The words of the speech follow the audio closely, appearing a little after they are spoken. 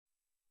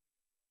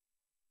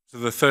To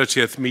the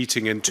 30th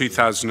meeting in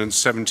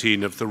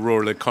 2017 of the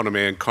Rural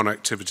Economy and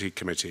Connectivity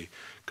Committee.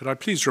 Could I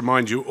please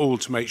remind you all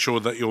to make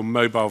sure that your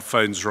mobile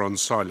phones are on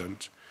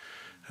silent?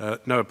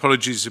 No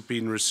apologies have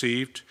been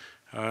received,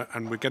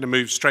 and we're going to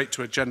move straight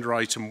to agenda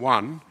item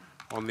 1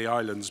 on the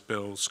Islands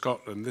Bill,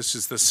 Scotland. This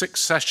is the 6th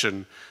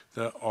session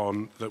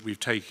that we've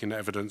taken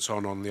evidence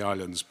on the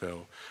Islands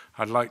Bill.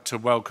 I'd like to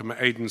welcome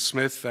Aeadan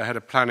Smith, the Head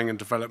of Planning and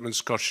Development,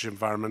 Scottish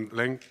Environment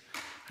Link,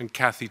 and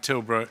Cathy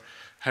Tilbrook,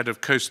 Head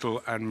of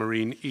Coastal and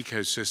Marine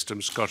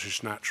Ecosystem,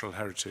 Scottish Natural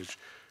Heritage.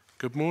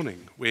 Good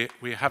morning. We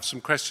have some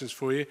questions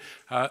for you.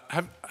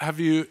 Have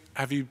you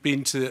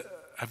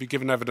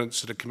given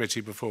evidence to the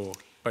committee before,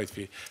 both of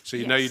you? So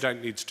you know you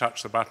don't need to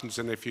touch the buttons,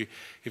 and if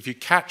you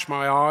catch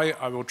my eye,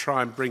 I will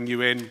try and bring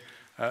you in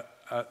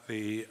at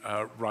the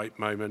right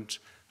moment,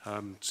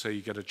 so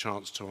you get a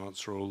chance to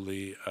answer all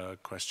the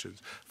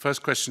questions.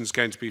 First question is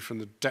going to be from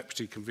the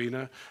Deputy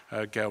Convener,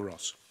 Gail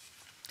Ross.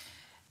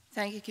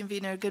 Thank you,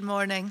 Convener. Good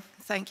morning.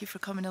 Thank you for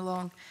coming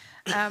along.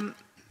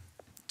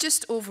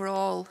 Just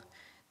overall,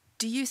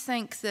 do you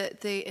think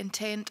that the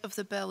intent of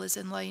the bill is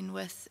in line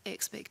with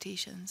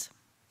expectations?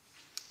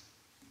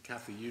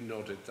 Cathy, you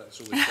nodded.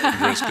 That's always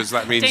dangerous because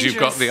that means you've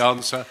got the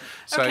answer.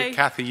 So, okay.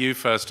 Cathy, you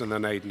first, and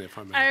then Aeadan, if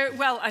I may.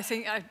 Well, I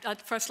think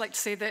I'd first like to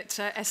say that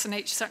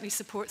SNH certainly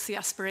supports the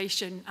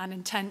aspiration and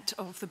intent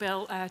of the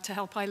bill to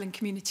help island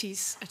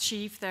communities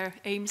achieve their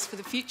aims for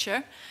the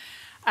future.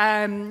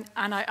 And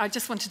I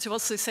just wanted to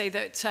also say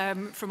that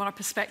from our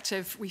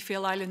perspective, we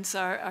feel islands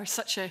are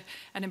such an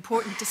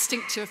important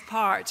distinctive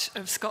part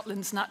of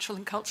Scotland's natural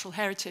and cultural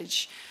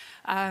heritage.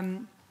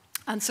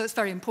 And so it's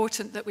very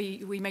important that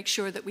we make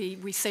sure that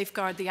we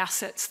safeguard the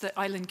assets that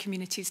island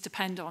communities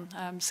depend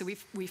on. So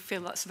we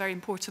feel that's a very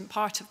important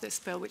part of this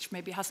bill, which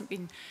maybe hasn't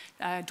been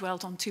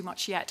dwelled on too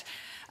much yet.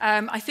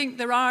 I think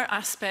there are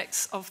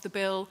aspects of the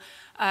bill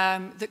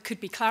that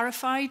could be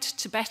clarified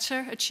to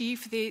better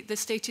achieve the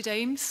stated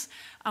aims.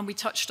 And we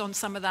touched on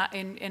some of that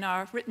in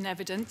our written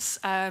evidence.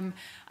 And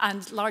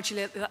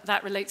largely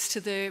that relates to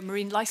the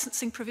marine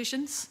licensing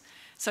provisions.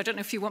 So I don't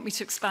know if you want me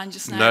to expand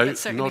just now. No,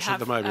 but not at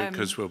the moment,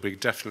 because we'll be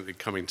definitely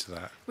coming to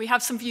that. We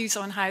have some views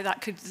on how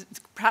that could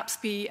perhaps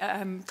be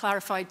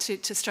clarified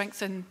to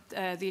strengthen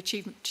the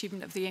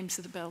achievement of the aims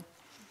of the bill.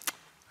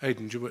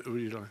 Aeadan, would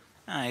you like?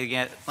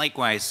 Yeah,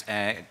 likewise,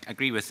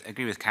 agree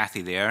with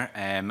Cathy there.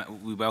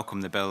 We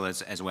welcome the bill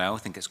as well. I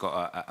think it's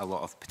got a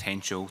lot of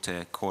potential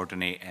to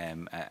coordinate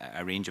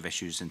a range of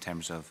issues in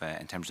terms of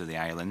the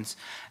islands.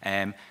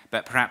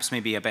 But perhaps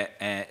maybe a bit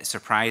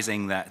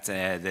surprising that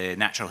the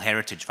natural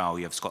heritage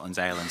value of Scotland's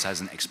islands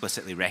hasn't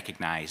explicitly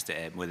recognised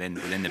within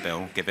the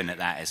bill, given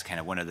that is kind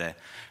of one of the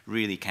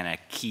really kind of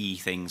key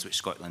things which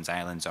Scotland's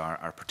islands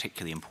are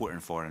particularly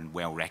important for and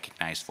well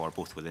recognised for,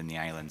 both within the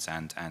islands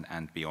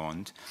and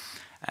beyond.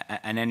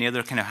 And then the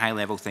other kind of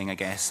high-level thing, I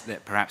guess,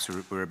 that perhaps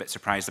we're a bit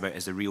surprised about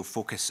is the real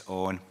focus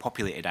on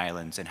populated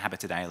islands,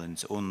 inhabited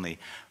islands only.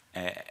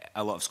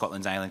 A lot of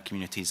Scotland's island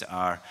communities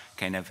are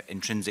kind of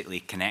intrinsically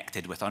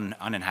connected with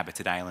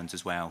uninhabited islands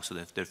as well. So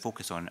the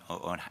focus on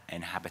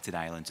inhabited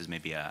islands is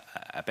maybe a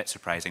bit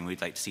surprising. We'd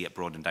like to see it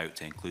broadened out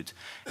to include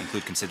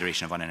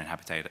consideration of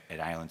uninhabited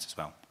islands as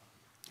well.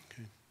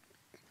 Okay.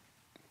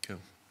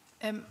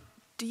 Cool.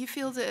 Do you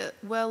feel that it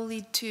will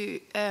lead to,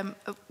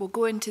 we'll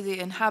go into the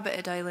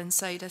inhabited island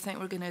side, I think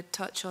we're going to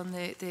touch on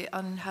the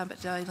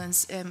uninhabited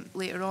islands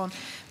later on.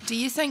 Do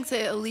you think that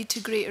it will lead to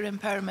greater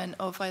empowerment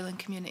of island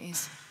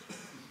communities?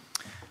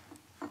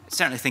 I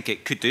certainly think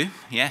it could do,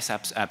 yes,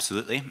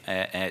 absolutely.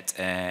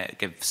 It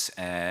gives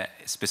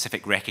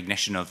specific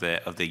recognition of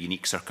the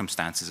unique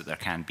circumstances that there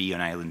can be on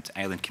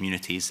island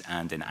communities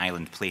and in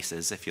island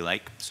places, if you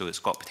like. So it's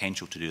got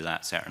potential to do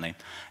that, certainly.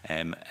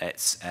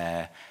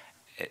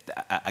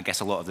 I guess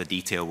a lot of the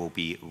detail will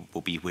be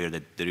where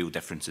the real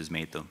difference is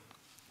made, though.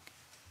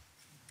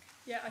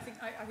 Yeah, I think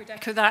I would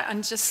echo that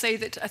and just say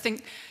that I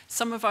think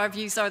some of our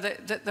views are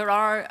that there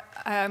are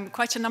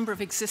quite a number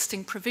of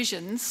existing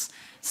provisions,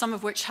 some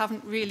of which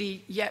haven't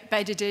really yet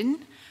bedded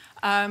in,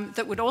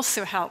 that would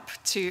also help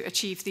to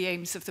achieve the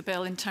aims of the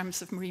bill in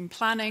terms of marine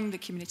planning, the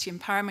Community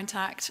Empowerment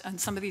Act,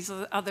 and some of these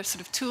other sort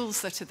of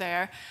tools that are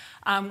there.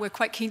 We're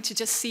quite keen to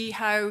just see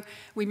how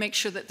we make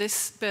sure that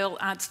this bill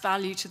adds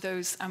value to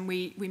those, and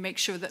we make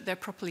sure that they're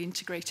properly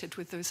integrated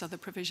with those other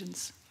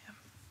provisions. Yeah,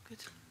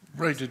 good.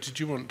 Rhoda, did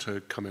you want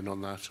to come in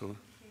on that? Or?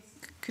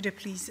 Could I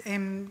please,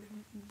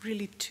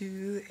 really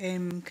to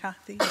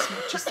Cathy as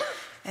much as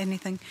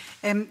anything.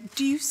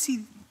 Do you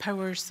see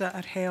powers that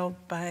are held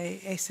by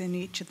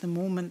SNH at the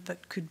moment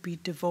that could be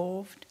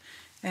devolved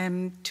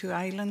to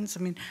islands? I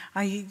mean,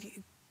 I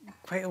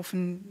quite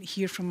often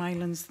hear from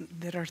islands that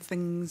there are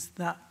things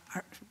that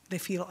they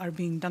feel are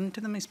being done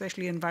to them,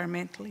 especially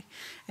environmentally,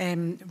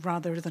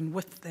 rather than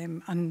with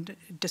them, and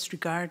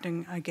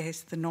disregarding, I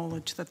guess, the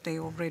knowledge that they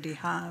already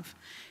have.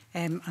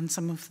 And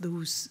some of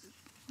those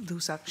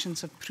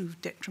actions have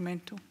proved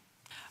detrimental.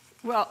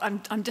 Well,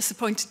 I'm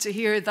disappointed to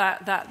hear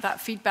that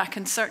feedback,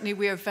 and certainly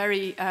we are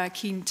very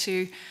keen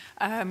to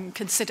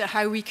consider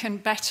how we can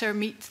better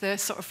meet the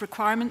sort of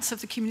requirements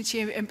of the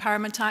Community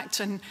Empowerment Act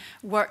and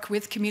work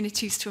with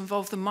communities to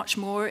involve them much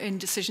more in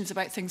decisions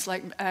about things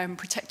like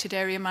protected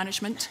area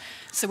management.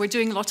 So we're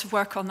doing a lot of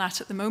work on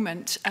that at the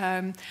moment,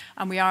 and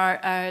we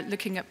are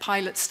looking at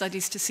pilot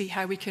studies to see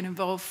how we can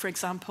involve, for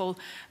example,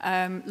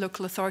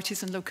 local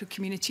authorities and local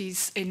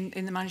communities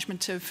in the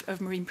management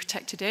of marine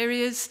protected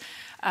areas.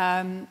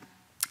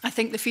 I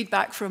think the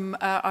feedback from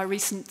our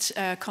recent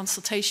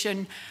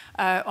consultation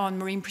on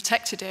marine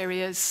protected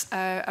areas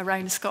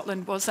around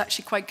Scotland was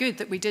actually quite good,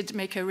 that we did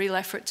make a real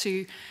effort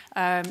to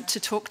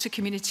talk to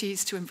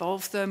communities, to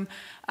involve them,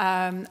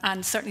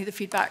 and certainly the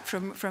feedback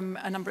from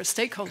a number of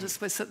stakeholders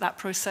was that that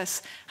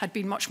process had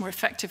been much more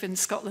effective in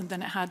Scotland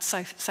than it had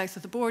south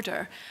of the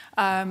border.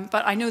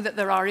 But I know that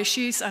there are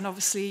issues, and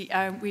obviously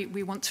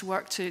we want to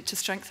work to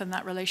strengthen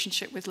that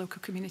relationship with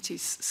local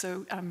communities.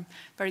 So I'm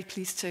very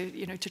pleased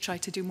to try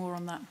to do more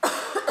on that.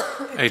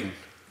 Aeadan.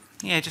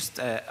 Yeah, just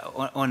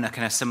on a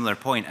kind of similar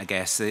point, I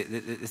guess. The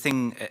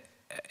thing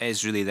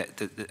is really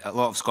that a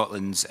lot of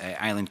Scotland's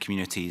island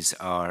communities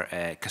are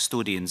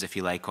custodians, if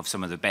you like, of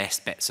some of the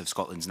best bits of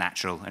Scotland's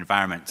natural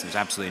environment. There's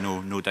absolutely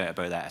no doubt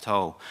about that at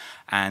all.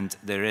 And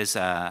there is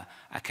a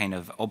kind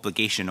of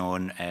obligation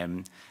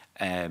on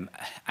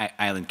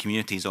island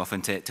communities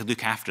often to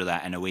look after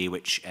that in a way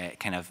which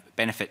kind of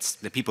benefits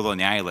the people on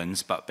the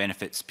islands, but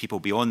benefits people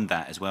beyond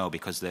that as well,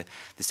 because the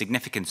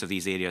significance of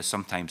these areas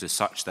sometimes is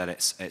such that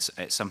it's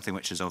something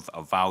which is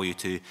of value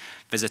to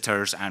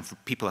visitors and for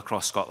people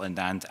across Scotland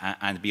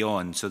and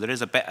beyond. So there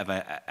is a bit of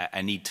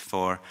a need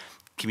for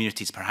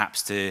communities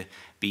perhaps to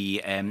be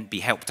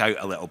helped out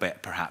a little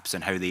bit, perhaps,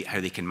 in how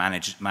they can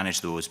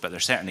manage those. But there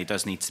certainly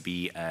does need to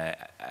be a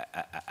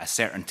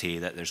certainty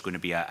that there's going to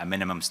be a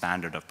minimum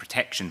standard of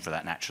protection for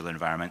that natural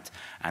environment,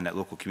 and that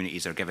local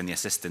communities are given the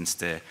assistance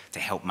to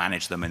help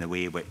manage them in a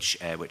way which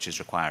is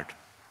required.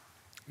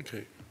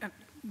 Okay.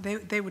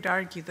 They would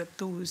argue that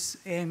those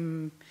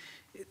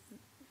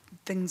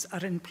things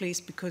are in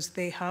place because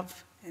they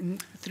have,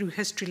 through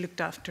history,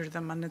 looked after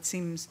them, and it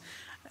seems,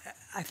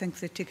 I think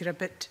they take it a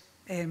bit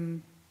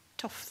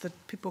tough that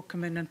people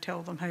come in and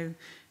tell them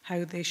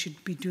how they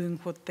should be doing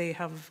what they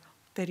have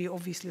very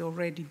obviously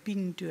already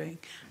been doing,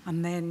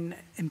 and then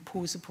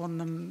impose upon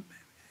them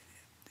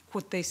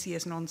what they see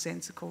as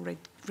nonsensical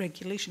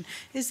regulation.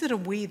 Is there a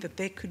way that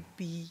they could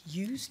be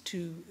used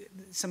to,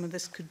 some of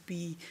this could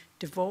be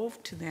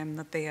devolved to them,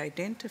 that they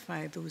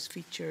identify those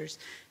features,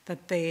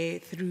 that they,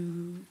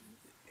 through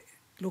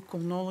local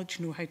knowledge,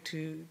 know how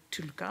to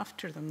look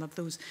after them, that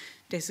those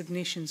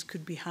designations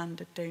could be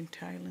handed down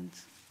to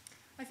islands?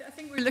 I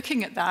think we're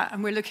looking at that,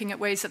 and we're looking at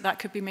ways that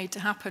could be made to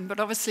happen. But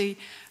obviously,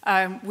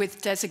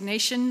 with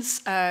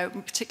designations,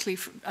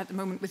 particularly at the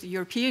moment with the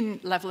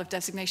European level of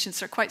designations,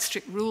 there are quite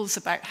strict rules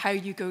about how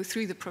you go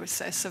through the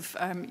process of,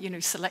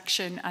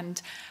 selection,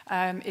 and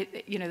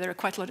there are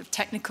quite a lot of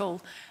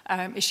technical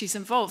issues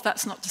involved.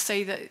 That's not to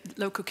say that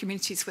local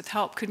communities with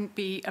help couldn't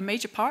be a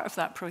major part of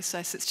that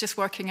process. It's just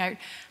working out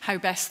how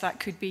best that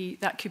could be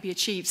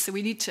achieved. So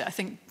we need to, I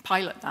think,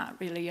 pilot that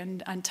really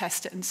and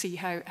test it and see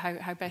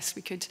how best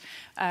we could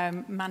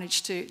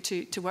manage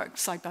to work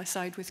side by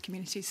side with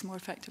communities more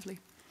effectively.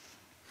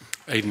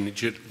 Aeadan,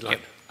 did you like?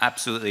 Yep,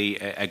 absolutely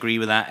agree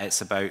with that.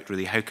 It's about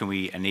really how can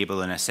we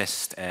enable and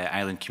assist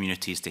island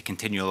communities to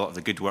continue a lot of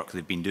the good work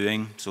they've been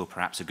doing. So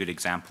perhaps a good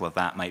example of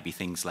that might be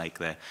things like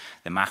the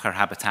mackerel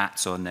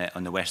habitats on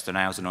the Western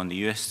Isles and on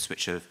the Uists,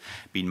 which have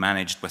been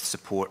managed with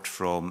support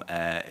from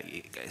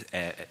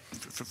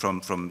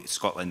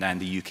Scotland and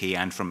the UK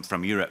and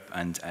from Europe.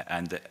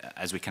 And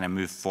as we kind of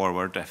move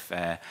forward,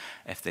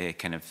 if the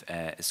kind of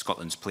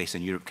Scotland's place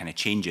in Europe kind of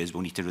changes,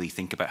 we'll need to really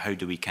think about how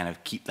do we kind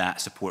of keep that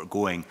support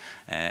going.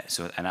 And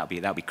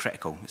that'll be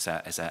critical. It's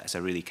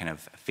a really kind of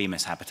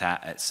famous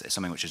habitat. It's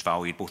something which is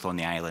valued both on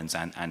the islands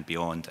and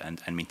beyond,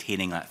 and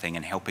maintaining that thing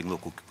and helping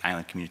local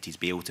island communities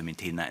be able to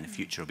maintain that in the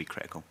future will be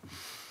critical.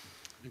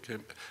 Okay,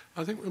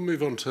 I think we'll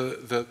move on to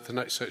the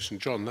next section.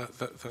 John,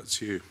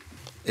 that's you.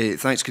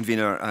 Thanks,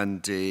 convener,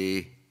 and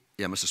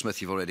yeah, Mr.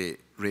 Smith, you've already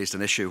raised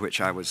an issue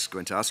which I was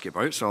going to ask you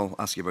about, so I'll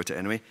ask you about it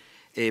anyway.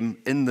 In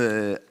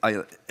the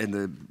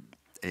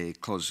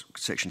clause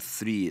section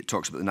 3, it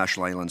talks about the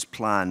National Islands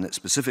Plan. It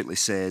specifically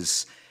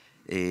says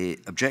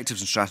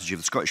objectives and strategy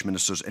of the Scottish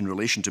ministers in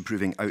relation to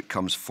improving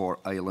outcomes for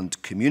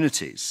island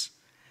communities.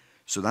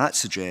 So that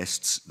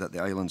suggests that the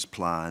Islands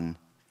Plan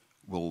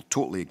will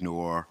totally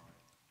ignore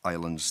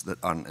islands that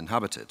aren't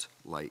inhabited,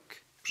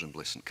 like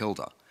presumably St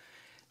Kilda.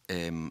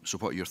 So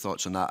what are your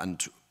thoughts on that?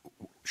 And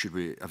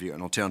have you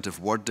an alternative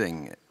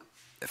wording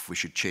if we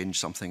should change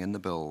something in the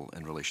bill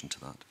in relation to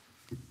that?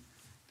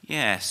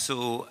 Yeah,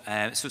 so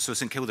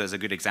St Kilda is a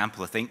good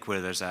example, I think,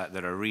 where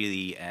there are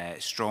really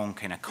strong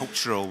kind of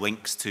cultural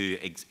links to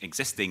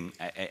existing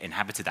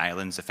inhabited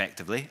islands,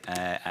 effectively,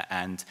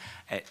 and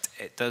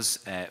it does,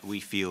 we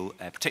feel,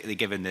 particularly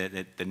given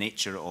the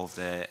nature of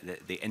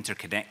the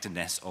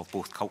interconnectedness of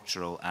both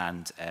cultural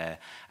and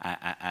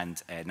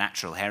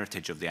natural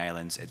heritage of the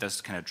islands, it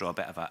does kind of draw a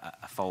bit of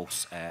a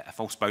false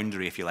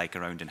boundary, if you like,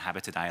 around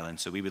inhabited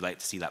islands. So we would like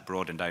to see that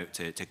broadened out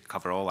to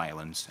cover all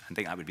islands. I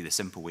think that would be the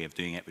simple way of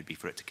doing it, would be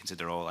for it to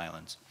consider all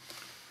islands.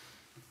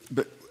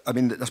 But I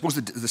mean, I suppose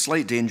the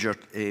slight danger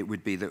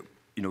would be that,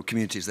 you know,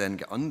 communities then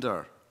get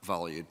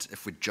undervalued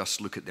if we just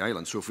look at the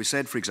islands. So if we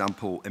said, for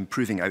example,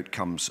 improving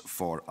outcomes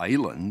for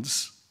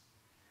islands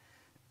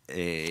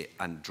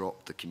and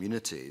drop the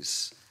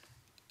communities,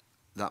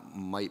 that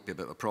might be a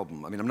bit of a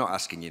problem. I mean, I'm not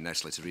asking you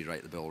necessarily to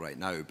rewrite the bill right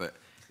now, but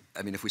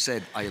I mean, if we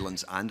said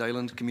islands and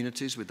island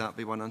communities, would that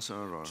be one answer?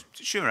 Or?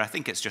 Sure, I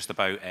think it's just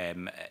about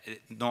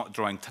not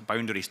drawing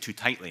boundaries too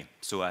tightly.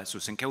 So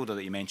St Kilda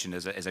that you mentioned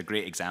is a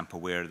great example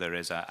where there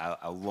is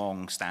a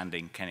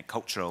long-standing kind of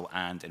cultural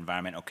and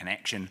environmental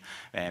connection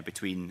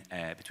between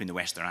the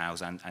Western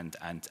Isles and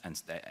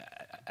as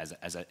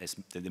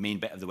the main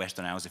bit of the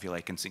Western Isles, if you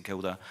like, in St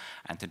Kilda,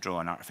 and to draw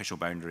an artificial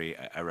boundary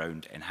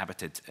around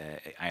inhabited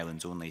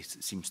islands only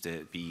seems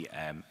to be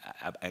a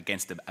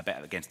bit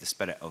against the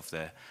spirit of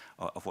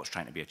what's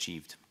trying to be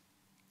achieved.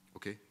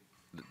 Okay.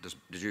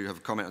 Did you have a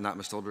comment on that,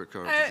 Ms. Tilbrook?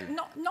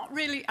 Not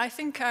really. I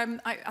think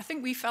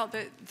we felt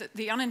that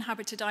the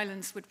uninhabited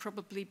islands would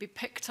probably be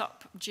picked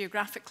up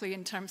geographically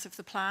in terms of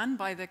the plan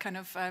by the kind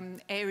of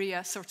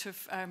area sort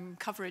of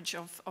coverage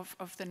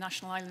of the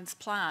National Islands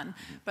Plan,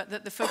 but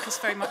that the focus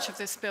very much of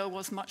this bill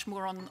was much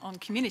more on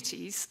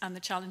communities and the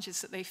challenges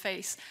that they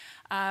face.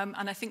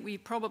 And I think we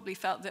probably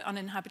felt that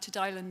uninhabited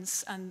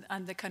islands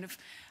and the kind of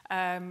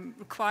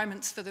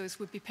requirements for those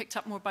would be picked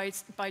up more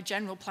by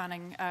general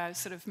planning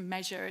sort of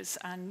measures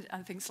and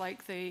things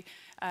like the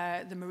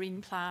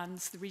marine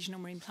plans, the regional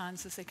marine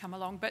plans as they come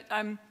along. But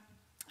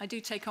I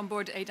do take on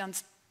board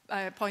Aeadan's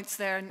points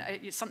there, and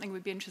it's something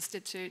we'd be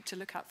interested to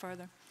look at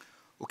further.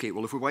 Okay,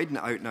 well, if we widen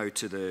it out now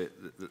to the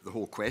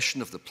whole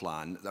question of the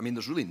plan, I mean,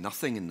 there's really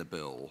nothing in the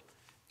bill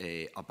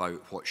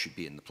about what should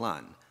be in the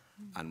plan.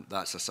 And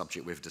that's a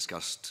subject we've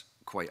discussed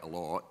quite a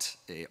lot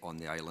on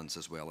the islands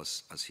as well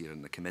as here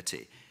in the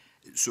committee.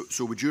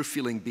 So would your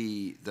feeling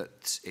be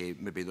that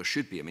maybe there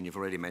should be, I mean, you've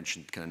already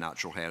mentioned kind of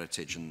natural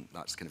heritage, and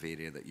that's the kind of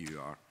area that you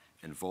are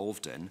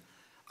involved in.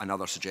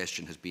 Another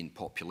suggestion has been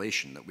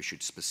population, that we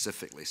should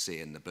specifically say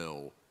in the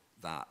bill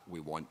that we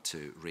want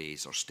to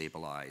raise or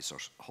stabilise or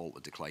halt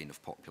the decline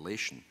of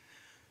population.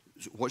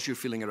 So what's your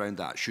feeling around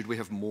that? Should we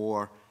have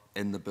more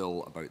in the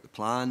bill about the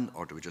plan,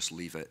 or do we just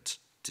leave it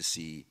to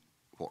see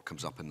what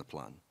comes up in the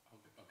plan?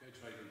 I'll go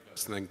to Aeadan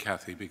first and then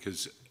Cathy,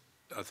 because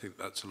I think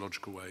that's a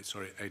logical way.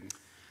 Sorry, Aeadan.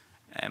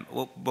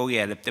 Well,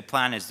 yeah, the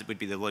plan would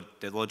be the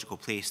logical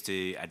place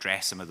to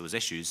address some of those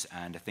issues,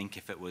 and I think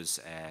if it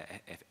was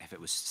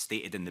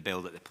stated in the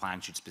bill that the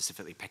plan should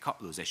specifically pick up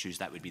those issues,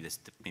 that would be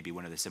maybe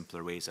one of the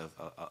simpler ways of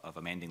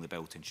amending the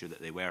bill to ensure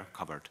that they were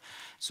covered.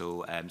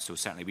 So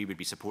certainly we would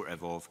be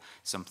supportive of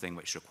something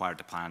which required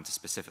the plan to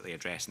specifically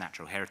address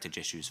natural heritage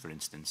issues, for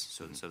instance.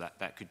 So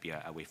that could be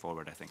a way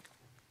forward, I think.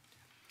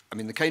 I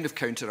mean, the kind of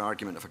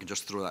counter-argument, if I can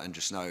just throw that in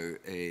just now,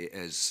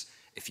 is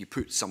if you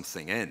put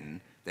something in,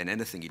 then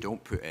anything you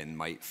don't put in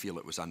might feel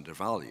it was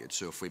undervalued.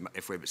 So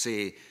if we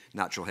say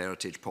natural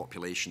heritage,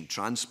 population,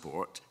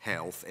 transport,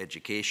 health,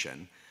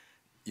 education,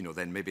 you know,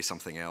 then maybe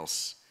something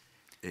else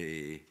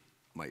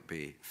might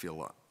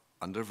feel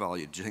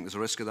undervalued. Do you think there's a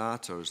risk of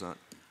that, or is that?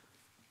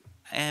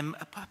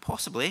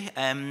 Possibly.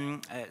 I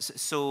mean,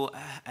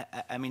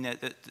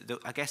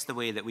 I guess the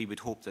way that we would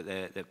hope that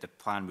the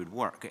plan would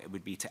work, it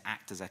would be to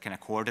act as a kind of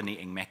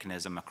coordinating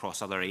mechanism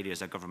across other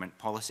areas of government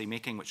policy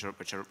making, which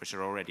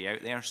are already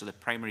out there. So the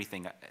primary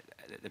thing,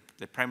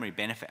 the primary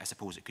benefit, I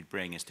suppose, it could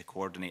bring is to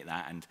coordinate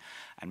that and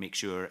make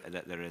sure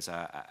that there is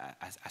a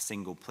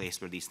single place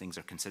where these things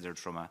are considered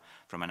from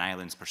an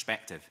island's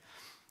perspective,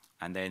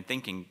 and then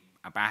thinking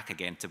back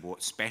again to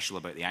what's special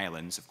about the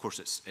islands. Of course,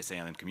 it's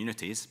island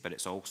communities, but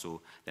it's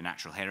also the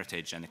natural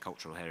heritage and the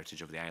cultural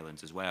heritage of the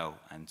islands as well.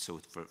 And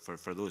so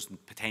for those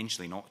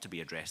potentially not to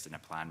be addressed in a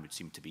plan would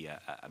seem to be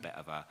a bit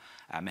of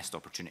a missed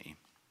opportunity.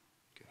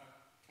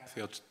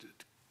 Cathy, I'll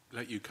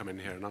let you come in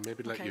here, and I'll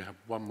maybe let you have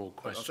one more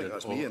question. I think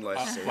that's me,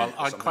 unless well,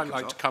 I'd quite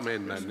like to come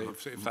in then,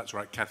 if that's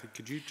right. Cathy,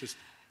 could you just...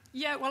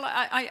 Yeah, well,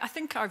 I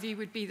think our view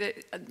would be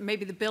that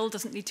maybe the bill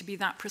doesn't need to be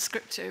that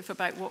prescriptive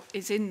about what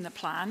is in the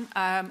plan.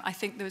 I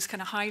think those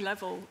kind of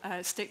high-level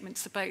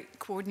statements about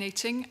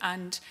coordinating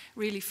and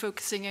really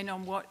focusing in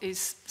on what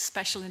is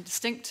special and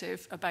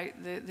distinctive about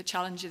the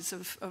challenges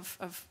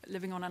of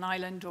living on an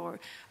island or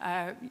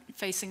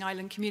facing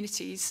island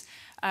communities.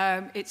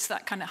 It's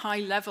that kind of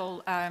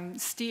high-level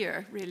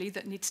steer, really,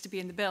 that needs to be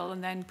in the bill,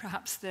 and then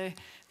perhaps the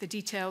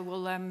detail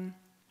will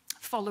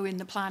following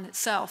the plan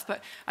itself.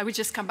 But I would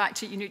just come back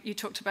to, you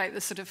talked about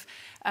the sort of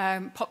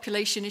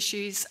population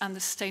issues and the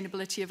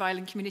sustainability of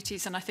island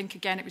communities. And I think,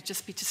 again, it would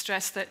just be to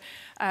stress that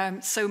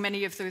so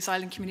many of those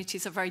island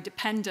communities are very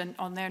dependent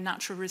on their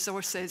natural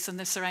resources and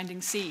the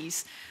surrounding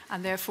seas.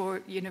 And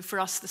therefore, for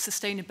us, the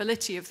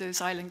sustainability of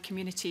those island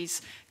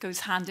communities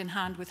goes hand in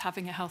hand with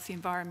having a healthy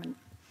environment.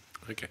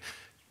 Okay.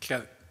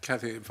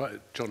 Cathy,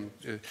 John,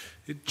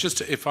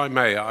 just if I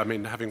may, I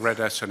mean, having read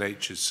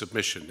SNH's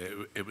submission,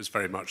 it was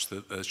very much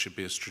that there should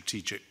be a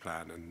strategic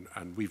plan,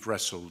 and we've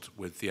wrestled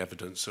with the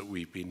evidence that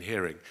we've been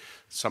hearing.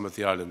 Some of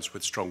the islands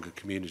with stronger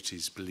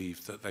communities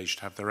believe that they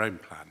should have their own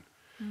plan,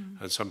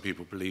 and some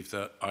people believe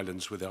that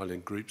islands with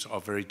island groups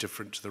are very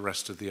different to the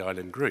rest of the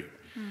island group.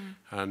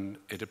 And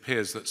it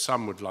appears that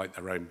some would like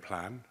their own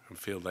plan and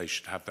feel they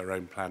should have their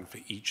own plan for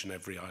each and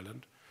every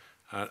island,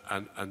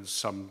 and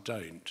some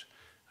don't.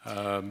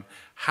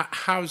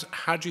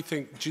 How do you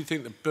think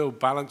the bill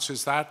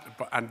balances that,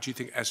 and do you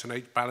think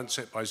SNH balance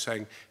it by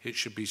saying it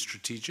should be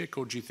strategic,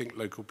 or do you think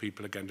local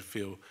people are going to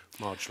feel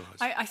marginalised?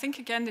 I think,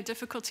 again, the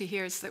difficulty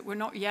here is that we're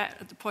not yet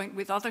at the point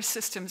with other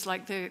systems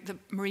like the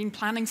marine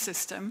planning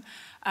system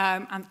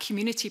and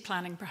community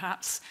planning,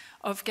 perhaps,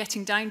 of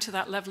getting down to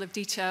that level of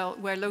detail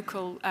where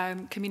local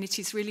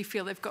communities really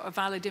feel they've got a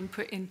valid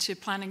input into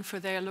planning for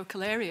their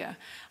local area.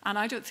 And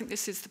I don't think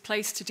this is the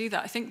place to do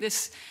that. I think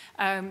this,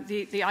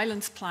 the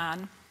Islands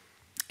Plan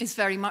is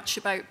very much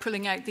about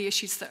pulling out the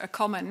issues that are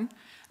common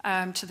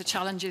to the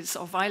challenges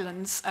of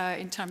islands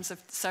in terms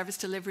of service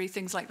delivery,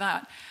 things like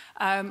that,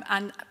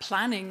 and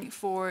planning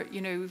for,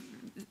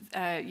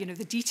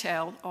 the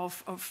detail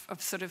of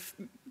sort of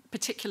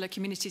particular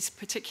communities,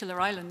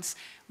 particular islands.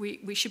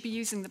 We should be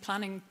using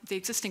the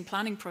existing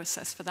planning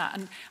process for that.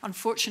 And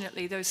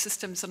unfortunately, those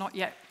systems are not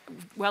yet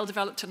well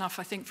developed enough,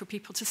 I think, for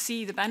people to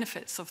see the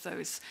benefits of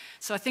those.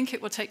 So I think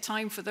it will take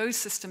time for those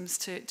systems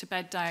to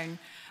bed down.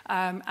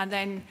 And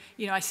then,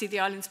 I see the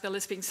Islands Bill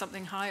as being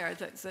something higher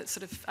that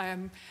sort of,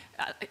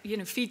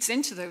 feeds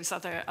into those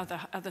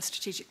other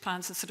strategic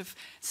plans and sort of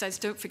says,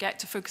 don't forget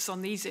to focus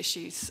on these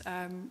issues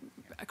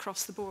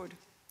across the board.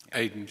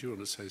 Aeadan, do you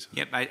want to say something?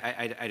 Yep,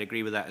 I'd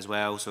agree with that as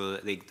well. So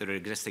there are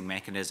existing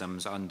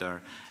mechanisms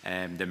under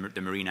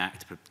the Marine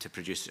Act to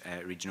produce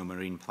regional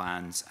marine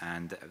plans,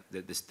 and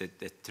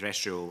the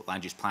terrestrial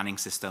land use planning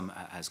system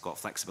has got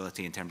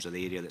flexibility in terms of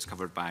the area that's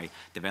covered by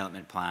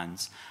development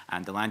plans,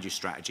 and the land use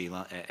strategy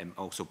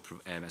also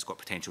has got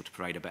potential to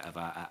provide a bit of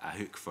a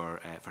hook for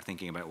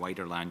thinking about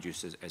wider land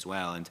use as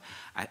well. And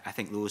I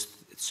think those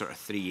sort of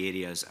three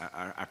areas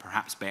are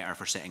perhaps better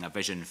for setting a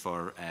vision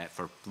for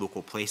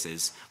local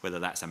places, whether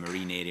that's a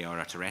marine area or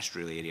a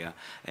terrestrial area,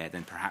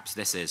 than perhaps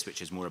this is,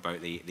 which is more about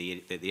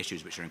the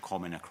issues which are in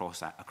common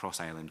across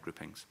island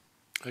groupings.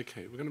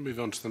 Okay, we're going to move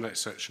on to the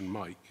next section.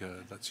 Mike,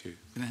 that's you.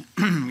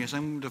 Yes,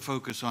 I'm going to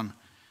focus on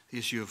the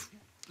issue of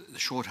the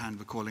shorthand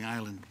we're calling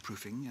island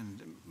proofing,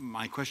 and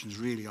my questions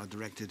really are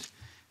directed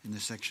in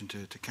this section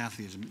to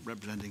Cathy as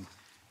representing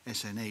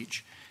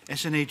SNH.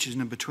 SNH is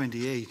number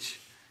 28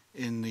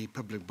 in the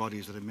public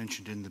bodies that I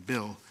mentioned in the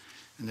bill.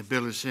 And the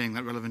bill is saying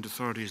that relevant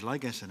authorities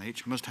like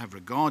SNH must have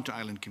regard to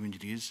island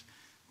communities,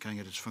 carrying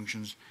out its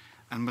functions,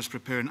 and must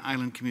prepare an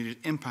island community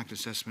impact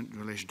assessment in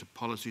relation to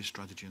policy,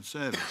 strategy and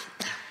service.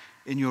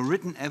 In your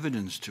written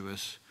evidence to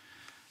us,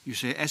 you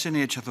say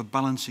SNH have a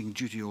balancing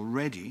duty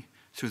already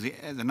through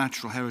the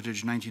Natural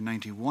Heritage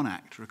 1991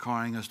 Act,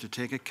 requiring us to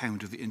take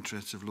account of the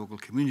interests of local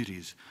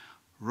communities.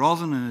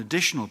 Rather than an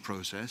additional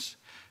process,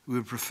 we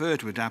would prefer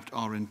to adapt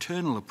our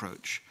internal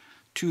approach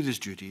to this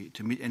duty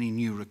to meet any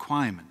new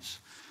requirements.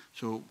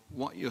 So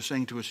what you're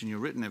saying to us in your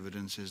written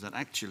evidence is that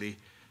actually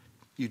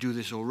you do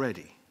this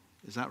already.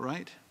 Is that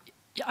right?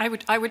 Yeah,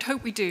 I would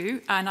hope we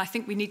do, and I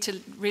think we need to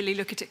really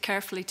look at it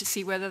carefully to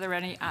see whether there are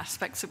any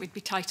aspects that would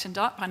be tightened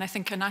up, and I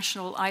think a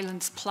national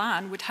islands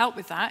plan would help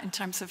with that in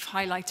terms of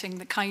highlighting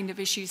the kind of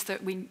issues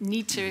that we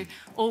need to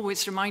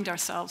always remind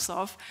ourselves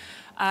of.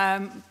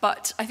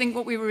 But I think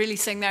what we were really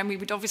saying there, and we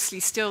would obviously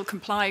still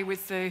comply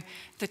with the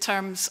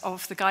terms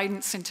of the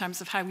guidance in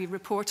terms of how we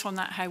report on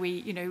that, how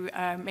we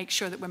make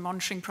sure that we're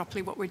monitoring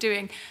properly what we're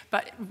doing.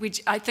 But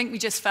I think we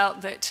just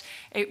felt that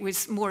it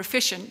was more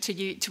efficient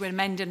to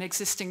amend an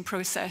existing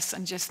process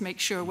and just make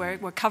sure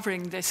we're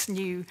covering this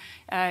new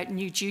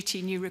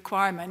duty, new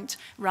requirement,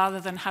 rather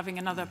than having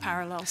another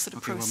parallel sort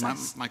of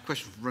process. Well, my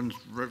question runs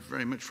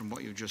very much from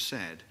what you just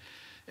said.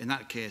 In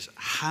that case,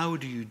 how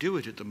do you do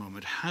it at the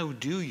moment? How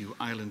do you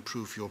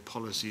island-proof your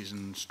policies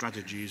and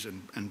strategies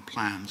and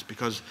plans?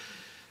 Because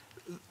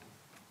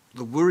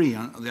the worry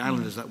on the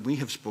islanders that we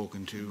have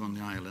spoken to on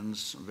the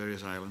islands, on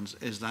various islands,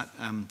 is that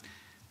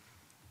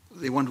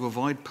they want to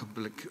avoid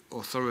public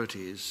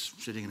authorities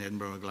sitting in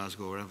Edinburgh or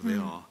Glasgow, wherever they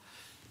are,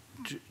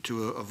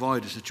 to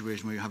avoid a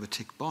situation where you have a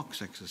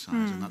tick-box exercise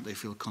and that they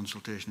feel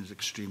consultation is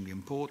extremely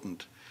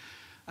important.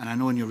 And I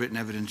know in your written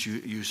evidence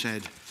you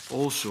said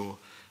also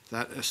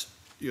that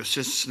your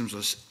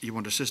systems, you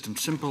want a system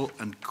simple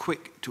and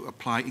quick to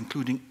apply,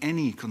 including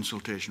any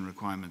consultation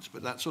requirements.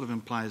 But that sort of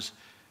implies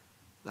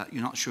that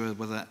you're not sure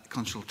whether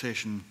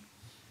consultation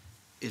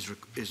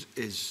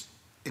is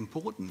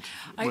important,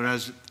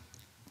 whereas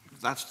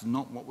that's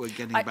not what we're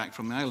getting back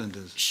from the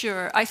islanders.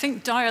 Sure. I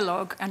think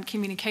dialogue and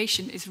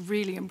communication is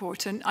really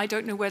important. I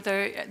don't know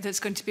whether there's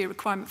going to be a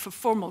requirement for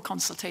formal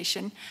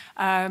consultation.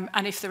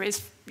 And if there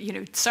is, you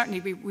know,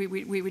 certainly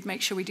we would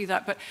make sure we do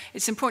that. But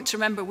it's important to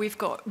remember we've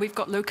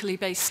got locally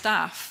based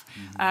staff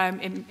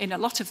in a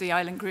lot of the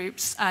island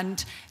groups,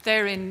 and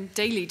they're in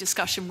daily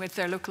discussion with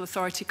their local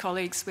authority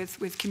colleagues,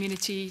 with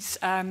communities.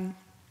 And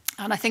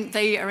I think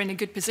they are in a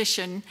good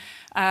position,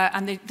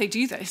 and they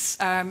do this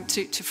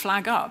to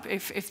flag up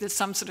if there's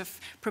some sort of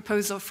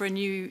proposal for a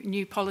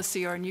new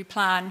policy or a new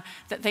plan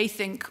that they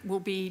think will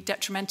be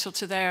detrimental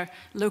to their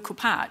local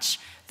patch.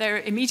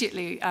 They're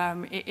immediately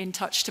in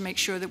touch to make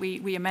sure that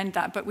we amend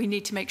that, but we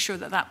need to make sure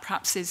that that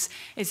perhaps is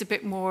a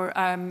bit more,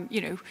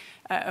 you know,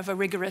 of a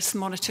rigorous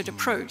monitored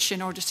approach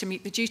in order to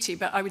meet the duty.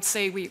 But I would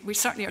say we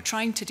certainly are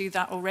trying to do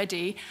that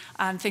already,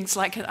 and things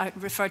like, I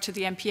referred to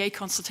the MPA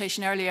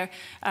consultation earlier,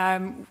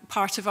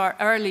 part of our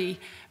early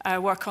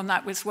work on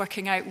that was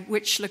working out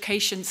which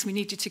locations we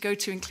needed to go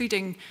to,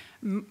 including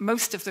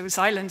most of those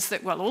islands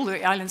that, well, all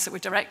the islands that were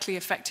directly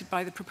affected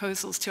by the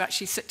proposals, to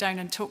actually sit down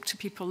and talk to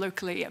people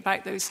locally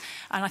about those.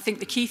 And I think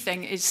the key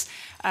thing is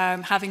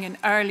having an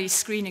early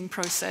screening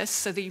process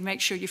so that you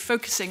make sure you're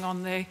focusing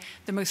on the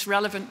most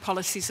relevant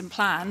policies and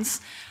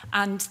plans,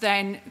 and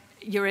then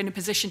you're in a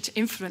position to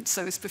influence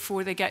those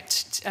before they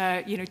get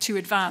you know, too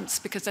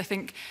advanced, because I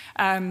think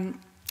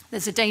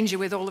there's a danger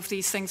with all of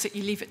these things that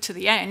you leave it to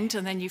the end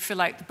and then you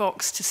fill out the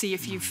box to see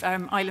if you've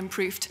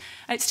island-proofed.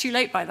 It's too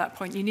late by that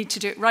point. You need to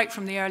do it right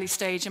from the early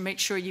stage and make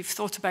sure you've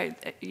thought about,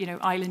 you know,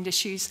 island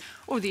issues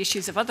or the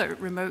issues of other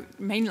remote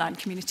mainland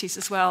communities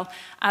as well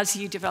as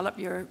you develop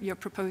your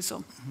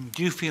proposal.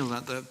 Do you feel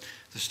that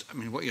I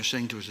mean, what you're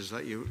saying to us is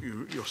that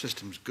your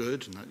system's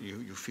good and that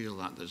you feel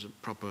that there's a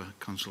proper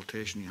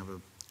consultation, you have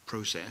a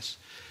process.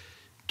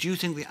 Do you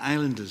think the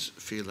islanders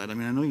feel that? I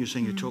mean, I know you're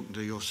saying you're talking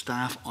to your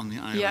staff on the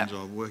islands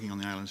or working on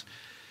the islands,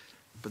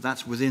 but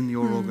that's within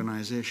your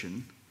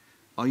organisation.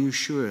 Are you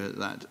sure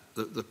that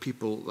the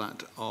people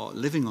that are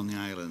living on the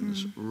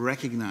islands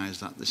recognise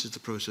that this is the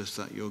process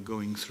that you're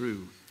going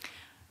through?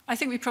 I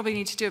think we probably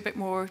need to do a bit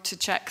more to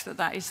check that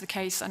that is the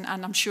case, and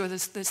I'm sure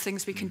there's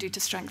things we can do to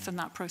strengthen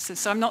that process.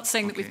 So I'm not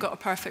saying that we've got a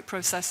perfect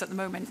process at the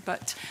moment,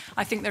 but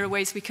I think there are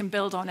ways we can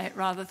build on it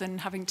rather than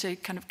having to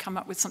kind of come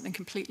up with something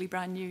completely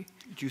brand new.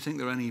 Do you think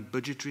there are any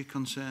budgetary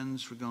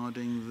concerns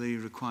regarding the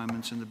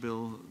requirements in the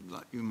bill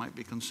that you might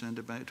be concerned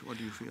about? What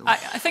do you feel? I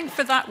think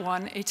for that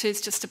one, it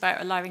is just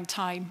about allowing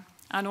time.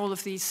 And all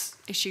of these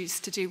issues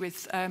to do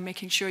with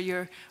making sure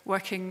you're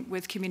working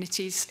with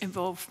communities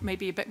involve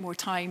maybe a bit more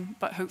time,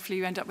 but hopefully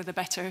you end up with a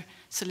better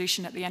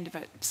solution at the end of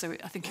it. So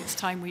I think it's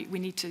time we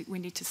need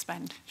to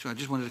spend. So I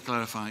just wanted to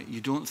clarify, you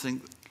don't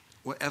think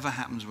whatever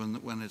happens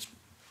when it's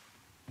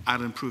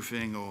island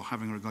proofing or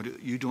having regard to,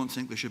 you don't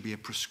think there should be a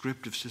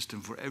prescriptive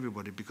system for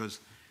everybody because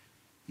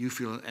you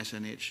feel that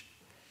SNH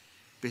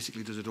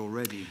basically does it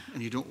already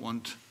and you don't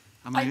want...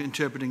 Am I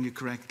interpreting you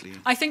correctly?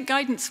 I think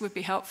guidance would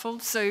be helpful.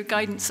 So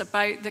guidance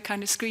about the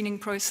kind of screening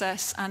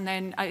process, and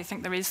then I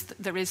think there is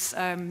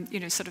you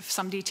know, sort of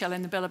some detail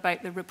in the bill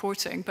about the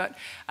reporting. But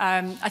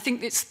I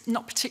think it's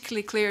not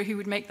particularly clear who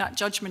would make that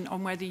judgment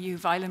on whether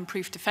you've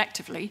island-proofed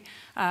effectively.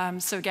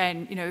 So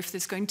again, you know, if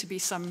there's going to be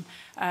some,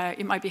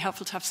 it might be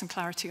helpful to have some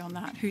clarity on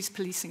that. Who's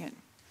policing it?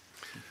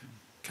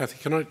 Cathy,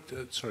 can I?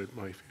 Sorry,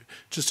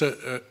 just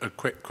a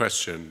quick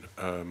question.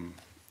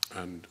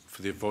 And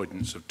for the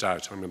avoidance of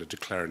doubt, I'm going to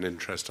declare an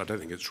interest. I don't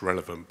think it's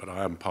relevant, but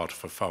I am part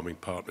of a farming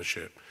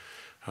partnership.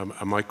 And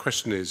my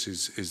question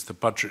is the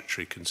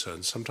budgetary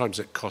concern. Sometimes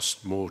it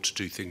costs more to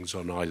do things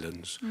on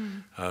islands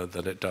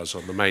than it does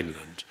on the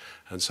mainland.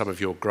 And some of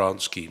your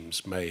grant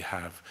schemes may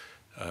have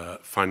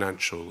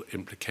financial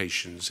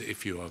implications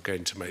if you are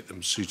going to make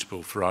them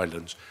suitable for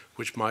islands,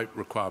 which might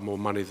require more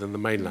money than the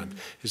mainland.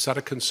 Is that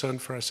a concern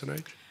for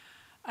SNH?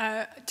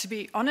 To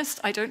be honest,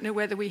 I don't know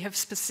whether we have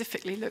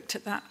specifically looked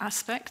at that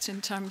aspect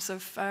in terms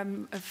of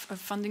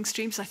funding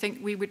streams. I think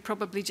we would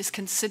probably just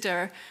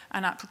consider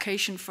an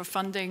application for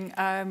funding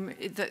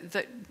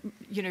that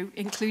you know,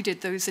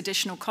 included those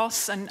additional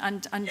costs and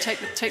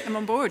take them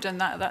on board, and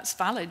that's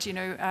valid. You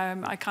know,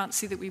 I can't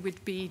see that we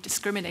would be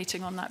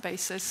discriminating on that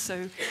basis.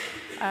 So,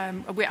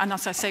 and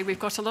as I say, we've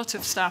got a lot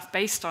of staff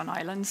based on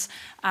islands,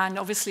 and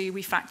obviously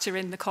we factor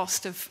in the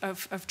cost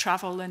of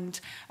travel, and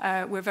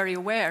we're very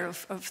aware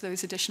of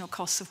those additional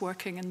costs of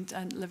working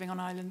and living on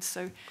islands.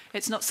 So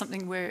it's not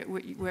something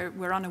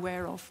we're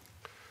unaware of.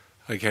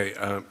 Okay,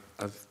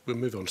 we'll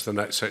move on to the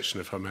next section,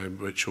 if I may,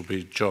 which will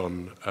be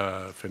John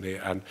Finney,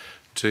 and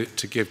to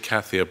give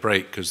Cathy a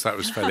break, because that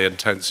was fairly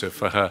intensive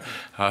for her,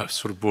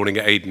 sort of warning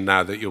at Aeadan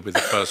now that you'll be the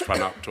first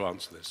one up to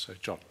answer this. So,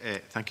 John.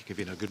 Thank you,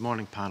 Kavina. Good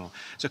morning, panel.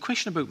 It's a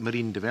question about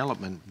marine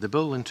development. The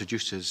bill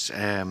introduces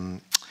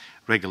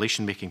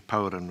regulation making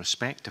power in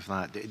respect of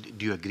that.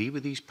 Do you agree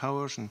with these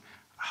powers, and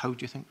how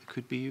do you think they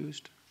could be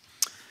used?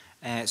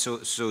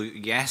 So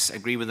yes,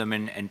 agree with them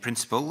in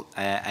principle.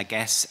 I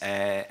guess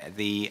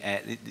the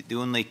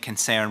only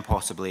concern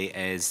possibly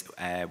is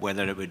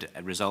whether it would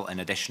result in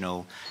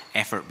additional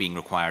effort being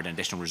required and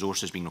additional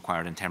resources being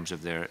required in terms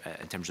of the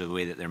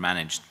way that they're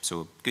managed.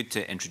 So good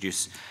to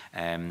introduce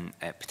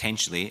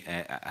potentially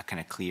a kind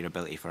of clear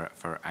ability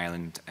for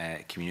island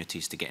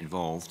communities to get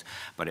involved,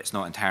 but it's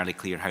not entirely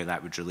clear how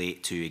that would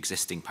relate to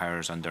existing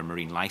powers under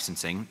marine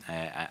licensing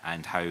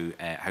and how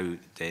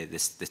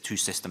the two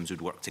systems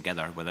would work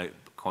together without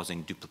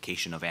causing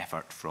duplication of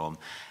effort from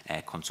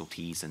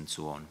consultees and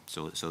so on.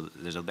 So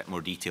there's a bit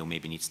more detail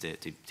maybe needs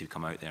to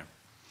come out there.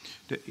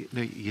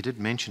 Now, you did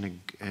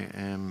mention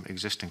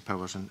existing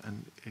powers,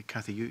 and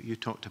Cathy, you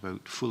talked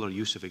about fuller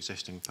use of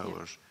existing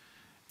powers.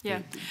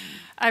 Yeah.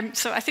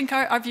 So I think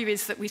our view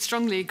is that we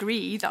strongly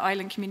agree that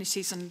island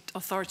communities and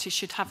authorities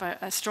should have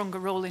a stronger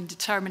role in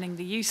determining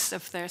the use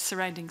of their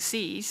surrounding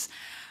seas.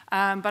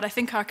 But I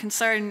think our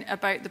concern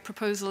about the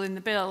proposal in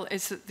the bill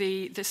is that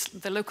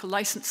the local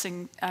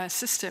licensing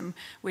system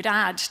would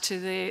add to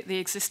the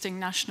existing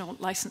national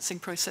licensing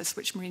process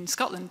which Marine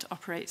Scotland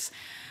operates.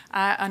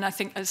 And I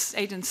think, as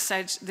Aeadan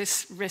said,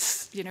 this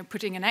risks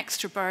putting an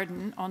extra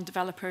burden on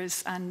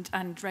developers and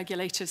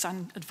regulators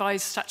and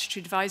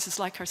statutory advisors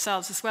like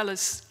ourselves, as well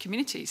as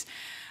communities.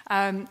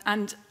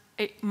 And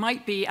it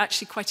might be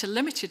actually quite a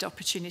limited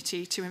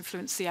opportunity to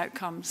influence the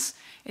outcomes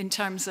in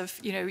terms of,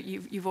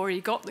 you've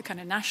already got the kind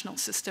of national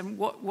system.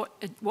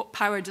 What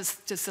power does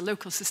the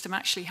local system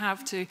actually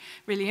have to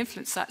really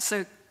influence that?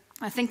 So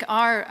I think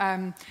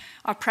our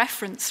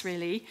preference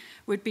really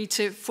would be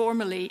to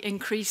formally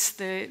increase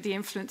the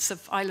influence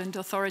of island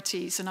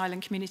authorities and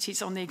island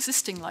communities on the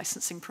existing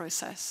licensing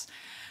process.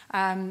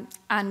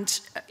 And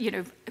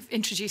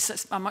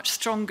introduce a much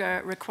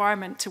stronger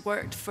requirement to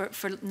work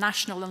for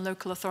national and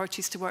local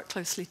authorities to work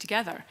closely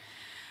together.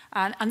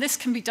 And this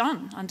can be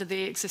done under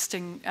the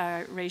existing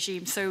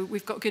regime. So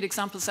we've got good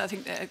examples. I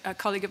think a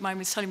colleague of mine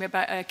was telling me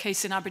about a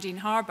case in Aberdeen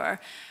Harbour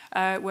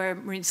where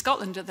Marine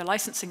Scotland are the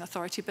licensing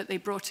authority, but they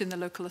brought in the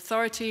local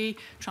authority,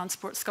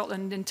 Transport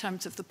Scotland in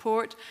terms of the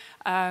port,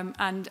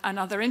 and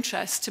other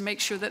interests to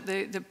make sure that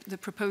the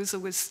proposal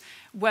was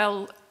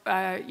well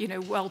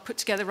put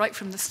together right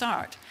from the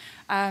start.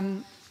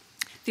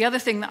 The other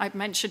thing that I've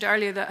mentioned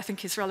earlier that I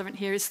think is relevant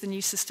here is the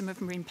new system of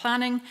marine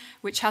planning,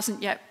 which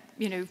hasn't yet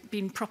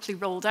been properly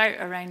rolled out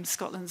around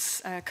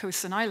Scotland's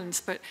coasts and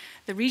islands, but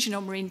the regional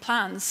marine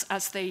plans,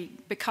 as they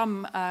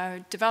become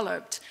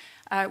developed,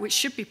 which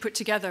should be put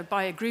together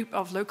by a group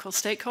of local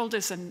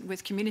stakeholders and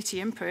with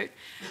community input,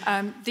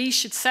 these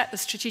should set the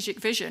strategic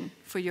vision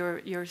for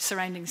your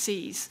surrounding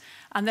seas.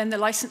 And then the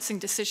licensing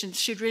decisions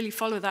should really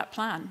follow that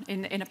plan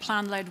in a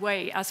plan-led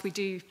way, as we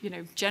do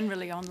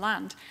generally on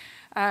land.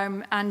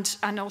 And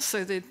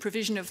also the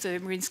provision of the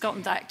Marine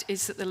Scotland Act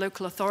is that the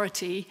local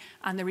authority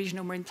and the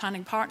Regional Marine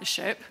Planning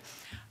Partnership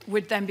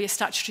would then be a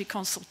statutory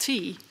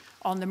consultee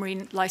on the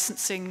marine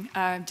licensing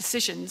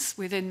decisions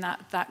within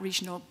that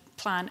regional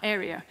plan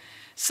area.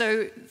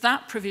 So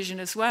that provision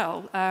as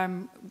well,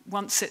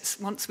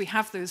 once we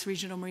have those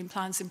regional marine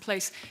plans in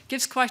place,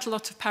 gives quite a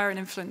lot of power and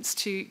influence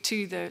to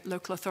the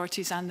local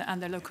authorities and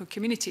their local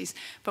communities.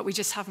 But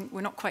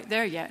we're not quite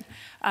there yet.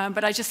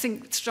 But I just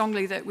think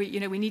strongly that we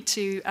need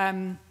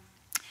to,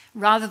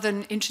 rather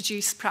than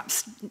introduce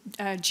perhaps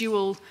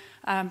dual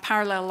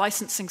parallel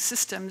licensing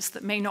systems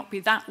that may not be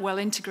that well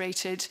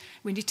integrated,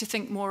 we need to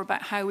think more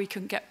about how we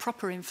can get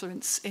proper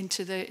influence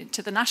into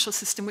the national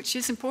system, which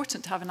is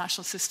important to have a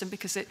national system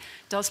because it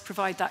does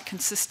provide that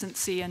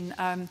consistency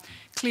and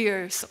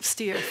clear sort of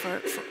steer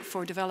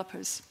for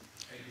developers.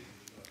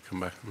 Come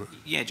back.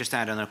 Yeah, just to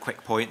add another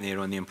quick point there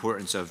on the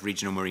importance of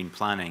regional marine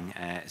planning.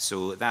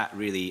 So that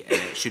really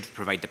should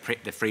provide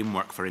the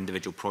framework for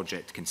individual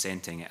project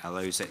consenting. It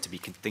allows it to be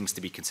things to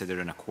be considered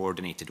in a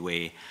coordinated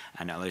way,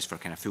 and it allows for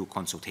kind of full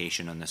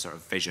consultation on the sort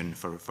of vision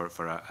for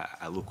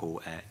a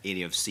local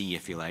area of sea,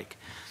 if you like.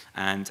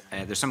 And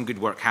there's some good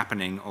work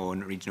happening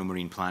on regional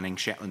marine planning.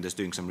 Shetland is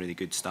doing some really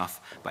good stuff,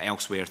 but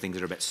elsewhere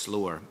things are a bit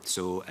slower.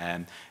 So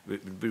it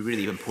would be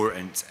really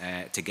important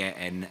to get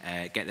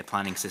the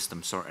planning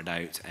system sorted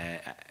out,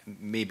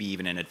 maybe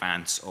even in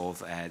advance of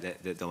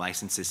the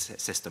licenses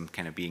system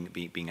kind of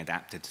being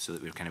adapted, so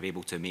that we're kind of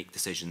able to make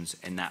decisions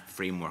in that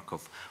framework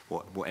of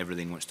what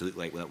everything wants to look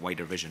like with a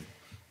wider vision.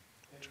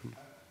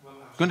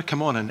 I'm going to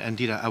come on, and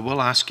indeed I will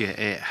ask you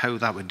how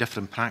that would differ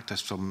in practice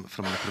from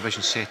the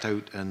provisions set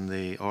out in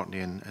the Orkney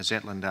and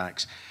Zetland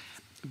Acts.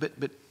 But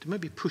to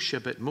maybe push a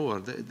bit more,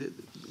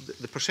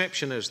 the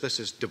perception is this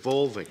is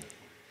devolving.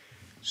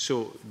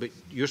 So, but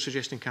you're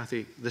suggesting,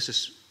 Cathy, this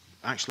is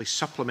actually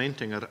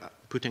supplementing or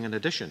putting an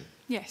addition?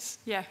 Yes,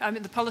 yeah. I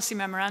mean, the policy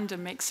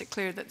memorandum makes it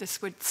clear that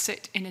this would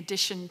sit in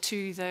addition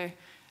to the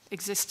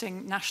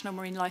existing national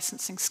marine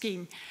licensing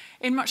scheme,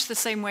 in much the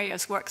same way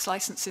as works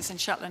licenses in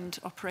Shetland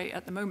operate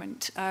at the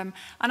moment. And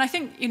I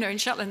think, you know, in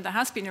Shetland there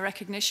has been a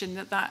recognition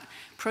that that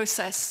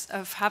process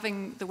of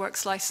having the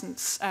works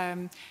license,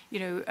 you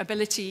know,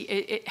 ability,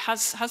 it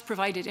has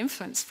provided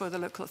influence for the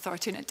local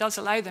authority, and it does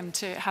allow them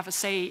to have a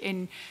say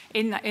in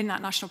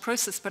that national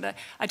process. But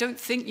I don't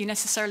think you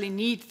necessarily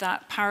need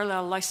that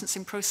parallel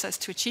licensing process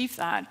to achieve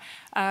that.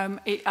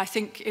 I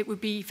think it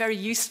would be very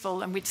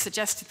useful, and we'd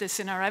suggested this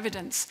in our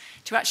evidence,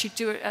 to actually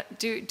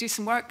do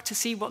some work to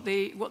see what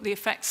the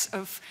effects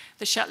of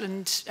the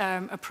Shetland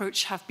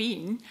approach have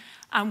been,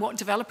 and what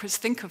developers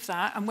think of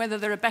that, and whether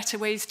there are better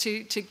ways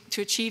to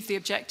achieve the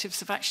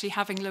objectives of actually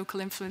having local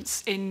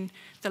influence in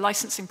the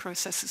licensing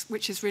processes,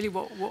 which is really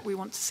what we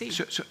want to see.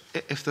 So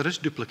if there is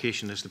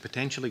duplication, does the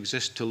potential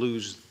exist to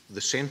lose the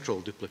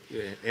central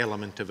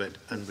element of it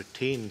and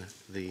retain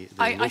the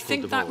local I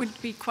think that would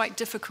be quite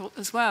difficult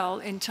as well,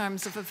 in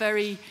terms of a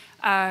very,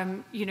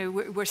 you know,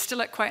 we're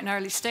still at quite an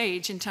early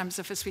stage in terms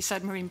of, as we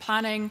said, marine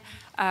planning.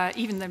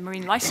 Even the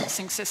marine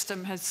licensing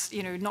system has,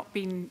 you know, not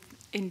been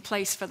in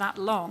place for that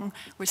long.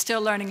 We're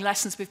still learning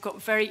lessons. We've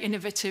got very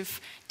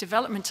innovative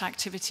development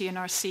activity in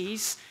our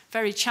seas,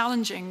 very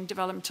challenging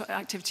development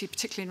activity,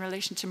 particularly in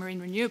relation to marine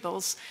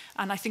renewables.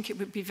 And I think it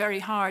would be very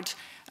hard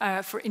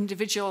for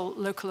individual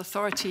local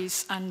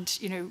authorities and,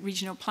 you know,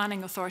 regional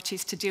planning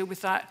authorities to deal with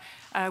that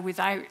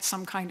without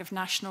some kind of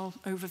national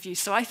overview.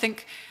 So I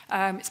think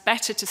it's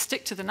better to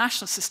stick to the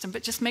national system,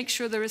 but just make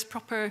sure there is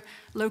proper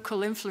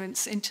local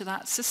influence into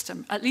that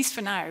system, at least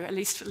for now, at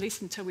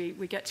least until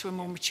we get to a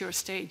more mature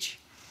stage.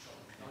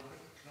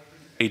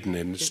 Aeadan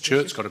in.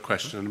 Stuart's got a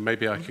question, and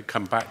maybe I could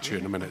come back to you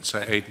in a minute. So,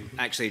 Aeadan.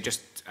 Actually,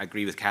 just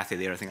agree with Cathy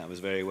there. I think that was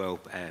very well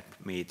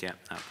made. Yeah,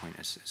 that point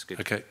is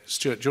good. Okay,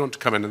 Stuart, do you want to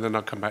come in, and then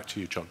I'll come back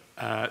to you, John?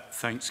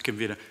 Thanks,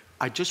 Convener.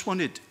 I just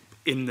wanted,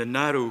 in the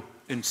narrow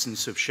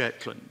instance of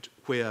Shetland,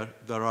 where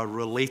there are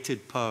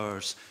related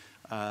powers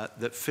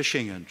that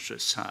fishing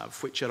interests have,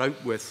 which are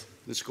out with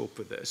the scope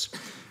of this,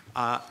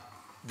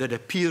 that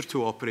appear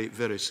to operate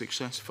very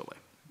successfully.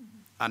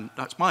 And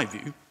that's my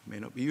view, may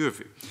not be your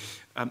view.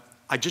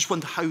 I just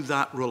wonder how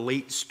that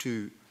relates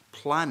to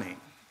planning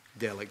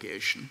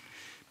delegation,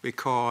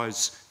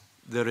 because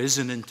there is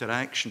an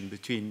interaction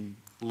between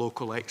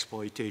local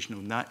exploitation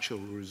of natural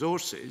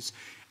resources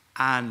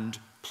and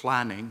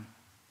planning,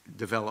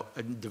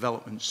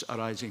 developments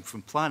arising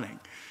from planning.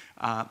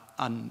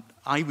 And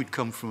I would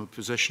come from a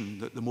position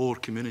that the more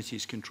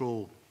communities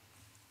control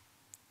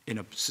in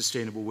a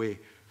sustainable way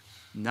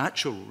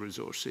natural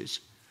resources,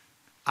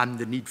 and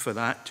the need for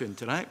that to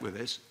interact with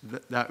us,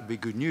 that would be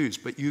good news.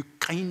 But you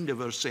kind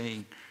of are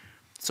saying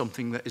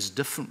something that is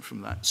different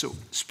from that. So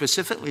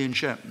specifically in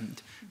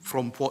Shetland,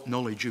 from what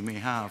knowledge you may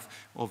have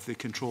of the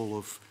control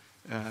of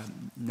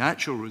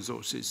natural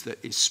resources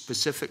that is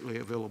specifically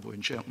available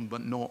in Shetland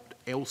but not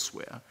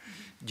elsewhere,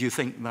 do you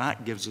think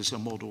that gives us a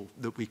model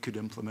that we could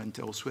implement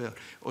elsewhere?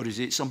 Or is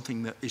it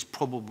something that is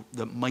probably,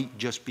 that might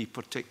just be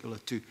particular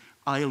to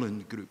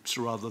island groups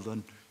rather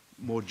than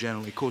more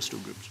generally coastal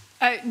groups?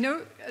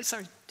 No,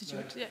 sorry, did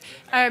you?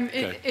 Yeah.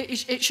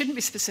 It shouldn't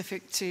be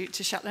specific to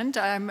Shetland.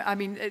 I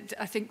mean,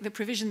 I think the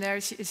provision there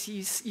is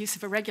use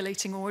of a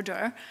regulating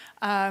order.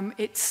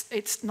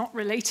 It's not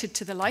related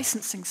to the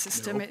licensing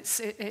system. No.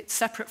 It's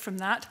separate from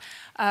that.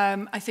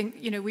 I think,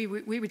 you know, we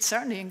would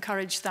certainly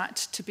encourage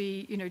that to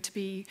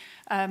be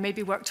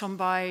maybe worked on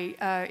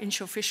by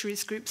inshore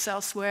fisheries groups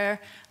elsewhere,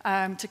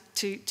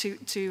 to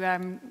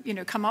you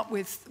know, come up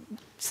with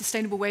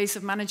sustainable ways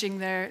of managing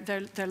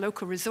their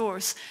local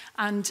resource.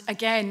 And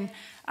again,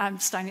 I'm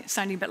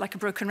sounding a bit like a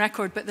broken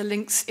record, but the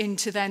links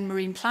into then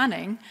marine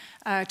planning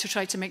to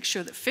try to make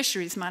sure that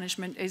fisheries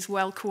management is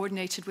well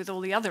coordinated with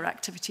all the other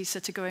activities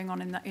that are going on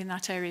in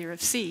that area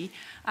of sea,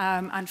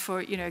 and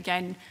for, you know,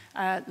 again,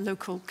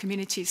 local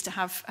communities to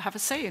have a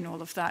say in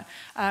all of that.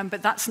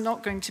 But that's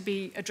not going to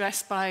be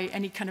addressed by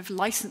any kind of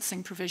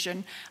licensing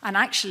provision. And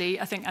actually,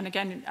 I think, and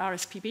again,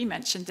 RSPB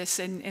mentioned this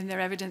in their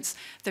evidence,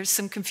 there's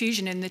some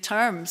confusion in the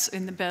terms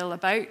in the bill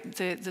about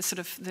the sort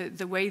of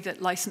the way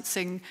that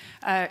licensing,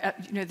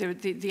 you know,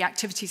 the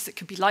activities that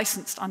could be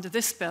licensed under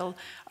this bill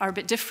are a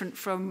bit different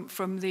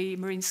from the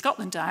Marine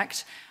Scotland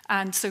Act.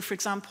 And so, for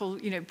example,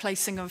 you know,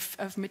 placing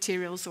of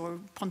materials or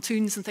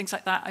pontoons and things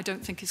like that, I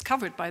don't think is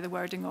covered by the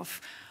wording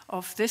of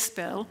this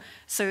bill.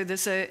 So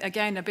there's,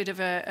 again, a bit of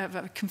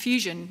a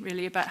confusion,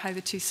 really, about how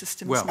the two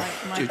systems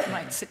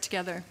might sit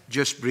together.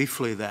 Just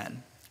briefly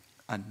then,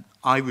 and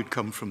I would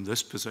come from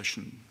this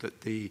position,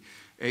 that the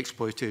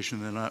exploitation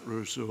of the natural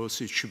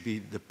resources should be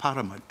the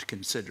paramount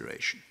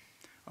consideration.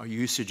 Are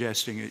you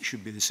suggesting it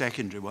should be the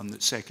secondary one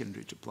that's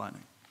secondary to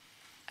planning?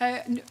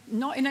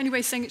 Not in any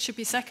way saying it should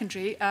be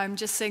secondary. I'm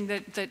just saying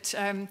that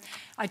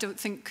I don't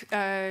think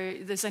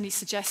there's any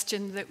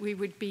suggestion that we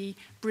would be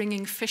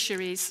bringing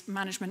fisheries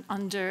management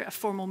under a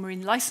formal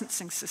marine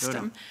licensing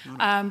system.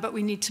 No. But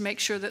we need to make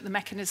sure that the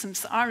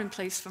mechanisms that are in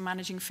place for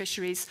managing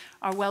fisheries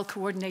are well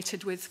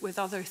coordinated with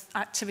other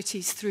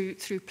activities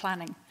through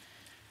planning.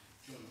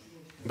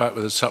 Back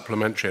with a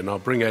supplementary, and I'll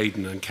bring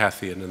Aeadan and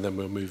Cathy in, and then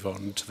we'll move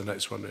on to the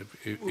next one,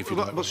 if you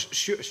like. Well,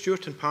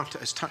 Stuart in part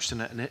has touched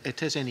on it, and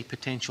it is any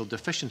potential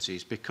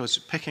deficiencies, because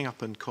picking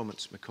up on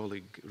comments my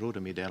colleague Rhoda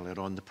made earlier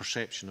on the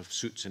perception of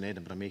suits in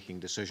Edinburgh making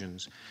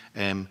decisions,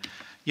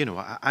 you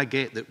know, I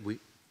get that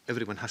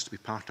everyone has to be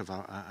part of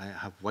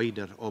have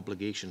wider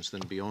obligations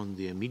than beyond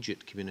the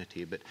immediate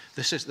community, but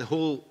this is the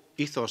whole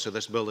ethos of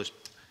this bill is,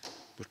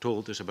 we're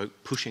told, is about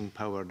pushing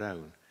power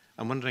down.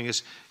 I'm wondering,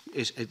 is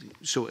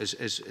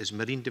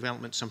marine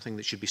development something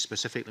that should be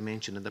specifically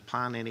mentioned in the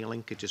plan? Any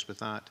linkages with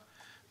that?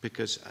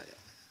 Because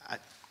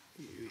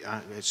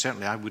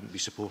certainly I wouldn't be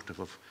supportive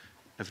of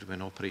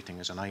everyone operating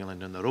as an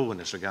island on their own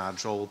as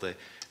regards all the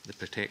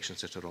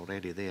protections that are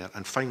already there.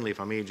 And finally, if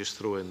I may just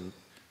throw in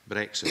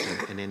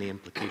Brexit and any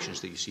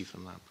implications that you see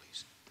from that,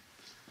 please.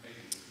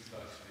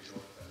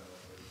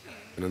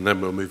 And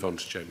then we'll move on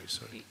to Jamie.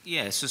 Sorry.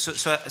 Yeah,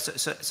 so I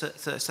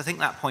think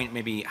that point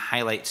maybe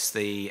highlights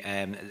the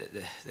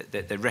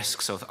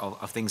risks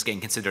of things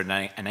getting considered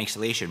in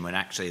isolation when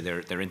actually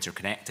they're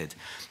interconnected.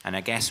 And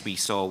I guess we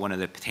saw one of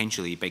the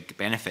potentially big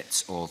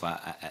benefits of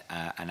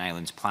an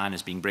islands plan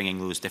is being bringing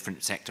those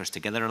different sectors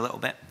together a little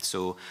bit.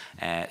 So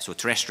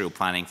terrestrial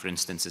planning, for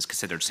instance, is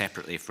considered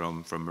separately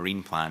from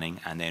marine planning,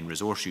 and then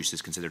resource use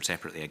is considered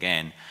separately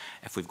again.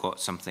 If we've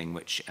got something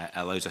which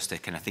allows us to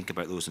kind of think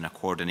about those in a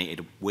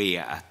coordinated way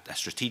at a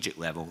strategic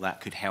level,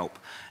 that could help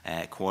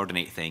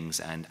coordinate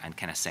things and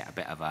kind of set a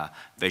bit of a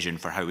vision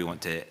for how we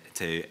want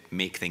to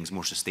make things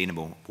more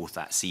sustainable, both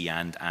at sea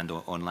and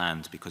on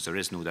land, because there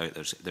is no doubt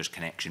there's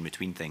connection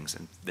between things,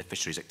 and the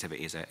fisheries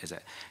activity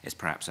is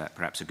perhaps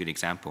a good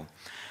example.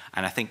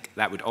 And I think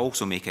that would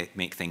also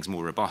make things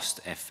more robust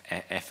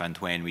if and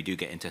when we do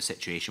get into a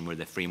situation where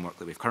the framework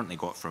that we've currently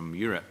got from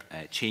Europe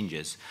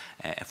changes,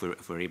 if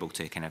we're able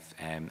to kind of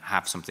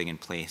have something in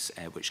place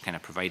which kind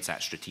of provides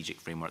that strategic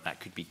framework,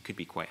 that could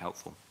be quite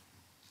helpful.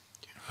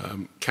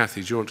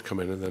 Cathy, do you want to come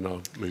in, and then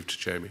I'll move to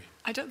Jamie?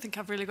 I don't think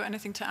I've really got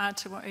anything to add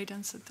to what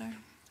Aeadan said there.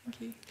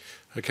 Thank you.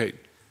 Okay,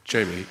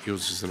 Jamie,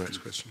 yours is the next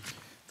question.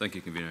 Thank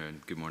you, Convener,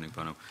 and good morning,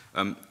 panel.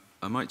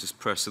 I might just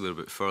press a little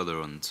bit further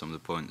on some of the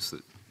points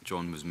that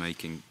John was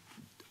making,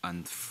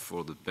 and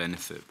for the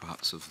benefit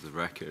perhaps of the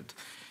record.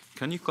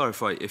 Can you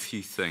clarify if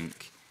you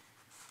think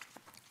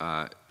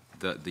that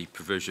the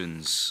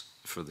provisions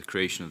for the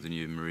creation of the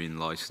new marine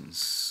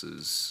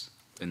licences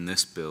in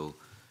this bill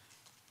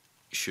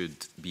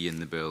should be in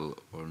the bill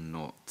or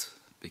not?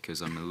 Because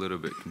I'm a little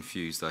bit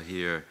confused. I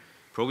hear,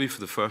 probably for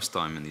the first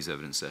time in these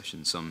evidence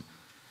sessions,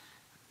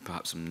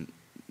 perhaps some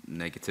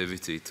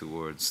negativity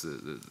towards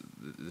the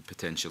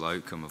potential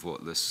outcome of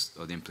what this,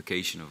 or the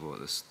implication of what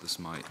this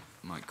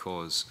might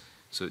cause.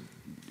 So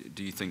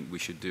do you think we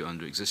should do it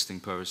under existing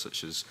powers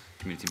such as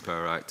Community and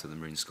Power Act or the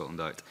Marine Scotland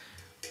Act,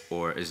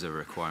 or is there a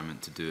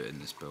requirement to do it in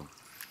this bill?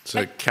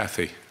 So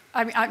Cathy.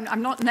 I mean,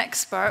 I'm not an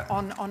expert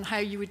on how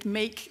you would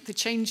make the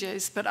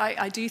changes, but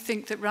I do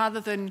think that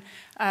rather than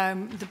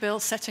the bill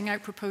setting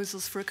out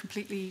proposals for a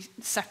completely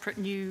separate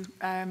new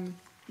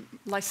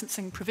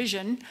licensing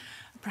provision,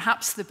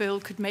 perhaps the bill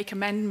could make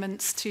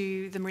amendments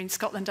to the Marine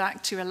Scotland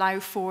Act to allow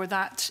for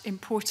that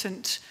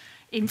important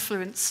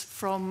influence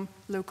from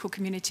local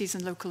communities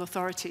and local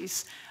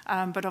authorities.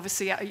 But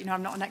obviously, you know,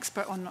 I'm not an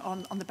expert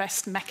on the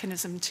best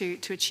mechanism to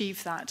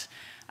achieve that.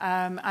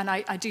 And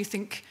I do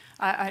think,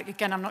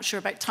 again, I'm not sure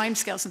about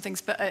timescales and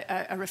things, but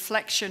a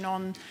reflection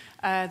on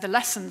the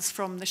lessons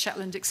from the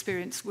Shetland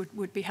experience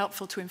would be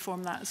helpful to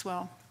inform that as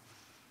well.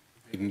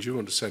 Aeadan, do you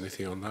want to say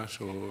anything on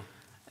that, or?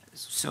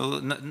 So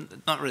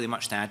not really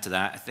much to add to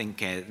that. I think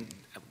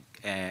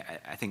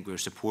we're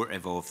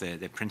supportive of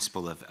the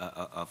principle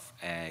of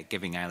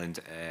giving island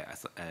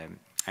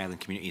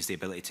communities the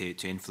ability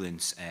to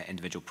influence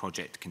individual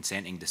project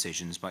consenting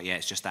decisions. But yeah,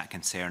 it's just that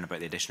concern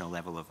about the additional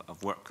level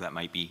of work that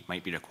might be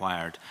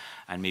required,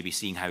 and maybe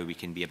seeing how we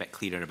can be a bit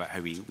clearer about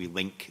how we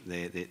link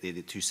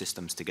the two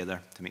systems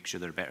together to make sure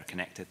they're better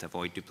connected, to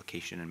avoid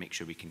duplication, and make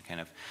sure we can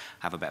kind of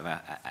have a bit of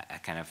a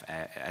kind of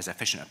as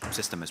efficient a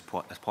system as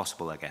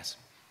possible, I guess.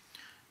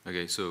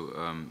 Okay, so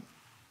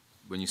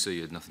when you say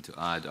you had nothing to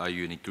add, are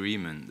you in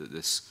agreement that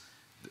this,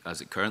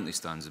 as it currently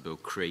stands, the bill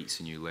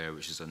creates a new layer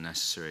which is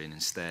unnecessary, and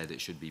instead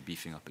it should be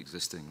beefing up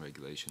existing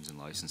regulations and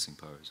licensing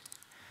powers?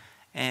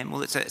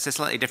 Well, it's a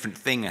slightly different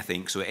thing, I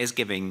think. So it is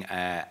giving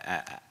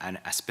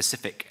a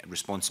specific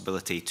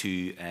responsibility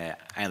to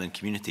island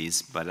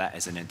communities, but that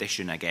is in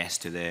addition, I guess,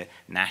 to the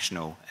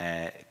national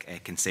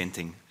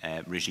consenting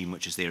regime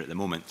which is there at the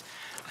moment.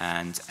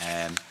 And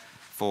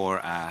for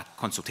a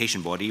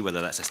consultation body, whether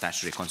that's a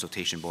statutory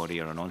consultation body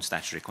or a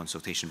non-statutory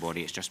consultation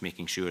body, it's just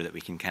making sure that we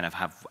can kind of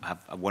have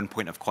a one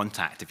point of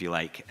contact, if you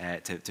like,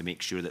 to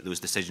make sure that those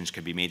decisions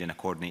can be made in a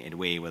coordinated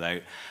way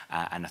without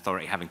an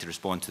authority having to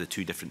respond to the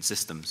two different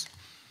systems.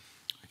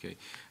 Okay,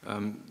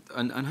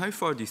 and how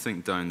far do you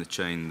think down the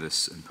chain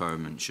this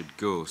empowerment should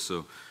go?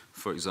 So,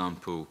 for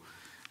example,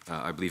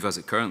 I believe as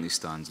it currently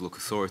stands, local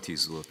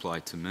authorities will apply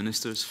to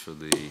ministers for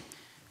the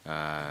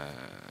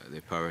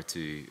power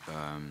to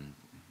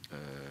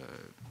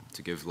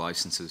give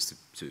licenses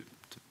to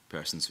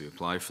persons who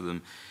apply for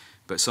them.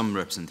 But some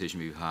representation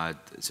we've had,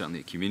 certainly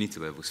at community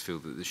levels, feel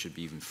that there should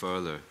be even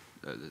further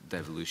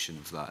devolution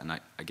of that. And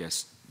I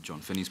guess John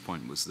Finney's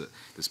point was that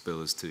this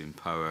bill is to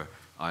empower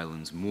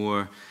islands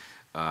more.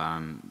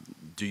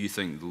 Do you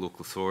think the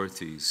local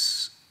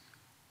authorities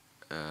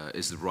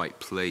is the right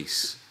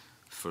place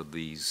for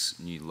these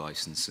new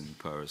licensing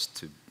powers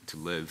to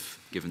live,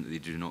 given that they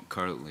do not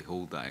currently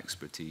hold that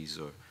expertise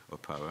or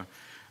power?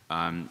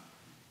 And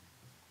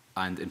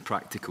in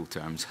practical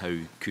terms, how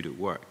could it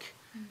work?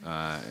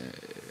 How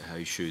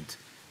should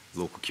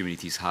local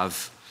communities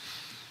have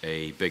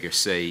a bigger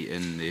say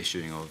in the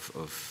issuing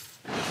of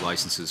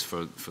licenses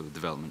for the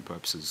development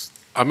purposes?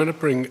 I'm going to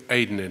bring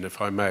Aeadan in,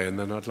 if I may, and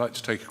then I'd like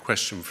to take a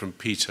question from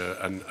Peter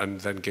and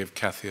then give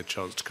Cathy a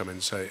chance to come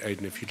in. So,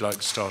 Aeadan, if you'd like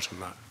to start on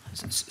that.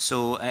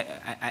 So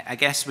I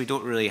guess we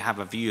don't really have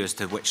a view as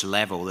to which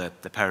level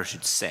the power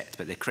should sit,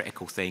 but the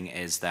critical thing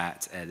is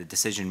that the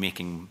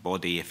decision-making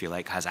body, if you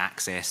like, has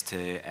access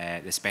to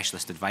the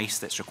specialist advice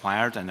that's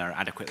required and are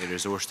adequately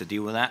resourced to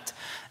deal with that.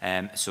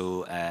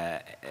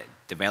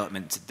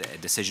 Development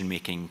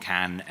decision-making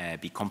can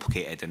be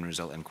complicated and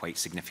result in quite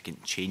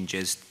significant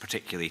changes,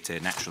 particularly to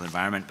natural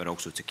environment, but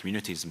also to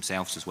communities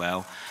themselves as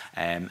well.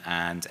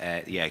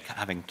 Yeah,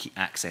 having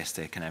access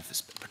to kind of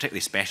particularly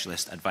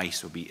specialist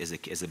advice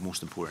is the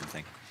most important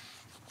thing.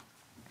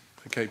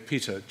 Okay,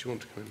 Peter, do you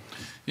want to come in?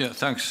 Yeah,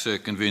 thanks,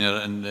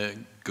 Convener,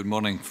 and good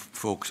morning,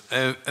 folks.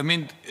 I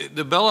mean,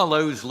 the bill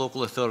allows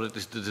local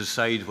authorities to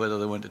decide whether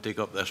they want to take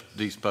up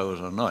these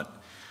powers or not.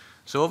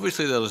 So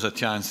obviously there is a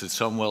chance that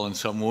some will and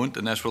some won't,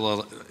 and this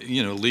will,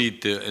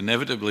 lead to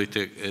inevitably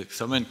to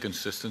some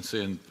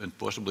inconsistency and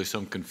possibly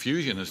some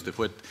confusion as to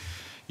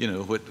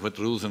what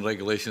rules and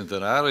regulations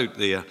there are out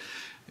there.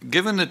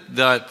 Given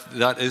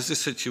that is the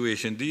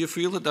situation, do you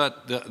feel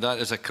that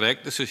is a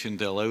correct decision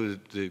to allow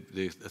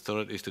the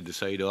authorities to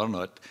decide or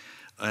not?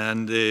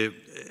 And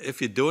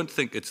if you don't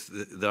think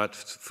that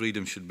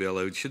freedom should be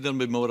allowed, should there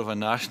be more of a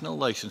national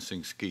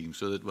licensing scheme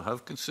so that we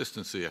have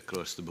consistency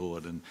across the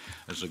board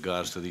as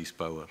regards to these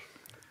powers?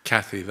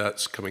 Cathy,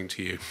 that's coming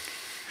to you.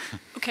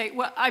 Okay,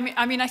 well,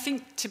 I mean, I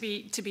think to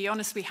be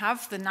honest, we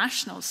have the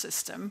national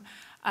system.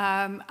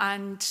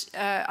 I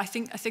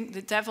think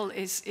the devil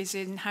is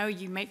in how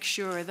you make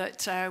sure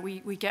that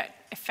we get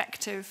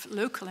effective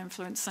local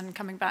influence. And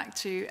coming back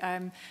to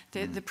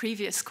the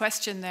previous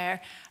question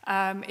there,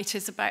 it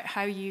is about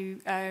how you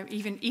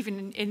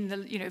even in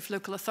the if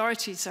local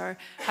authorities are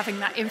having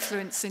that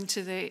influence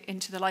into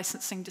the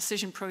licensing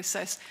decision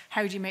process,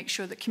 how do you make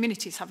sure that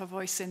communities have a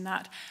voice in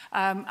that?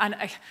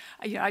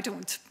 I don't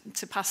want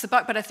to pass the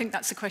buck, but I think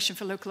that's a question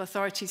for local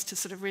authorities to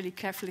sort of really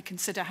carefully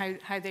consider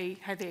how they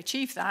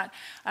achieve that.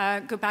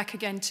 Go back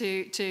again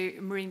to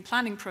marine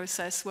planning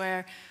process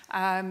where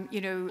as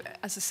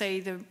I say,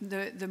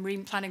 the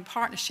marine planning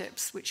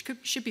partnerships, which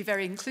should be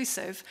very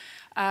inclusive,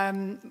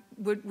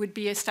 would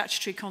be a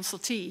statutory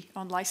consultee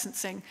on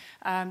licensing.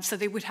 So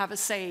they would have a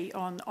say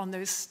on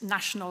those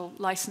national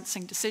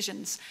licensing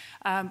decisions.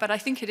 But I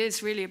think it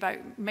is really about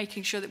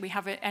making sure that we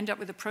end up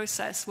with a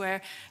process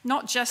where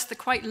not just the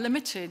quite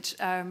limited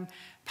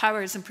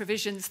powers and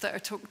provisions that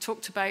are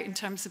talked about in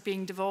terms of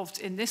being devolved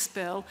in this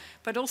bill,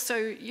 but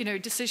also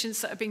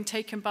decisions that are being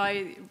taken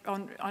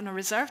on a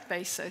reserved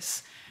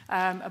basis.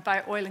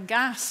 About oil and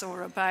gas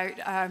or about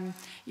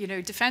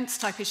defence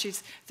type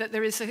issues, that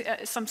there is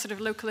some sort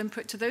of local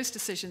input to those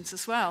decisions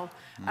as well.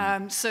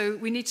 So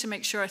we need to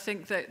make sure, I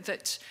think,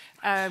 that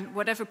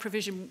whatever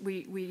provision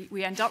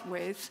we end up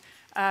with,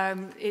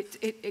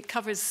 it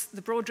covers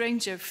the broad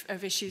range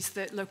of issues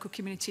that local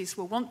communities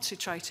will want to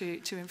try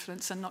to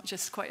influence, and not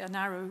just quite a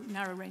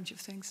narrow range of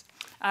things.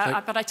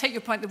 But I take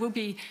your point, there will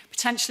be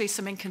potentially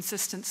some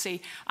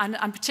inconsistency, and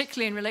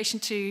particularly in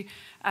relation to,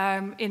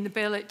 in the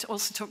bill, it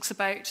also talks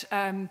about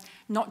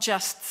not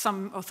just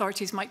some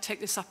authorities might take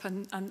this up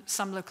and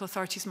some local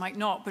authorities might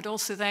not, but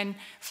also then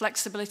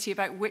flexibility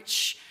about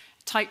which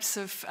types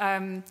of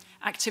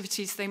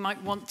activities they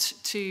might want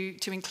to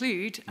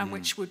include and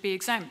which would be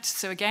exempt.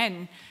 So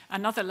again,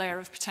 another layer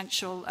of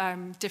potential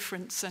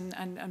difference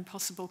and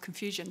possible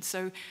confusion.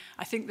 So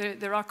I think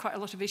there are quite a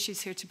lot of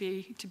issues here to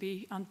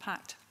be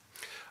unpacked.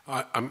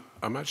 I'm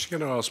actually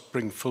going to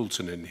bring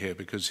Fulton in here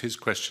because his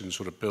question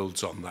sort of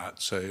builds on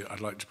that. So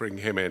I'd like to bring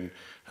him in,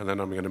 and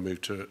then I'm going to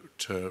move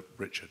to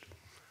Richard.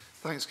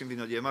 Thanks,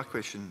 Convener. Yeah, my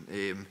question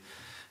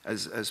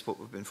is what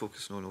we've been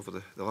focusing on over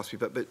the last wee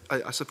bit. But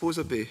I suppose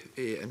I'd be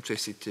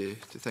interested to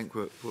think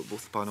what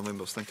both the panel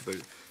members think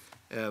about.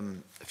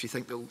 If you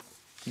think that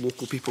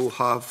local people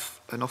have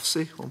enough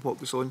say on what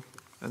goes on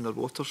in their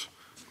waters,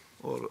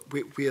 or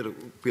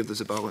where does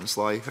the balance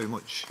lie? How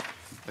much,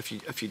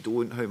 if you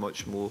don't, how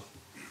much more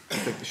do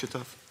you think they should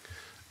have?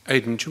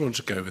 Aeadan, do you want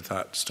to go with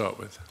that to start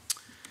with?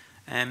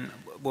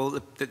 Well,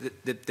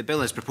 the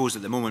bill as proposed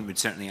at the moment would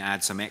certainly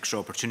add some extra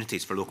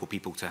opportunities for local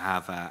people to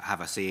have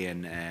a say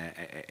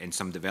in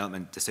some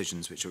development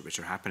decisions which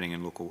are happening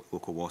in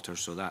local waters.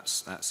 So that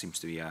seems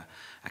to be a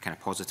kind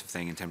of positive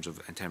thing in terms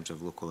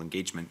of local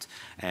engagement.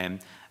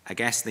 I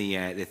guess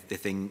the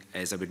thing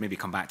is, I would maybe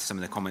come back to some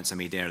of the comments I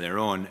made earlier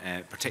on,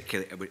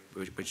 particularly,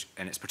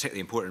 and it's particularly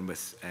important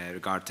with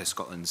regard to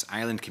Scotland's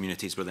island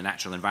communities, where the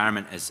natural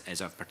environment is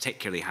of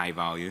particularly high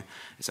value.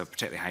 It's of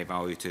particularly high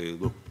value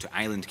to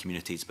island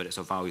communities, but it's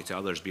of value to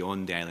others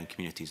beyond the island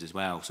communities as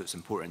well. So it's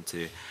important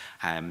to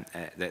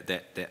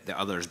that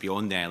others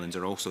beyond the islands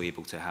are also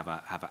able to have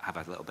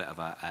a little bit of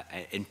a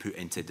input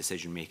into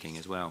decision making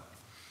as well.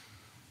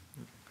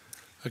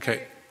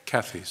 Okay.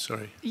 Cathy,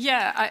 sorry.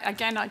 Yeah,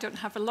 again, I don't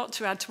have a lot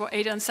to add to what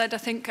Aeadan said. I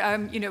think,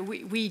 you know,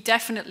 we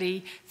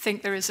definitely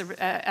think there is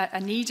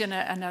a need and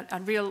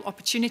a real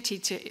opportunity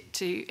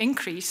to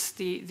increase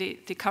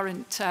the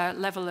current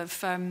level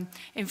of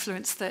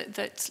influence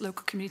that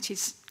local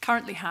communities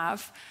currently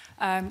have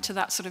to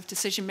that sort of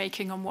decision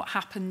making on what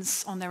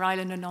happens on their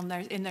island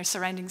and in their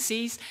surrounding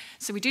seas.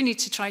 So we do need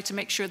to try to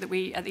make sure that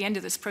we, at the end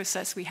of this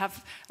process, we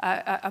have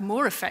a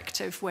more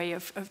effective way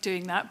of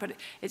doing that. But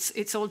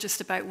it's all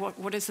just about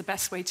what is the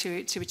best way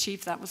to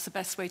achieve that, what's the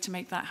best way to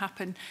make that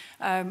happen,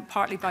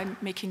 partly by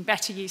making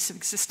better use of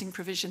existing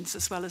provisions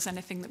as well as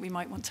anything that we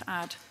might want to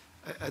add.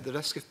 At the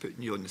risk of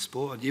putting you on the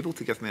spot, are you able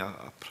to give me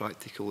a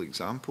practical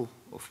example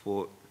of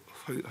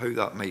how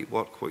that might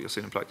work, what you're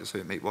saying in practice, how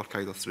it might work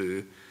either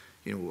through,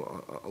 you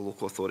know, a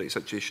local authority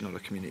situation or a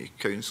community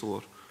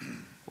council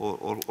or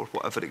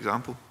whatever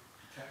example?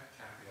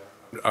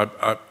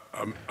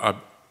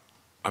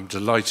 I'm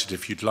delighted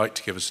if you'd like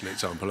to give us an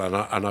example,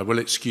 and I will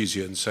excuse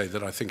you and say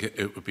that I think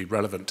it would be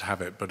relevant to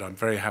have it, but I'm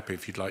very happy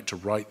if you'd like to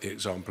write the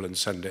example and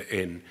send it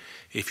in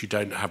if you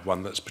don't have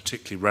one that's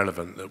particularly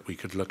relevant that we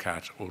could look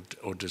at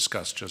or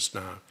discuss just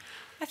now.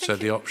 So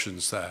the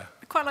option's there.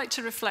 I'd quite like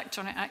to reflect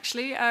on it,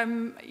 actually.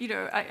 You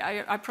know,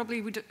 I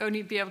probably would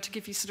only be able to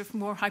give you sort of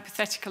more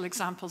hypothetical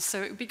examples.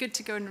 So it would be good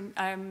to go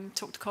and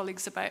talk to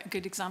colleagues about a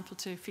good example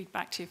to feed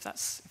back to you, if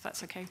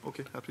that's okay.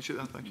 Okay, I appreciate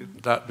that. Thank you.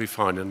 That'd be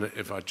fine. And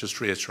if I just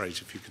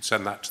reiterate, if you could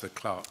send that to the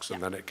clerks,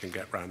 and then it can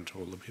get round to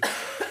all the people.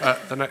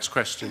 The next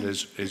question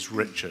is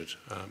Richard.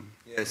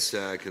 Yes,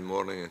 good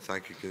morning, and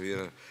thank you,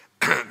 Convener.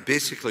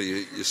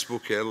 Basically, you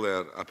spoke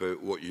earlier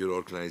about what your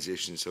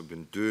organisations have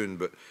been doing,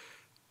 but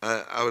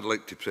I would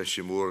like to press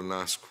you more and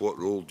ask, what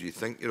role do you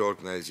think your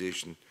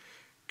organisation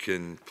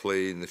can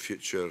play in the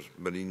future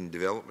marine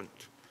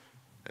development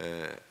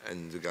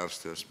in regards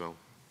to this bill?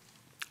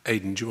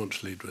 Aeadan, do you want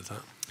to lead with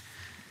that?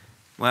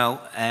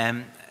 Well,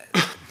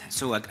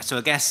 so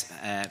I guess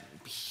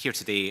here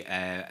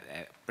today,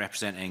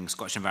 representing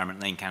Scottish Environment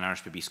Link and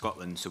RSPB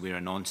Scotland, so we're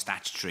a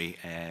non-statutory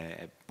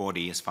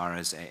body as far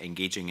as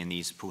engaging in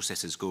these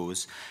processes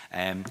goes.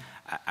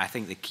 I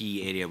think the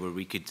key area where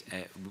we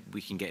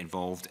can get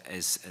involved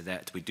is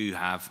that we do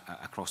have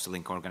across the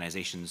link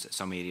organisations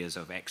some areas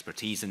of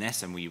expertise in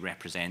this, and we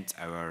represent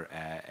our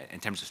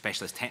in terms of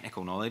specialist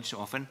technical knowledge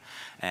often,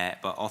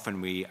 but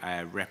often we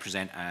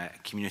represent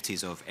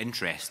communities of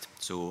interest.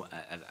 So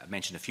I've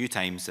mentioned a few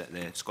times that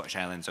the Scottish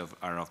Islands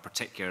are of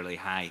particularly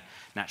high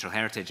natural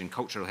heritage and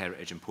cultural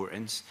heritage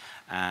importance,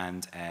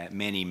 and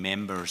many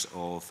members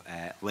of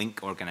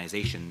link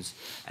organisations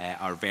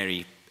are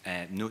very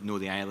know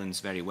the islands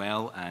very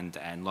well and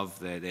love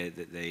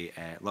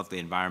the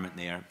environment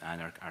there,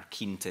 and are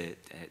keen to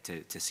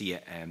see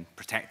it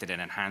protected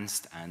and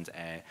enhanced, and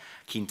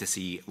keen to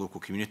see local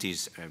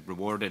communities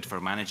rewarded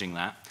for managing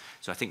that.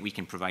 So I think we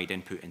can provide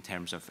input in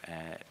terms of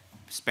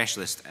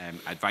specialist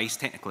advice,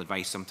 technical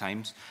advice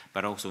sometimes,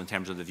 but also in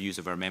terms of the views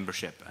of our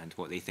membership and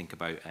what they think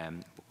about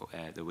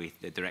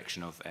the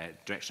direction of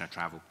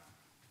travel.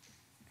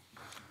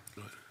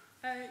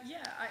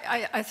 Yeah,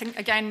 I think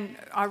again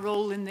our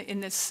role in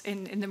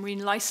the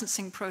marine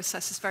licensing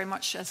process is very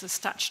much as a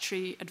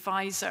statutory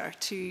advisor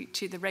to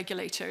the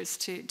regulators,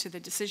 to the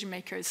decision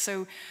makers.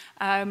 So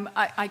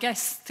I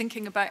guess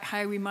thinking about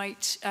how we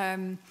might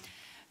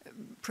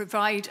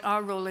provide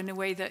our role in a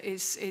way that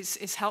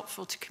is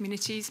helpful to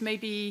communities.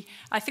 Maybe,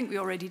 I think we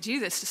already do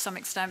this to some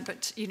extent,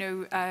 but you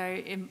know,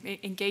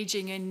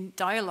 engaging in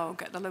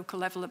dialogue at the local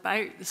level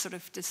about the sort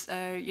of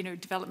you know,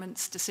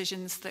 developments,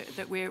 decisions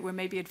that we're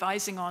maybe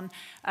advising on,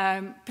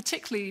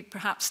 particularly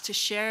perhaps to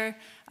share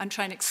and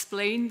try and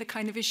explain the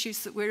kind of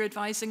issues that we're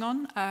advising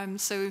on.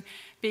 So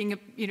being,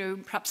 you know,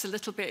 perhaps a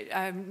little bit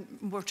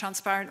more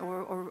transparent,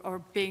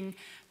 or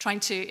trying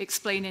to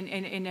explain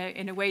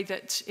in a way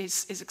that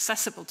is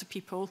accessible to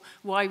people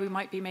why we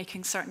might be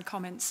making certain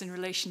comments in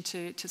relation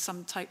to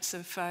some types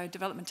of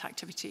development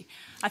activity.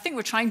 I think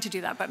we're trying to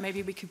do that, but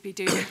maybe we could be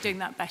doing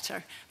that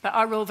better. But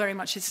our role very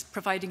much is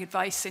providing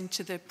advice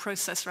into the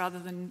process rather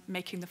than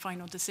making the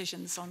final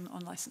decisions on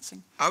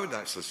licensing. I would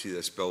actually see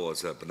this bill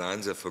as a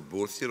bonanza for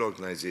both your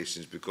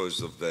organisations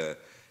because of the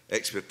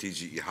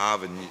expertise that you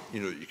have, and you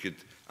know, you could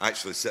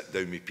actually sit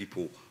down with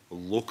people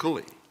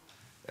locally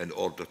in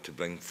order to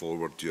bring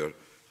forward your,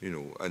 you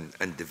know,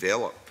 and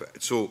develop.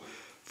 So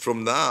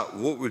from that,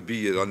 what would be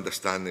your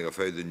understanding of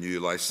how the new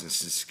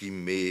licensing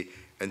scheme may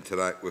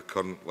interact with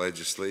current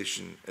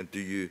legislation, and do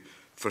you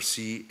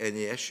foresee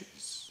any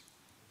issues?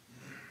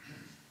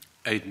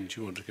 Aeadan, do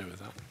you want to go with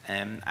that?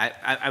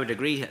 I would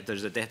agree.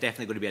 There's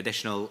definitely going to be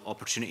additional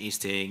opportunities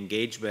to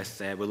engage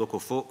with local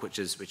folk, which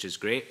is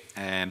great.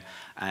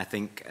 I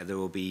think there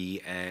will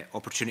be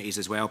opportunities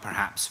as well,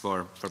 perhaps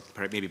for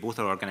maybe both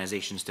our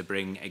organisations to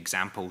bring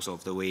examples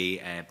of the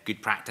way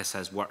good practice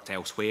has worked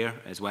elsewhere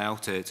as well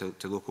to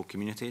local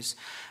communities.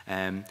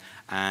 And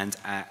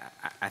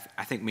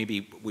I think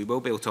maybe we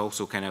will be able to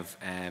also kind of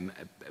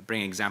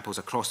bring examples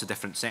across the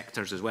different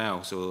sectors as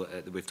well. So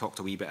we've talked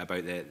a wee bit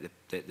about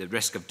the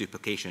risk of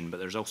duplication, but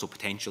there's also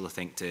potential, I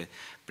think, to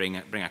bring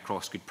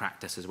across good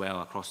practice as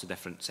well across the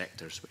different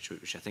sectors,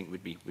 which I think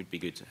would be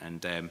good.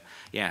 And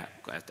yeah,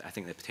 I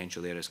think the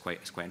potential there is quite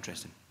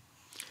interesting.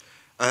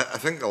 I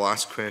think the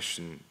last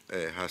question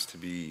has to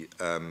be,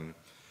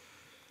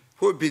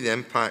 what would be the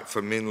impact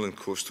for mainland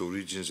coastal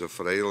regions or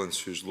for islands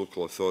whose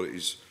local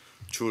authorities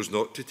chose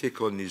not to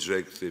take on these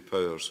regulatory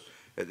powers?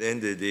 At the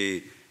end of the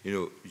day, you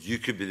know, you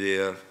could be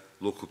there,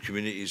 local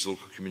communities,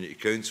 local community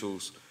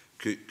councils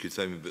could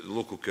think, but the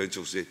local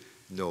council say,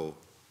 no,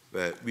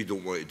 we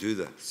don't want to do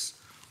this.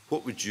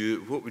 What would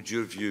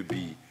your view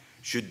be?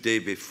 Should they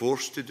be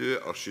forced to do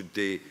it, or should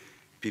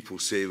people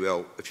say,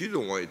 well, if you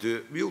don't want to do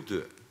it, we'll do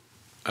it?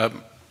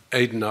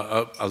 Aeadan,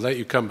 I'll let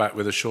you come back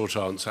with a short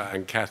answer,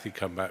 and Cathy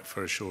come back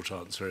for a short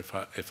answer,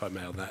 if I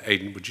may on that.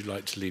 Aeadan, would you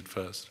like to lead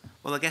first?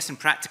 Well, I guess in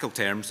practical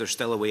terms, there's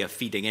still a way of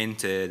feeding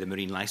into the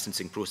marine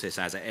licensing process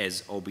as it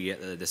is, albeit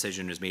the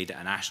decision is made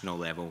at a national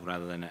level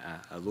rather than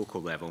at a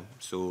local level.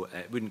 So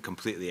it wouldn't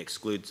completely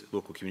exclude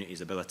local communities'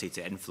 ability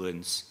to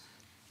influence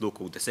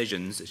local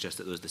decisions. It's just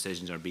that those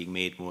decisions are being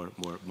made more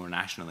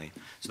nationally.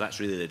 So that's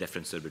really the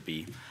difference there would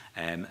be.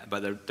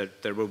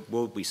 But there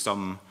will be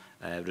some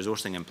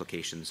resourcing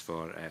implications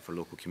for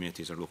local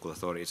communities or local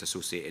authorities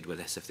associated with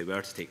this if they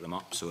were to take them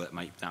up. So that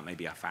might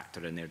be a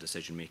factor in their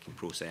decision-making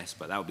process,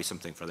 but that would be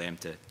something for them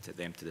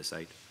to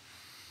decide.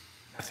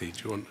 Cathy,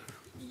 do you want?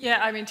 Yeah,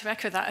 I mean, to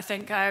echo that, I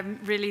think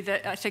really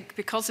that I think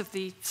because of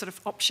the sort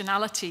of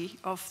optionality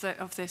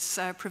of this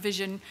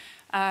provision,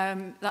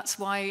 that's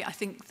why I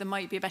think there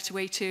might be a better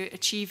way to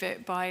achieve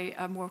it by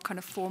a more kind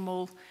of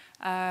formal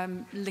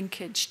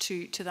linkage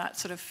to that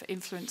sort of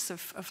influence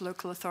of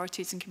local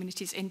authorities and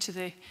communities into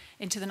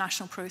the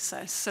national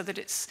process, so that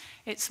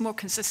it's more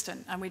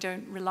consistent and we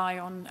don't rely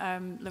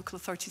on local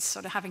authorities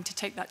sort of having to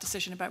take that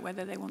decision about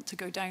whether they want to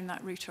go down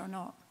that route or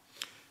not.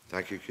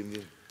 Thank you,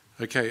 Kindy.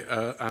 Okay,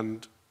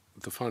 and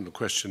the final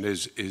question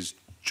is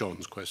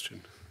John's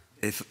question.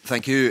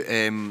 Thank you.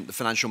 The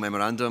financial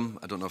memorandum,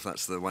 I don't know if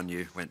that's the one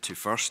you went to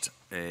first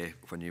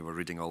when you were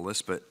reading all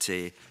this, but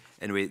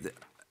anyway,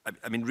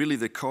 I mean, really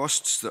the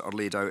costs that are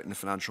laid out in the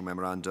financial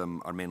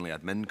memorandum are mainly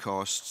admin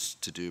costs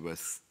to do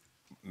with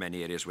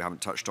many areas we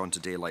haven't touched on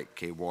today,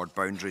 like ward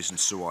boundaries and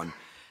so on.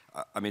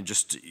 I mean,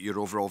 just your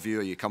overall view,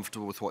 are you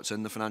comfortable with what's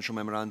in the financial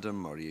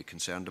memorandum, or are you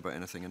concerned about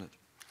anything in it?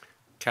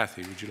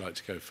 Cathy, would you like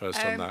to go first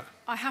on that?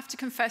 I have to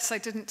confess I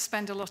didn't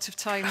spend a lot of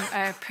time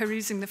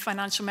perusing the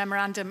financial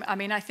memorandum. I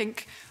mean, I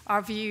think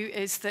our view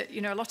is that,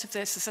 you know, a lot of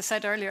this, as I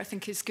said earlier, I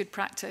think is good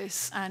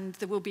practice, and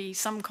there will be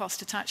some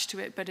cost attached to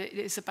it, but it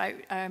is about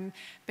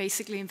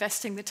basically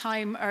investing the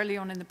time early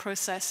on in the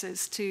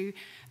processes to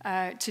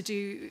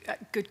do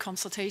good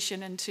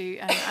consultation and to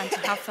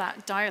have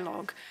that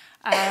dialogue.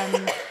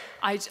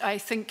 I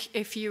think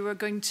if you are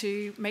going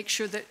to make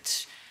sure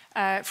that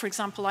for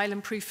example,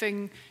 island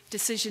proofing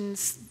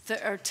decisions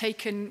that are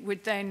taken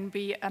would then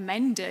be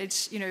amended,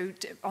 you know,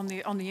 on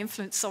the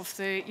influence of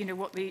the, you know,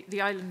 what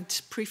the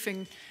island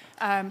proofing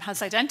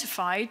has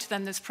identified,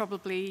 then there's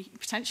probably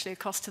potentially a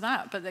cost to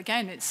that. But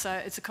again, it's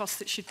a cost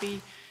that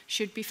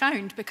should be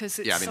found, because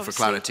it's, yeah, I mean, for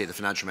clarity, the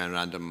financial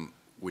memorandum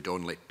would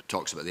only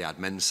talks about the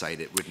admin side.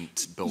 It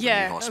wouldn't build a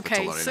new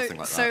hospital or anything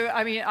like that. So,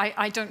 I mean,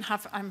 I don't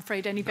have, I'm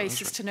afraid, any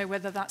basis to know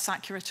whether that's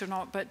accurate or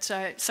not. But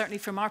certainly,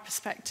 from our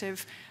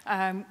perspective,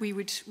 we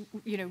would,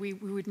 you know, we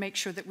would make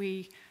sure that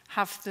we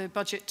have the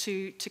budget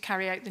to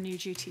carry out the new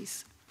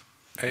duties.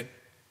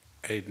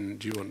 Aeadan,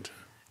 do you want?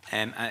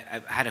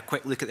 I had a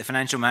quick look at the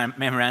financial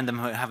memorandum.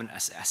 I haven't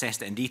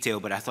assessed it in detail,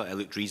 but I thought it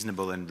looked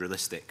reasonable and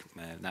realistic.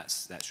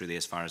 That's really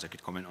as far as I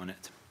could comment on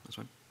it. That's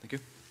fine. Thank you.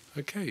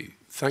 Okay,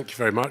 thank you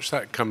very much.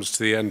 That comes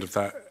to the end of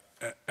that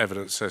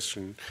evidence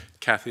session.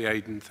 Cathy,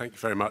 Aeadan, thank you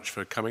very much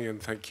for coming, and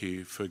thank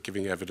you for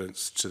giving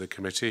evidence to the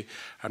committee.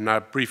 I'm now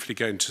briefly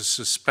going to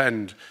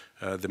suspend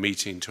the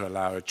meeting to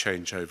allow a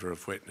changeover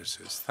of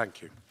witnesses.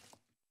 Thank you.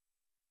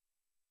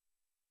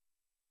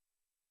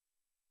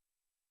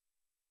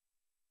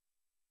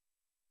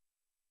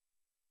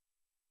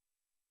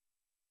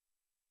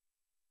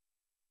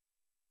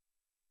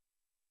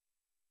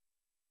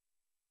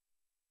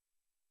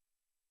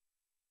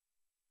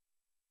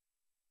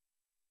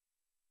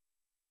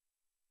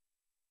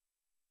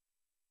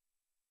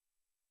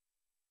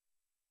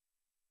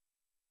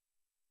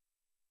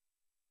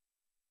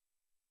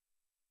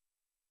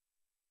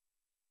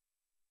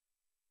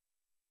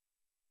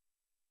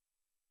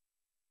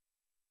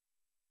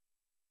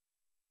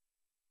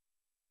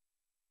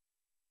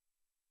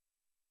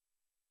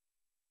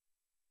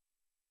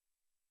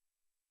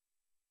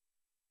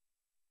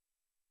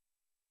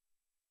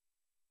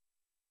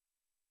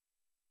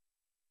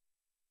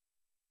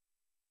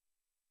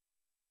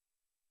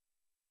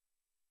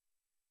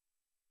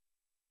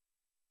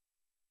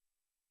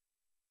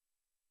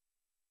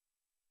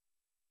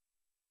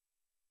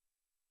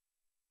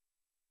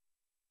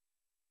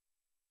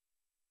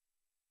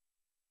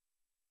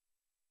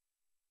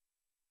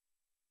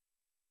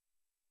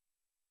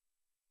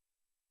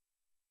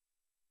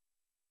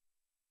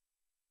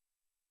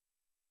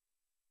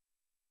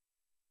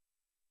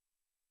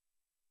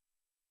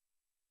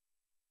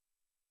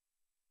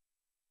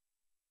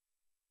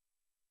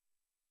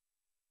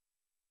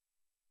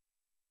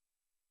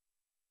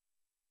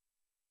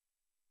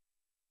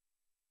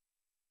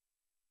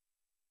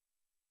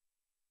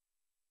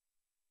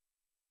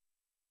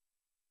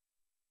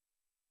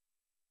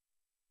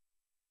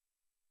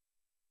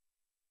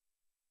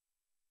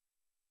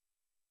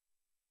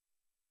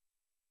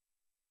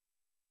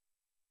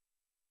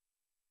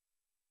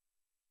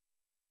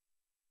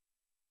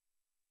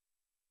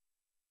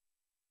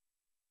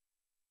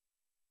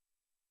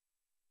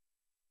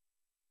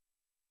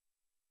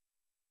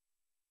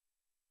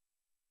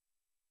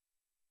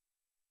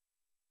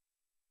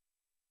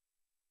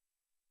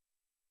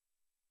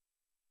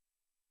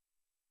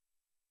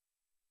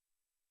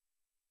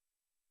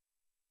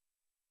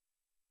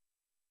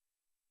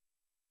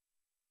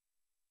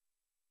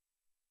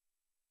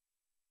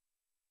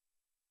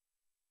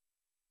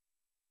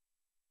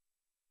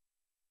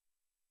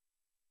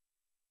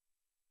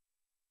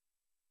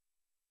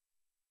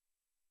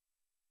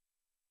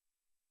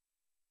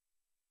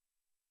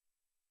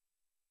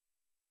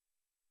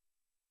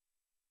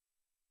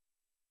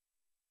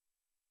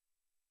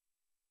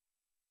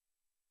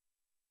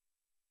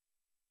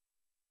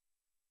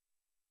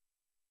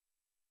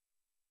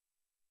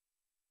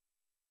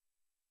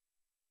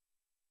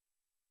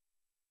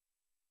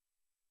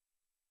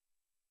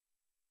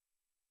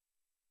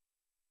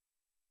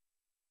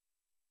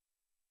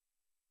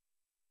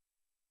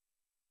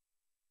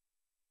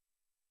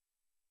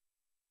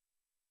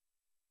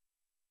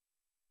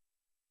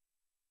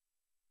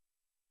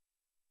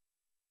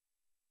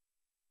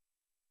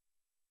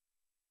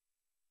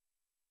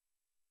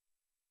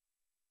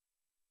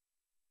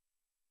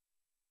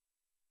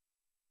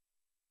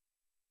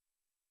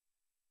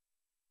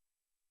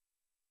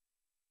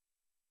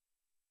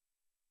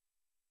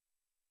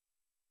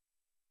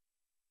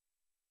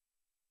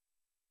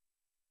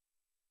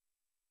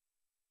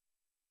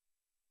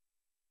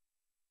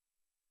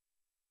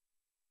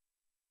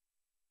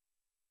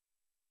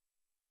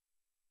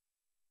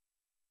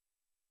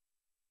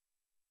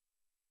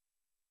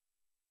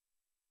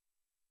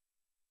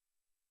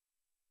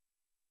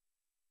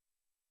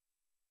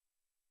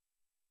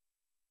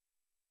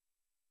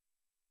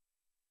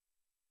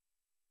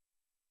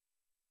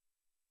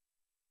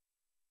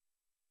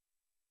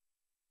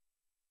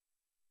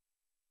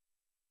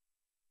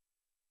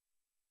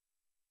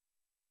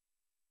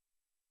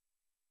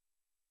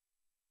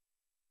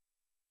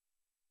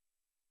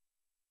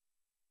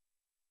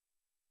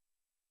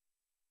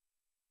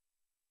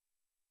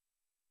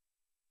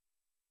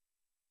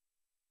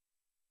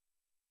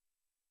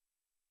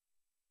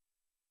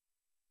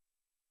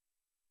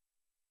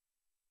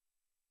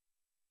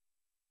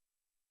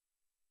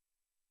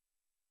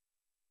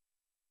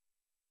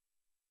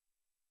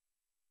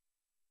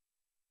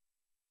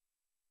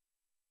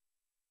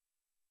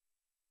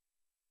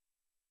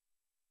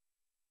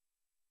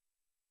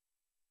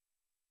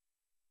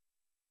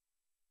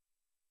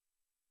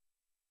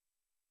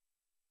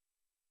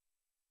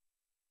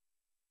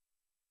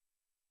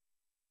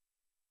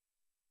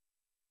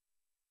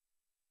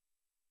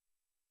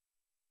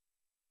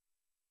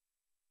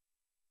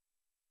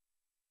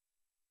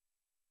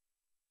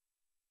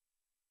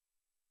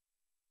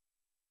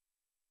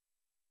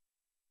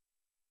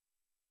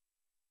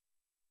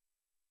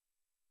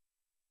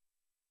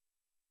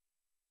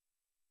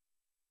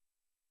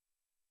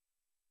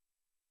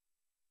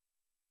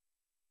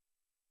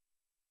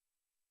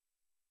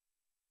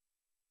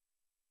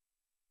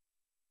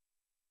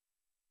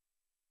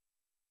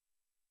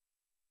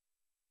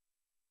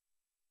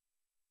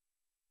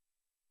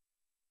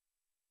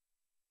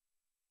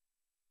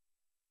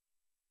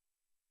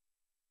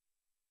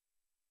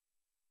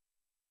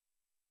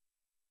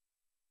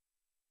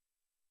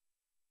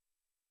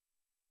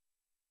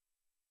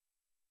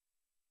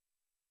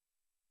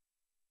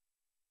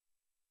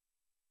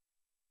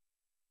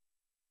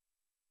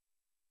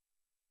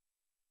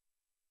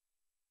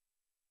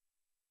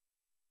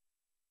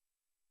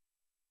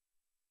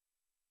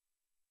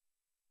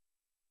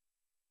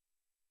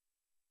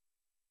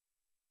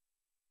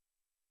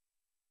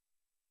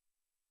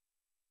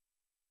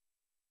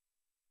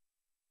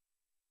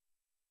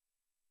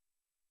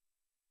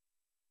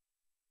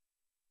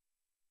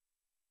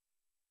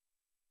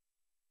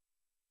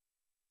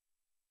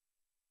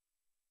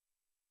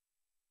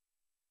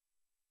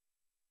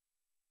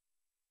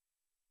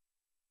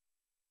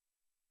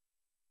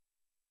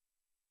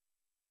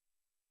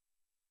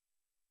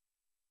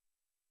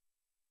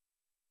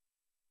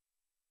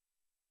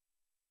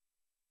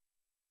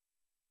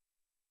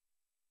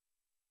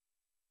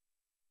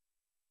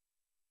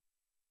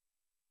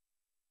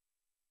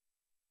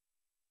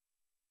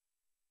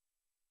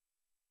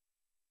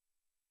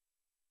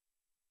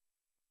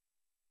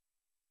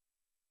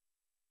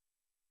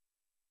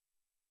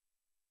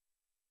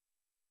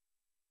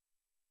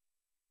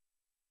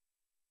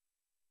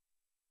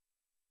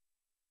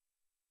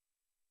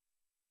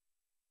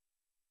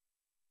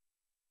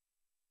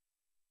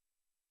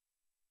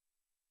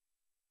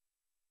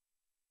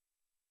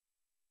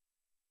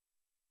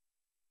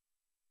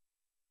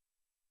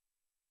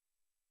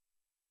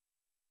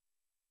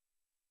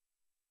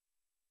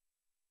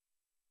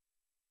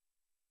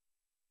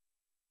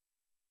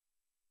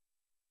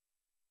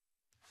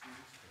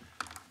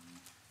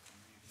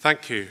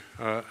 Thank you.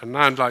 And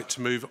now I'd like to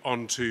move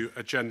on to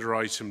agenda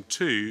item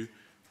 2,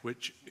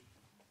 which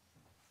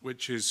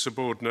is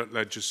subordinate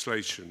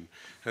legislation.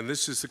 And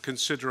this is the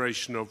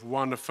consideration of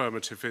one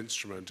affirmative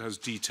instrument as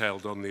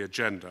detailed on the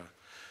agenda.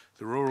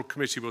 The Rural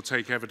Committee will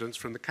take evidence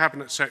from the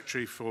Cabinet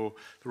Secretary for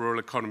the Rural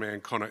Economy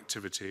and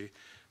Connectivity.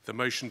 The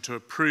motion to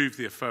approve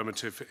the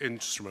affirmative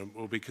instrument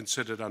will be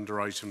considered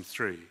under item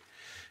 3.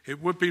 It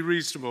would be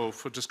reasonable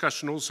for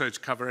discussion also to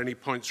cover any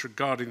points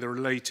regarding the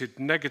related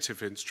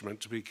negative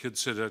instrument to be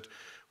considered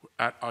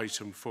at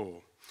item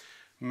 4.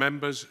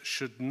 Members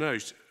should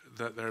note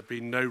that there have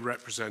been no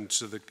representations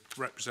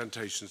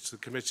to the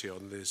committee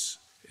on these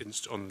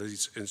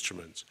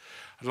instruments.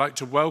 I'd like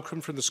to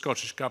welcome from the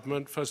Scottish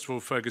Government, first of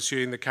all, Fergus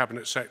Ewing, the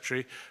Cabinet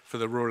Secretary for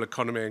the Rural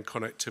Economy and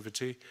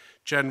Connectivity,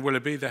 Jen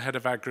Willoughby, the Head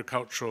of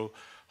Agricultural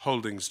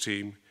Holdings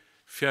Team,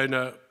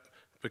 Fiona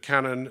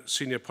Buchanan,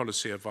 Senior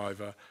Policy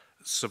Advisor,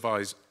 that's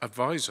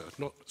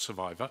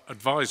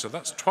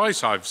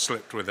twice I've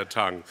slipped with a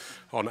tongue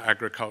on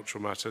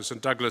agricultural matters, and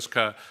Douglas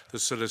Kerr, the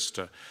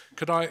Solicitor.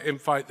 Could I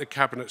invite the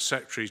Cabinet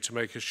Secretary to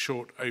make a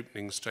short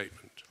opening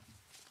statement?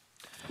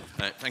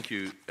 Thank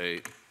you,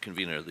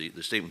 Convener.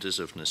 The statement is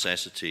of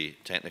necessity,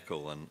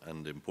 technical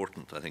and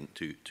important, I think,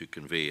 to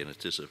convey, and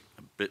it is a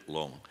bit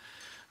long.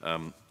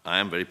 I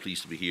am very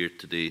pleased to be here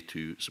today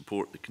to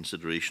support the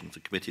consideration of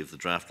the Committee of the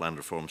Draft Land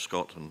Reform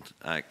Scotland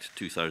Act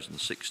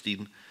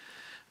 2016,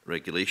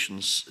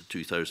 Regulations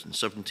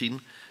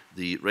 2017.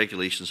 The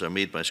regulations are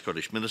made by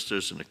Scottish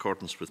ministers in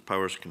accordance with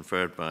powers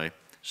conferred by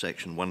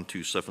Section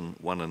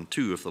 127(1) and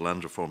 2 of the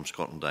Land Reform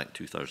Scotland Act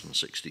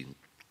 2016.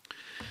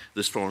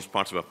 This forms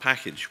part of a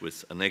package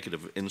with a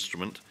negative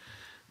instrument,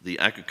 the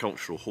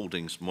Agricultural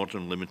Holdings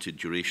Modern Limited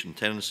Duration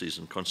Tenancies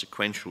and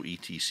Consequential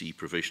ETC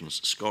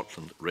Provisions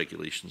Scotland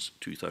Regulations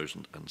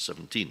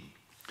 2017.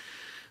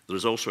 There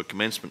is also a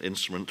commencement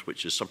instrument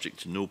which is subject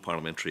to no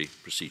parliamentary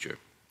procedure.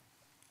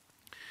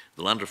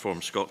 The Land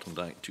Reform Scotland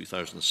Act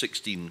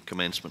 2016,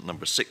 Commencement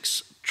Number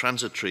 6,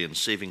 Transitory and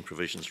Saving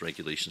Provisions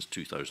Regulations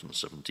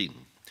 2017.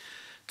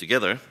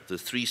 Together, the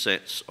three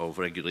sets of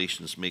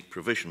regulations make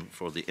provision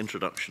for the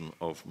introduction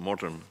of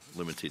modern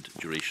limited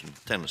duration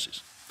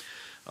tenancies.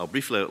 I'll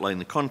briefly outline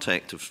the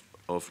content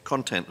of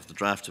the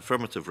draft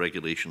affirmative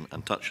regulation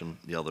and touch on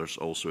the others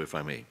also, if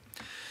I may.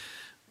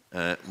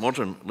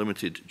 Modern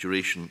limited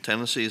duration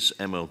tenancies,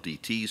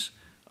 MLDTs,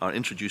 are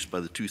introduced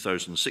by the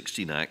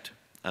 2016 Act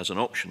as an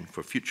option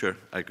for future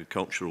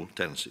agricultural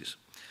tenancies.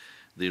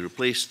 They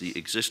replace the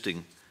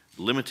existing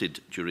limited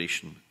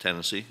duration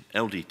tenancy,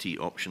 LDT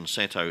option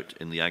set out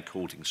in the Ag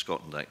Holding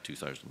Scotland Act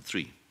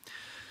 2003.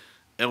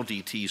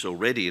 LDTs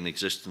already in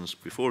existence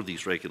before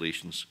these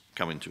regulations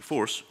come into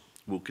force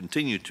will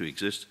continue to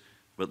exist,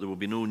 but there will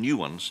be no new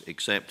ones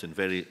except in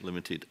very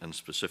limited and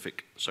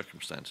specific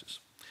circumstances.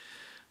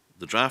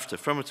 The draft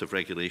affirmative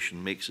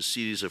regulation makes a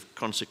series of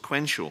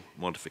consequential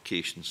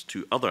modifications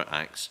to other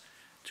acts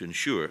to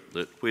ensure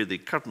that where they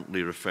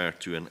currently refer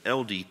to an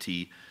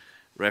LDT,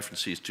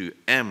 references to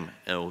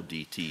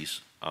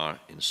MLDTs are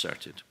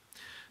inserted.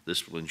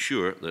 This will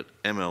ensure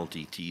that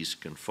MLDTs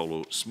can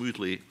follow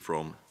smoothly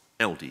from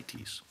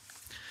LDTs.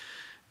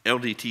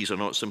 LDTs are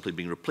not simply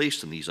being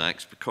replaced in these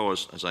acts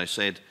because, as I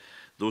said,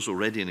 those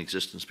already in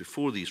existence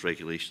before these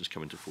regulations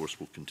come into force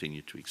will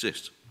continue to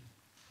exist.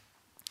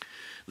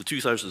 The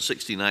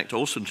 2016 Act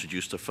also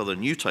introduced a further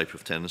new type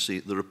of tenancy,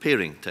 the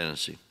repairing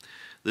tenancy.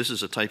 This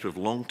is a type of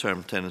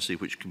long-term tenancy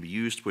which can be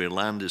used where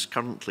land is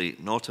currently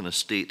not in a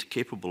state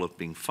capable of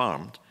being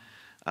farmed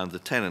and the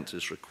tenant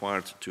is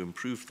required to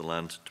improve the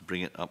land to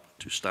bring it up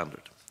to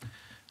standard.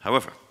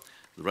 However,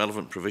 the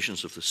relevant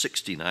provisions of the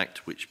 16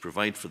 Act which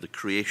provide for the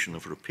creation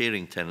of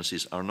repairing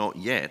tenancies are not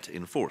yet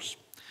in force.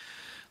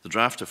 The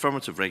draft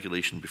affirmative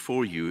regulation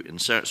before you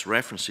inserts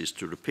references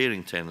to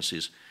repairing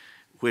tenancies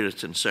where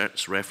it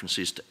inserts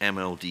references to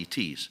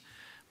MLDTs.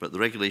 But the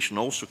regulation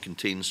also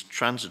contains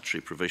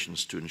transitory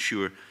provisions to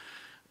ensure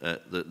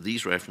that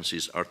these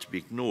references are to be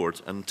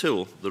ignored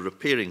until the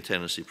repairing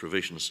tenancy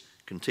provisions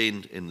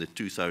contained in the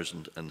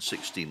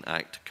 2016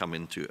 Act come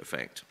into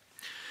effect.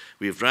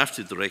 We have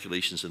drafted the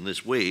regulations in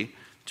this way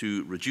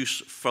to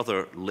reduce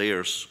further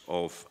layers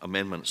of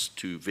amendments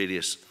to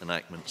various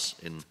enactments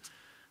in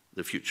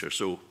the future.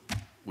 So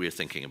we are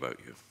thinking about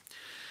you.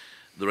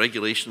 The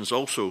regulations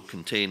also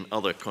contain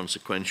other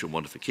consequential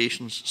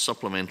modifications,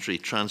 supplementary,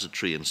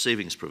 transitory and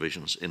savings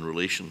provisions in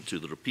relation to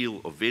the repeal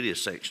of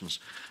various sections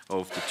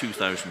of the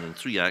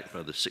 2003 Act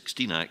by the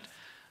 16 Act.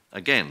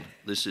 Again,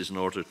 this is in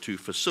order to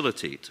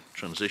facilitate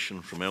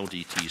transition from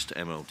LDTs to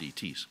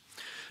MLDTs.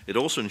 It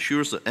also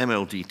ensures that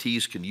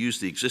MLDTs can use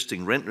the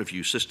existing rent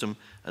review system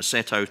as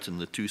set out in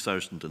the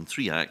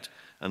 2003 Act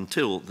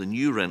until the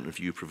new rent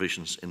review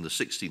provisions in the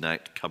 16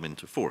 Act come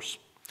into force.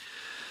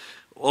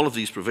 All of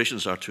these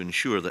provisions are to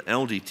ensure that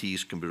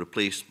LDTs can be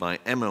replaced by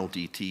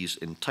MLDTs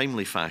in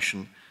timely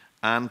fashion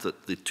and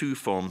that the two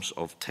forms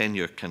of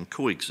tenure can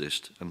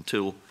coexist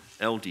until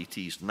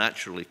LDTs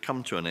naturally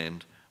come to an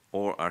end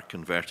or are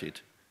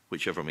converted,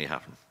 whichever may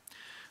happen.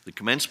 The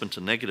commencement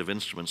and negative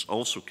instruments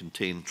also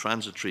contain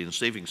transitory and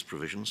savings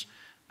provisions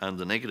and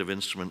the negative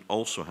instrument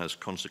also has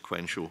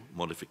consequential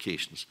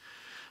modifications.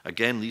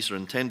 Again, these are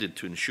intended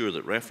to ensure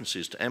that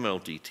references to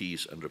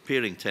MLDTs and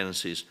repairing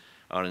tenancies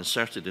are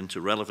inserted into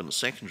relevant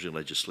secondary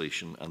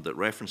legislation, and that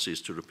references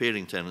to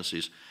repairing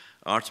tenancies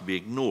are to be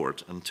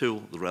ignored until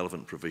the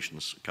relevant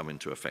provisions come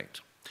into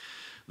effect.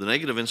 The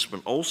negative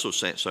instrument also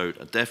sets out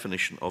a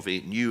definition of a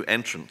new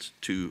entrant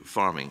to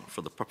farming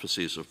for the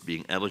purposes of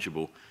being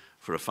eligible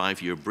for a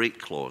 5-year break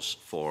clause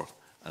for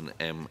an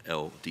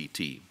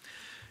MLDT.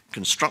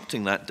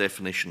 Constructing that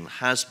definition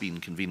has been,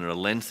 convener, a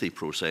lengthy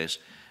process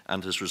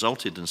and has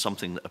resulted in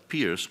something that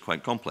appears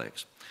quite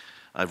complex.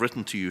 I've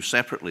written to you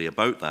separately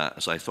about that,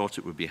 as I thought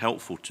it would be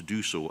helpful to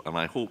do so, and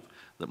I hope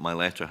that my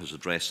letter has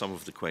addressed some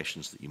of the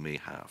questions that you may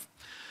have.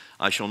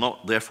 I shall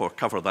not therefore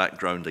cover that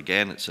ground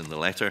again, it's in the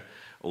letter,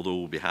 although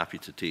we'll be happy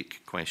to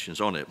take questions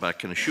on it. But I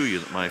can assure you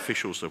that my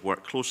officials have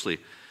worked closely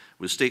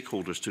with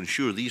stakeholders to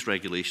ensure these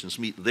regulations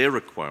meet their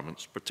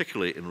requirements,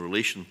 particularly in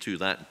relation to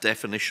that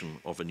definition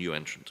of a new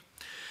entrant.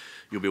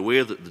 You'll be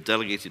aware that the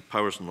Delegated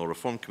Powers and Law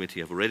Reform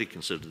Committee have already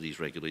considered these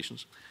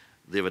regulations.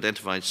 They have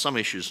identified some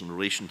issues in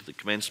relation to the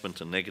commencement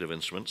and negative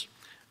instruments.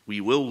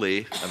 We will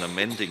lay an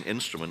amending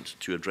instrument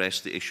to address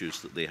the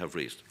issues that they have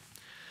raised.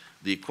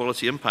 The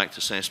Equality Impact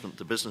Assessment,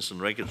 the Business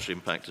and Regulatory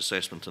Impact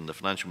Assessment and the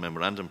Financial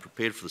Memorandum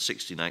prepared for the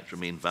 16 Act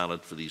remain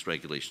valid for these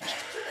regulations.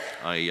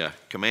 I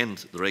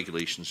commend the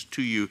regulations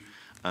to you,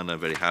 and I'm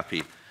very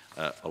happy,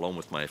 along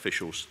with my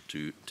officials,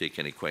 to take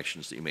any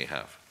questions that you may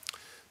have.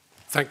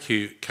 Thank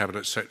you,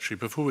 Cabinet Secretary.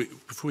 Before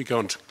we go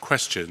on to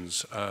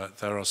questions,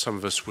 there are some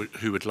of us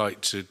who would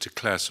like to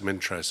declare some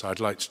interest. I'd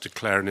like to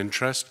declare an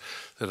interest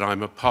that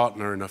I'm a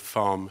partner in a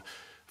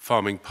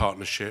farming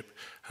partnership,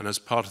 and as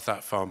part of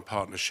that farm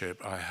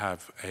partnership, I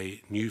have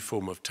a new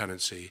form of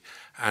tenancy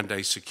and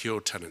a secure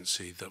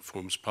tenancy that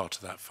forms part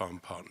of that farm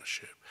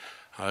partnership.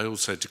 I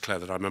also declare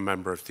that I'm a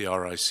member of the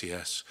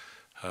RICS,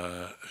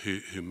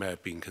 who may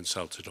have been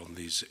consulted on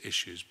these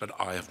issues, but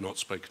I have not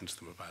spoken to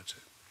them about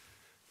it.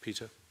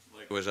 Peter?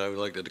 Likewise, I would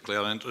like to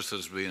declare interest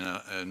as being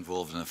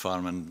involved in a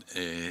farming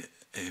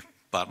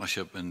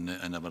partnership in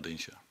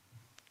Aberdeenshire.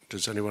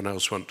 Does anyone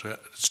else want to?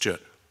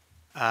 Stuart?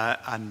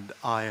 And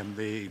I am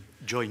the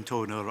joint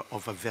owner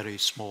of a very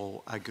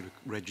small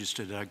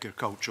registered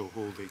agricultural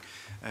holding,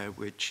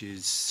 which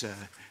is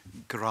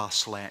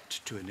grass-let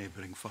to a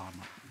neighbouring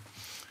farmer.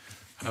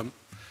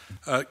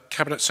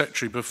 Cabinet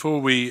Secretary, before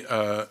we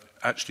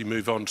actually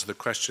move on to the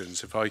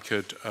questions, if I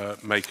could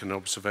make an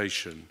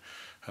observation.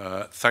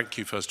 Thank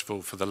you, first of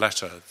all, for the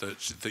letter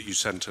that you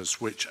sent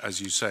us, which, as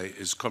you say,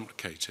 is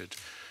complicated.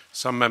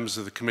 Some members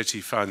of the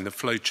committee found the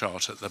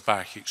flowchart at the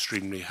back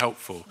extremely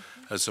helpful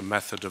as a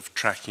method of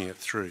tracking it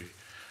through.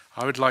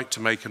 I would like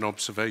to make an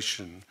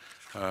observation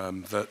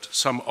that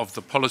some of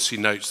the policy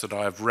notes that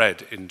I have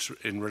read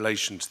in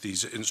relation to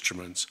these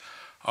instruments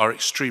are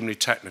extremely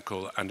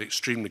technical and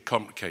extremely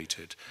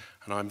complicated,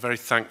 and I'm very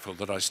thankful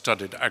that I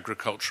studied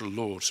agricultural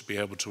law to be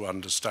able to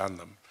understand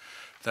them.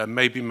 There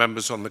may be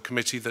members on the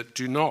committee that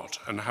do not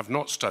and have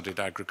not studied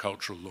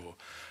agricultural law,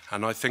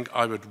 and I think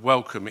I would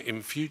welcome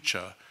in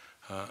future,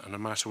 and a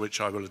matter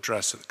which I will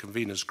address at the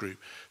conveners group,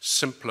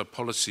 simpler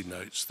policy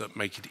notes that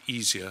make it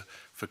easier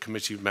for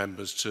committee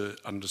members to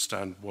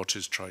understand what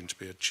is trying to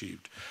be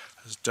achieved.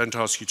 I don't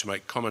ask you to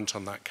make comment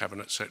on that,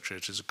 Cabinet Secretary.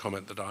 It is a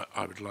comment that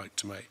I would like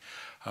to make.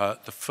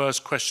 The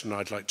first question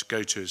I'd like to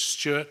go to is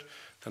Stuart,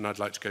 then I'd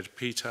like to go to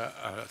Peter.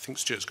 I think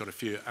Stuart's got a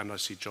few, and I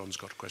see John's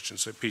got a question.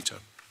 So, Peter.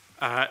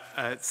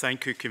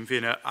 Thank you,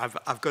 Convener.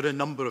 I've got a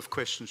number of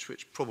questions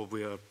which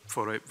probably are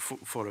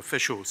for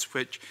officials,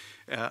 which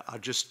are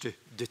just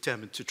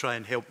determined to try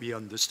and help me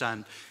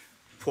understand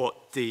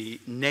what the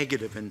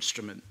negative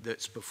instrument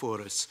that's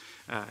before us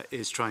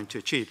is trying to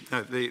achieve.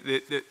 Now,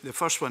 the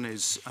first one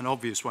is an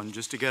obvious one,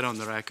 just to get on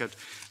the record.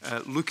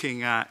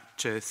 Looking at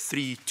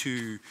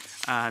 3.2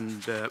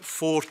 and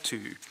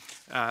 4.2,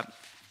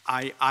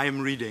 I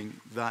am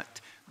reading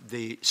that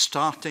the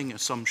starting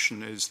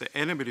assumption is that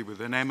anybody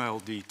with an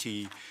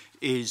MLDT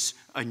is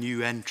a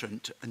new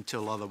entrant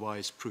until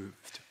otherwise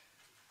proved.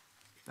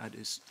 That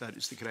is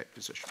the correct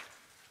position.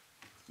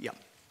 Yeah.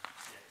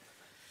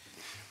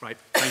 Right,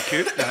 thank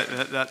you.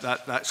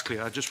 That's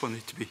clear. I just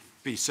wanted to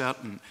be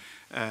certain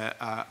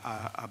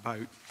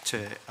about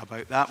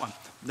that one.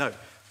 Now,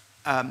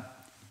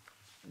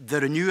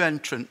 they're a new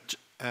entrant,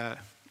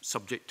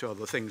 subject to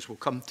other things we'll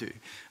come to,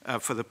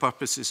 for the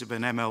purposes of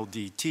an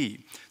MLDT.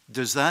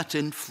 Does that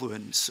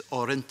influence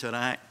or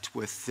interact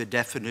with the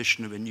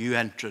definition of a new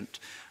entrant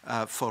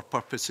for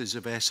purposes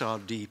of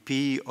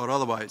SRDP or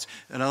otherwise?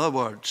 In other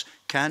words,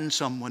 can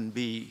someone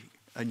be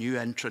a new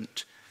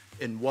entrant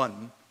in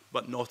one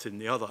but not in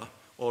the other,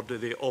 or do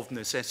they of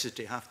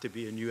necessity have to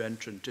be a new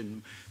entrant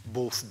in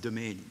both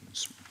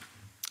domains?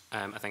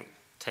 I think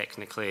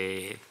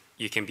technically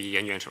you can be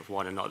a new entrant for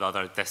one and not the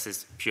other. This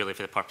is purely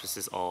for the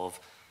purposes of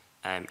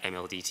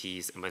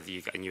MLDTs and whether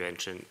you get a new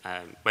entrant,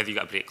 whether you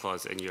get a break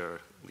clause in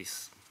your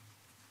lease.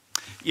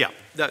 Yeah,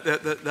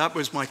 that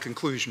was my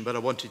conclusion, but I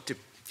wanted to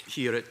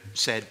hear it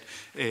said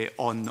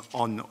on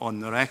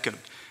the record,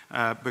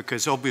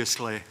 because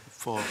obviously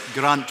for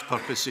grant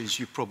purposes,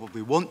 you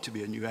probably want to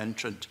be a new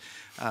entrant,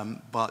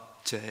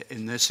 but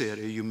in this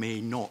area, you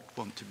may not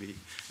want to be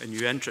a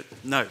new entrant.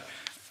 Now,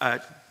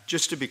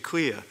 just to be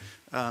clear,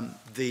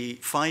 the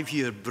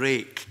 5-year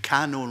break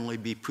can only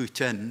be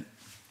put in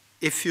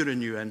if you're a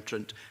new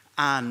entrant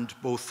and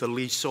both the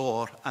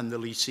leaseor and the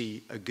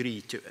leasee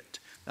agree to it.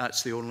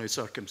 That's the only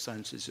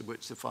circumstances in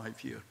which the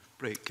 5-year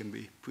break can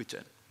be put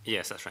in.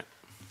 Yes, that's right.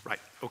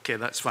 Right, okay,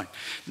 that's fine.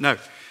 Now,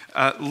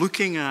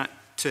 looking at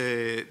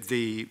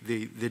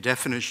the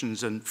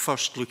definitions and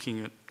first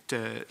looking at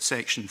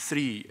section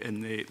 3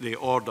 in the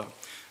order,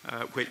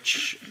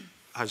 which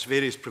has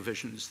various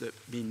provisions that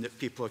mean that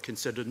people are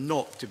considered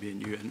not to be a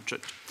new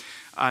entrant.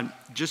 And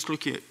just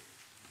looking at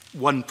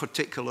one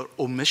particular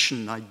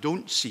omission I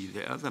don't see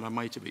there that I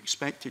might have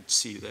expected to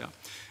see there,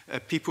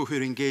 people who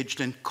are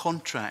engaged in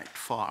contract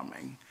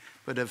farming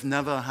but have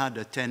never had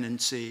a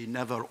tenancy,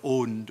 never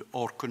owned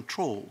or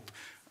controlled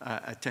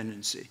a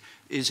tenancy.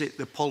 Is it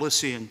the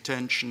policy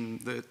intention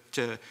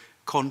that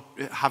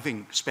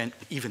having spent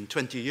even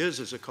 20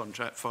 years as a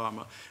contract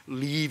farmer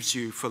leaves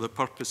you for the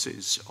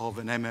purposes of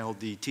an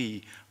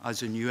MLDT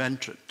as a new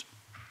entrant?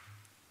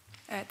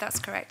 That's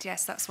correct,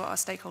 yes. That's what our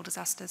stakeholders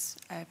asked us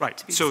right.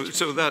 to be.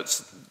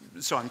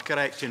 So I'm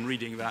correct in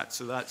reading that.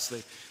 So that's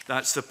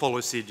the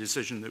policy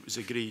decision that was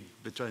agreed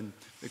between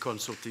the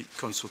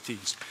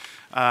consultees.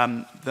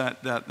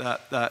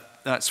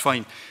 That's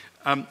fine.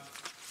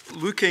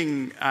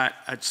 Looking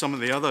at some of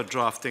the other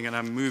drafting, and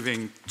I'm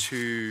moving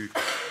to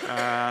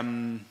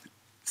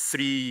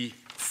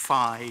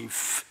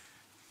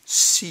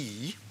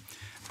 3.5c,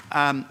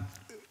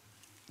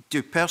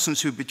 do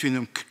persons who between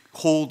them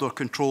hold or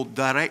control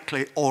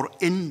directly or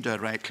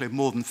indirectly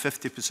more than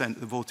 50% of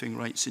the voting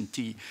rights in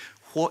T,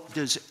 what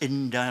does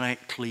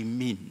indirectly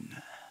mean?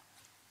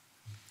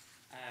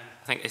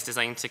 I think it's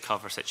designed to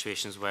cover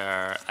situations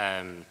where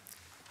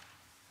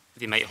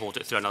they might hold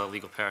it through another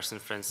legal person,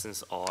 for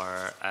instance,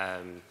 or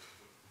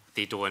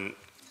they don't,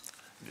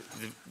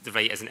 the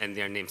right isn't in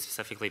their name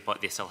specifically,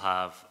 but they still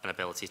have an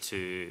ability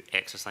to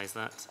exercise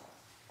that.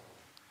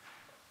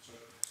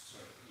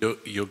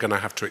 You're going to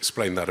have to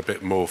explain that a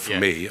bit more for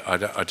me. I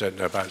don't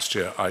know about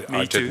Stuart.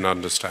 I didn't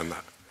understand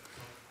that.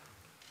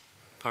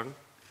 Pardon?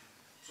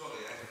 Sorry,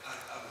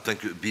 I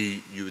think it would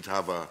be, you would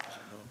have a,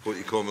 what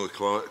you commonly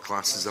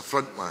class as a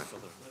front man.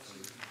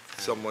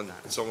 Someone in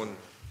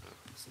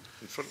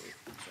front of you.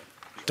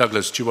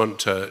 Douglas, do you want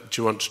to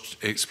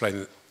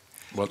explain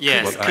what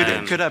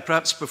that could I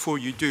perhaps, before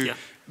you do,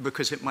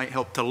 because it might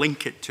help to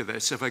link it to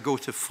this, if I go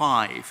to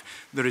 5,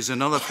 there is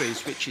another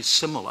phrase which is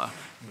similar,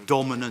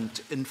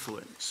 dominant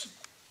influence,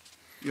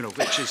 you know,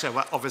 which is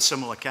of a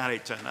similar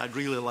character, and I'd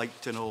really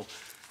like to know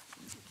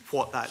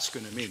what that's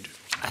going to mean.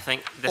 I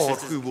think this or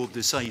is who will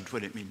decide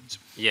what it means.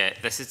 Yeah,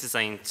 this is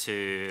designed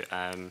to,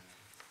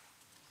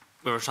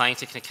 we were trying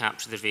to kind of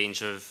capture the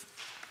range of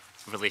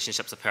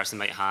relationships a person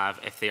might have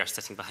if they are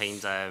sitting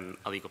behind a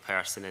legal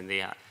person, and they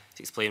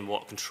to explain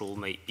what control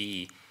might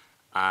be.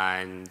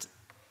 And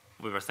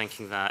we were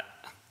thinking that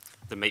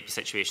there might be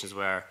situations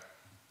where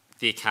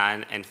they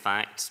can, in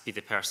fact, be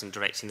the person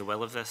directing the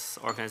will of this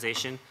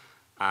organisation,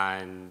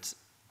 and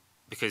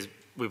because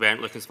we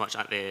weren't looking so much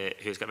at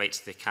who's got rights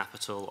to the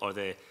capital or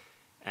the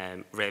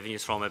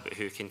revenues from it, but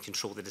who can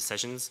control the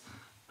decisions.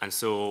 And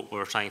so we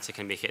were trying to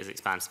kind of make it as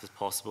expansive as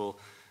possible.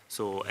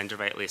 So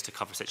indirectly is to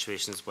cover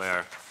situations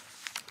where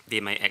they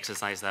might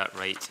exercise that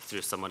right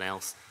through someone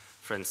else.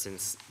 For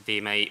instance, they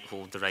might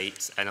hold the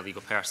right in a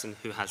legal person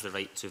who has the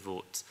right to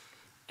vote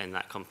in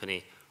that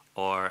company,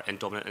 or in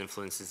dominant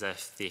influences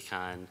if they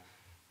can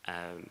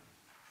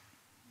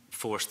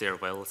force their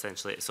will,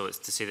 essentially. So it's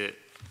to say that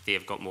they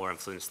have got more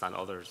influence than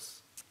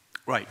others.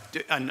 Right,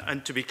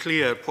 and to be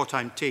clear, what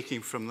I'm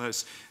taking from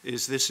this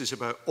is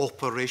about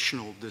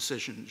operational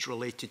decisions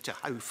related to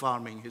how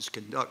farming is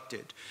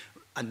conducted,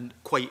 and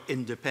quite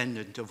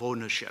independent of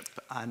ownership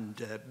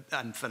and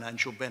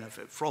financial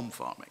benefit from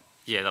farming.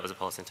 Yeah, that was a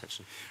policy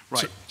intention.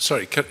 Right.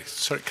 Sorry, can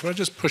I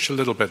just push a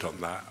little bit on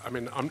that? I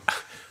mean,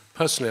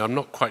 personally, I'm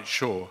not quite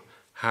sure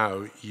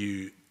how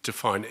you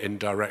define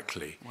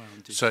indirectly. Well,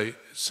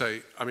 so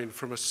I mean,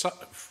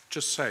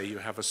 just say you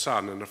have a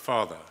son and a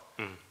father.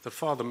 The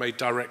father may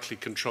directly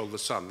control the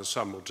son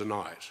will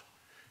deny it.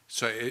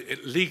 So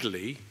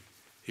legally,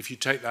 if you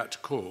take that to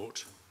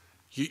court,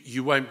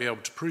 you won't be able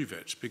to prove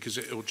it, because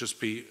it'll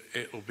be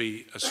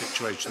a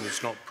situation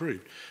that's not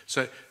proved.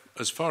 So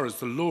as far as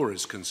the law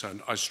is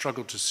concerned, I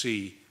struggle to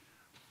see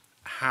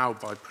how,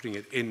 by putting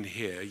it in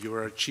here, you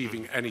are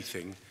achieving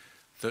anything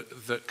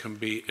that can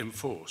be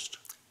enforced.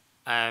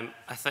 I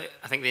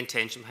think the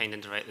intention behind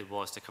indirectly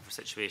was to cover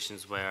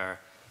situations where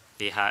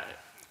they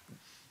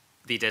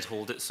did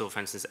hold it. So, for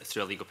instance,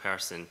 through a legal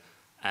person,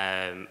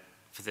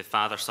 for the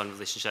father-son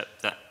relationship,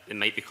 that it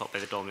might be caught by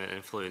the dominant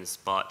influence,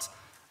 but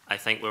I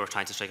think we were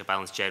trying to strike a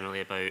balance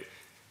generally about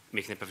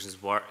making the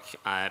provisions work,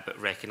 but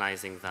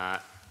recognising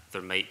that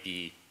there might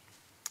be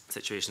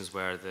situations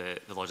where the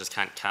law just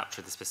can't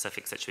capture the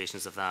specific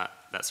situations of that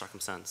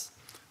circumstance.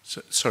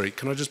 So, sorry,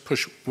 can I just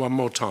push one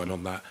more time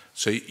on that?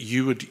 So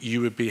you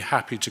would be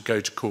happy to go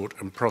to court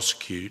and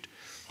prosecute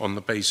on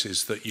the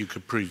basis that you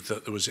could prove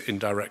that there was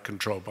indirect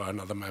control by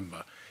another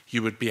member?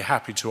 You would be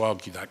happy to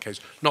argue that case,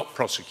 not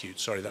prosecute,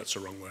 sorry, that's the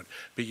wrong word,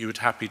 but you would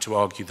happy to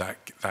argue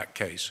that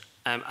case?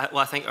 Well,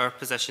 I think our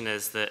position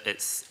is that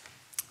this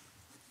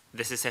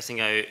is setting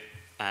out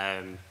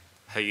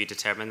how you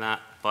determine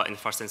that, but in the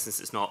first instance,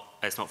 it's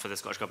not for the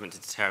Scottish Government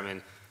to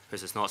determine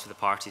who's it's not for the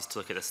parties to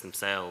look at this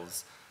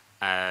themselves.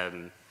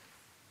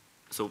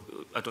 So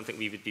I don't think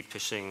we would be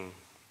pushing.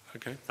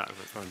 Okay,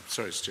 fine.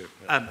 Sorry, Stuart.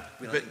 I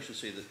think we should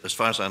say that, as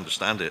far as I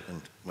understand it,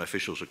 and my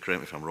officials will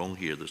correct me if I'm wrong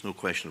here, there's no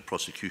question of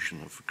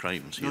prosecution of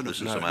crimes here. This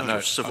is a matter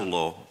of civil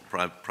law,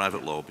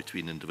 private law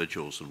between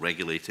individuals, and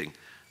regulating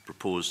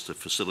proposed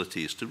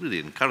facilities to really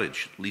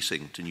encourage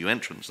leasing to new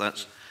entrants.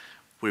 That's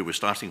where we're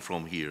starting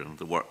from here, and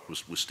the work with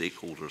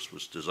stakeholders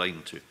was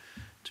designed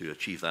to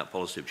achieve that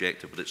policy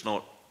objective. But it's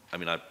not, I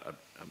mean, I'm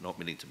not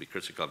meaning to be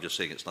critical, I'm just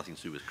saying it's nothing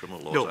to do with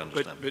criminal law, as I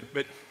understand.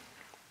 But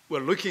we're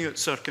looking at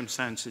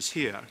circumstances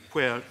here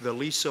where the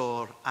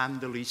leaseor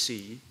and the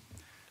leasee,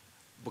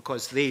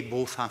 because they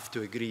both have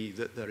to agree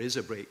that there is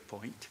a break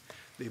point,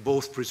 they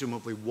both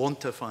presumably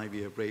want a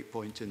 5-year break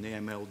point in the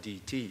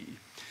MLDT.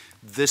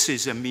 This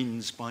is a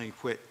means by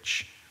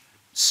which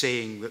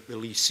saying that the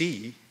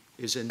leasee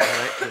is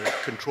indirectly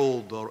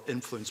controlled or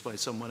influenced by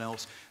someone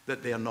else,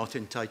 that they are not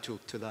entitled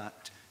to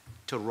that,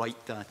 to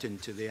write that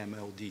into the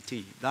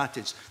MLDT. That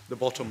is the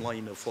bottom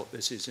line of what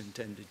this is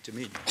intended to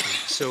mean.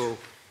 So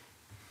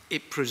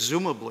it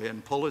presumably,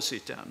 in policy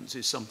terms,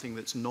 is something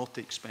that's not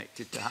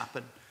expected to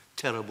happen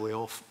terribly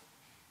often,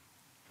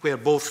 where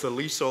both the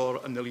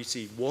leaseor and the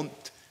leasee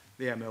want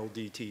the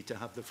MLDT to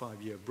have the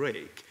 5-year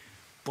break,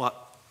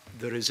 but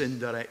there is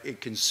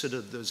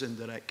considered there's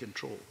indirect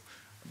control.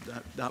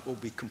 That will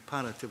be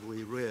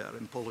comparatively rare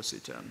in policy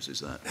terms.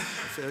 Is that a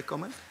fair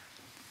comment?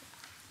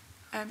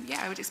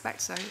 Yeah, I would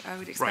expect so. I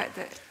would expect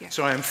that. Yeah.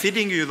 So I am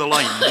feeding you the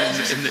line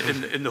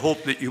in the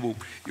hope that you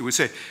will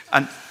say.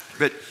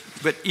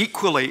 But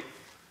equally,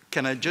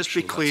 can I just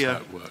be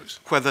clear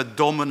whether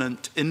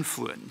dominant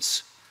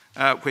influence,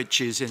 which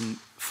is in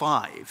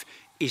 5,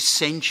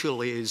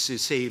 essentially is the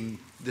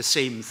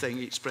same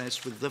thing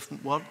expressed with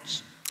different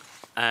words?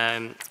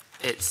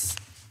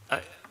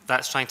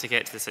 That's trying to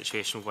get to the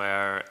situation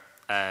where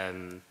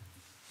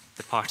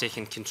the party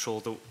can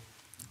control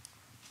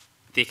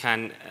they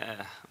can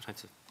I'm trying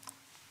to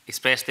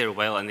express their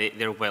will, and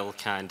their will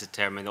can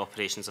determine the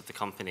operations of the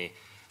company,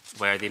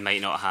 where they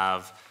might not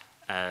have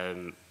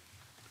a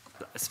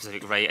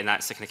specific right, and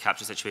that's the kind of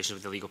capture situation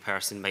where the legal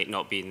person might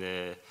not be in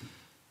the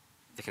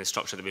kind of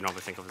structure that we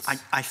normally think of as.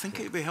 I think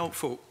it would be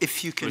helpful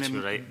if you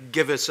can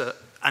give us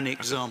an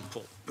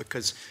example,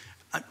 because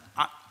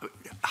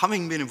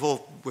having been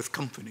involved with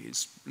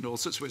companies in all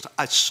sorts of ways,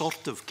 I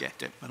sort of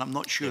get it, but I'm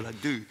not sure I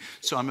do.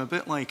 So I'm a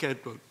bit like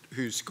Edward,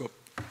 who's got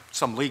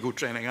some legal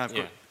training, I've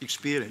got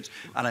experience,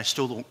 and I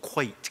still don't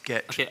quite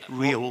get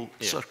real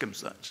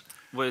circumstance.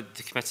 Would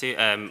the committee,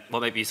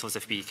 what might be useful is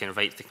if we can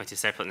write the committee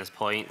separate on this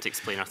point to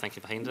explain our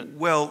thinking behind it?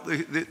 Well,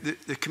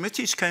 the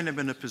committee's kind of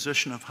in a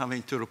position of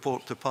having to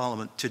report to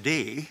Parliament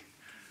today,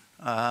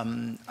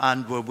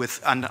 and we're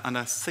with, and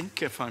I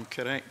think if I'm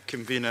correct,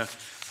 convener,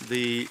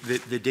 the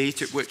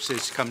date at which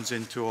this comes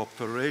into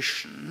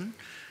operation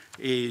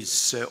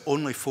is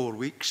only 4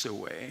 weeks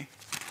away.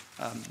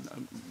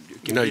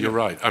 No, you're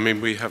right. I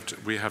mean, we have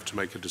to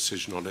make a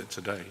decision on it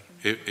today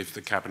if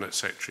the Cabinet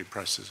Secretary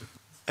presses it.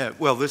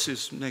 Well, this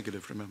is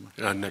negative, remember.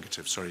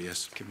 Negative, sorry,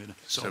 yes. Sorry.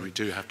 So we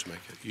do have to make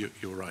it.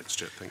 You're right,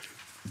 Stuart, thank you.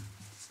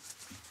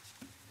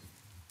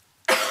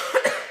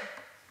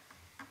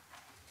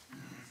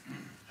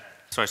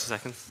 Sorry, 2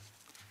 seconds.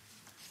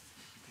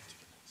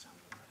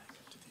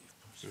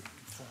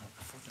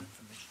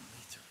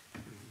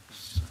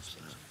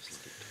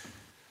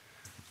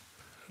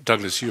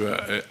 Douglas,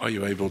 are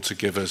you able to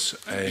give us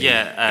a...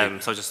 Yeah,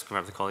 so I'll just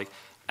grab the colleague.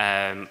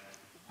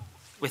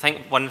 We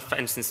think one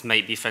instance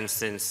might be, for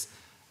instance,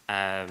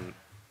 if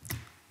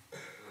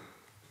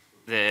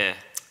the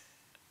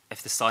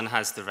son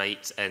has the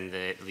right in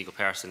the legal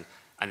person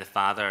and the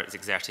father is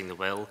exerting the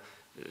will,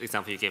 the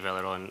example you gave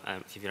earlier on,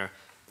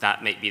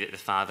 that might be that the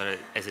father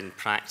is in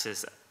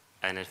practice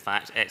and in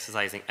fact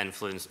exercising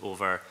influence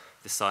over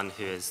the son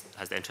who has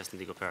the interest in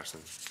the legal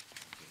person.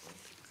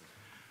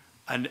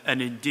 And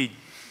indeed,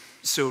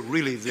 so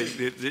really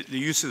the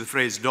use of the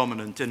phrase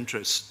dominant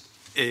interest,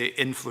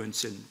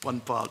 influence in one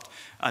part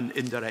and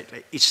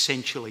indirectly,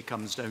 essentially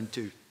comes down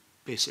to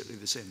basically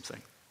the same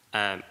thing.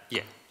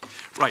 Yeah.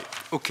 Right,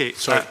 okay.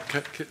 So,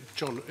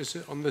 John, is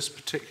it on this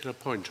particular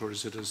point, or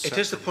is it as... It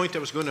is the point I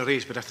was going to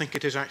raise, but I think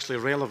it is actually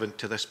relevant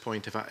to this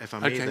point, if I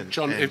may. Okay,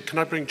 John, can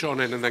I bring John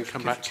in and then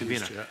come back to you,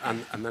 Stuart,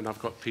 and then I've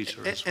got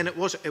Peter as well. And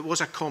it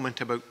was a comment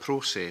about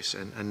process,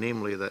 and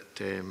namely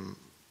that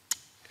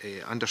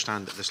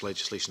understand that this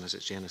legislation has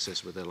its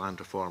genesis with the Land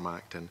Reform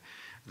Act, and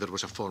there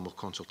was a formal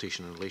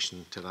consultation in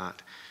relation to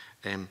that.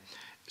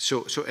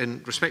 So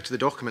in respect to the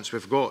documents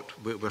we've got,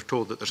 we're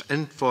told that there's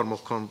informal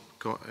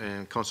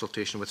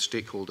consultation with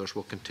stakeholders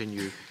will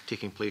continue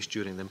taking place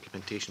during the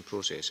implementation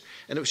process.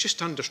 And it was just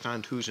to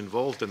understand who's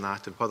involved in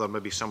that and whether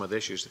maybe some of the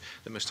issues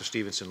that Mr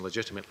Stevenson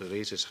legitimately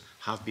raises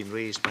have been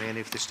raised by any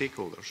of the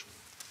stakeholders.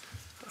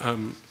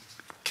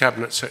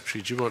 Cabinet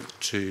Secretary, do you want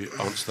to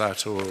answer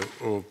that, or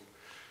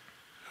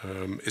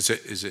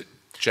is it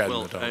Jen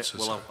that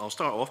answers? Well, I'll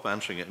start off by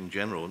answering it in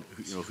general.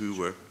 Who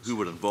were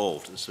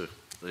involved? It's a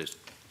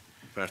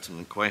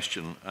pertinent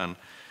question, and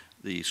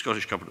the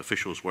Scottish Government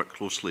officials work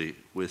closely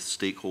with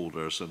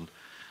stakeholders, and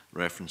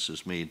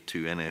references made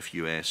to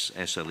NFUS,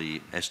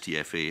 SLE,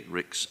 STFA,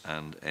 RICS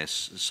and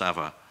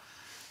SAVA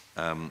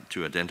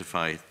to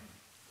identify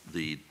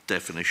the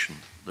definition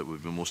that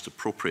would be most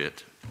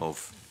appropriate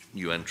of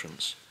new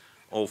entrants,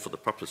 all for the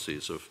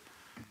purposes of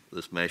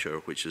this measure,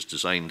 which is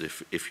designed,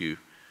 if you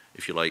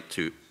like,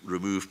 to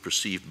remove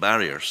perceived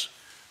barriers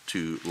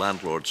to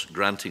landlords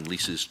granting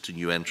leases to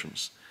new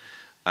entrants.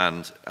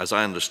 And as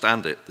I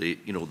understand it,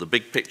 the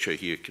big picture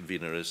here,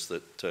 Convener, is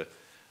that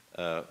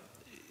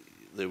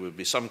there would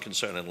be some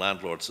concern in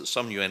landlords that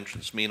some new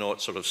entrants may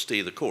not sort of stay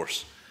the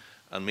course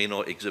and may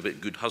not exhibit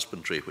good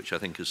husbandry, which I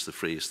think is the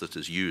phrase that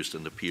is used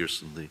and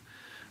appears in the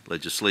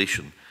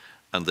legislation.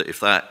 And that if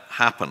that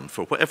happened,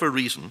 for whatever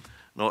reason,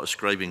 not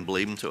ascribing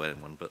blame to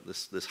anyone, but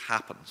this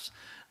happens,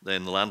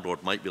 then the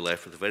landlord might be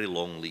left with a very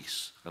long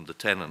lease and the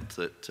tenant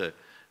that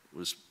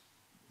was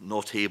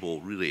not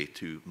able really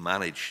to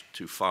manage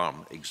to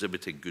farm,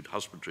 exhibiting good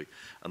husbandry.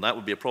 And that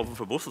would be a problem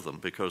for both of them,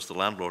 because the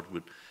landlord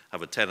would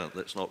have a tenant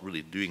that's not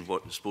really doing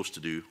what it's supposed to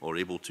do or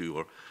able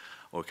to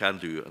or can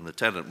do, and the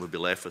tenant would be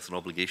left with an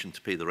obligation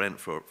to pay the rent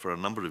for a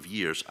number of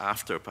years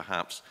after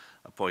perhaps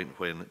a point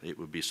when it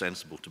would be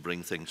sensible to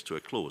bring things to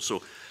a close.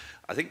 So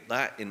I think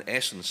that in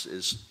essence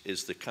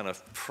is the kind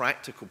of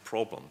practical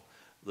problem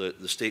that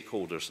the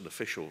stakeholders and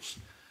officials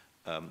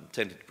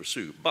tended to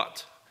pursue.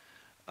 But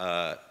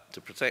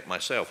to protect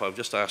myself, I've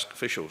just asked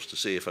officials to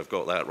see if I've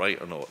got that right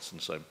or not,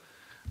 since I'm.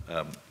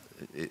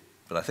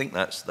 But I think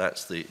that's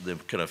the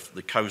kind of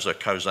the causa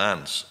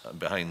causans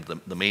behind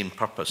the main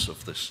purpose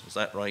of this. Is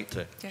that right,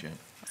 yeah, Jen?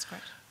 That's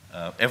correct.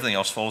 Everything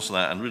else falls to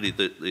that, and really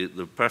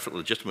the perfectly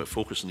legitimate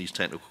focus on these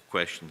technical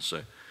questions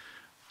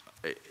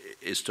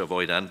is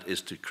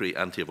to create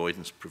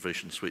anti-avoidance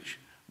provisions, which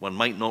one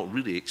might not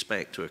really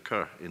expect to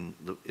occur in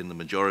the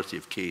majority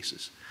of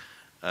cases.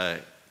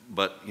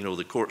 But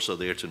the courts are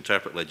there to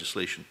interpret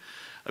legislation.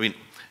 I mean,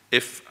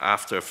 if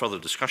after further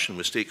discussion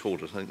with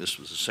stakeholders, I think this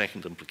was the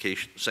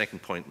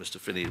second point Mr.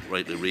 Finney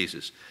rightly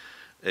raises,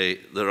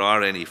 there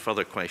are any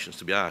further questions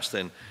to be asked,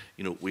 then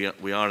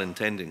we are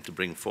intending to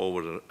bring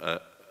forward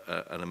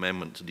an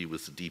amendment to deal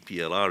with the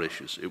DPLR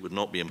issues. It would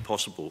not be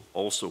impossible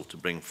also to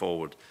bring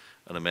forward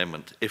an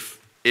amendment if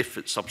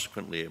it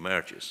subsequently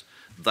emerges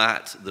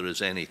that there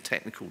is any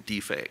technical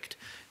defect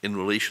in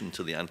relation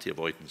to the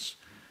anti-avoidance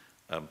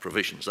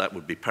provisions. That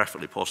would be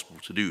perfectly possible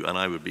to do, and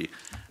I would be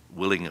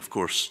willing, of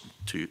course,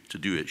 to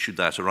do it should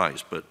that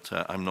arise. But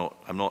I'm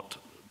not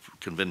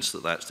convinced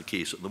that that's the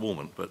case at the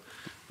moment. But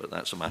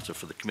that's a matter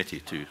for the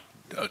committee to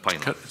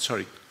opine on.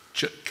 Sorry,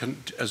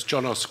 as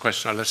John asked the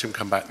question, I'll let him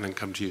come back and then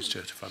come to you,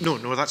 Stuart.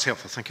 No, that's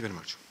helpful. Thank you very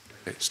much.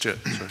 Okay, Stuart,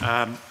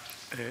 sorry.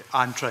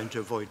 I'm trying to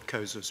avoid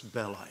causus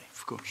belli,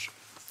 of course.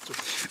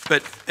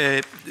 But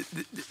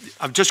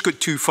I've just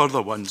got two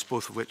further ones,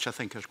 both of which I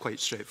think are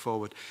quite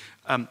straightforward.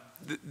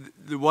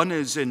 The one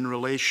is in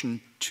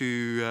relation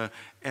to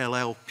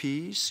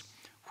LLPs,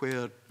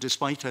 where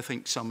despite, I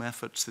think, some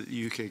efforts that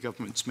the UK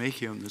government's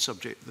making on the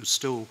subject, there's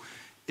still,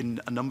 in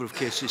a number of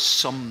cases,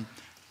 some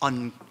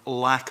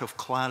lack of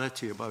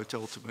clarity about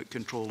ultimate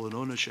control and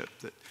ownership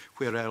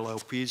where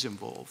LLP is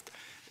involved.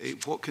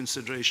 What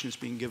consideration is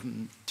being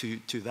given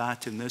to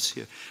that in this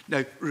here?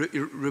 Now,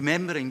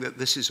 remembering that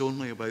this is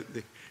only about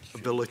the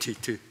ability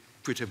to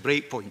put a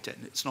breakpoint in,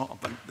 it's not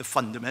about the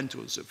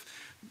fundamentals of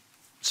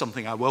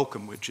something I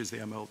welcome, which is the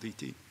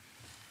MLDT.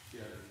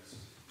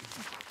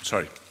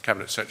 Sorry,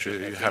 Cabinet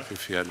Secretary, are you happy,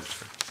 Fiona?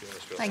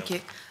 Thank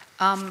you.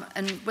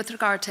 And with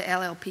regard to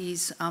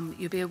LLPs,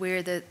 you'll be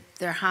aware that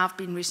there have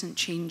been recent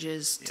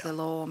changes to the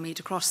law made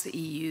across the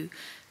EU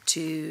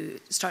to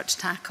start to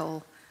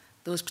tackle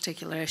those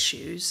particular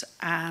issues,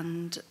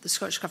 and the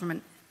Scottish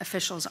Government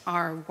officials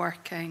are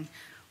working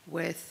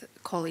with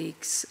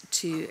colleagues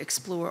to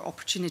explore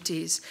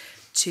opportunities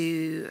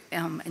to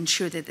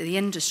ensure that the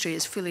industry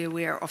is fully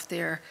aware of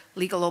their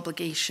legal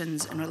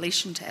obligations in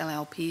relation to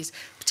LLPs,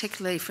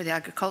 particularly for the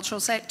agricultural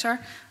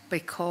sector,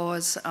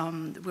 because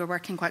we're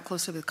working quite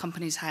closely with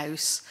Companies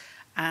House,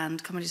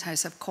 and Companies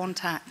House have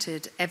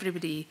contacted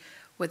everybody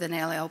with an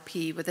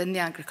LLP within the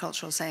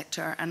agricultural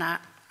sector and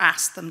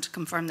asked them to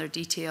confirm their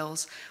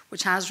details,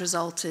 which has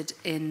resulted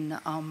in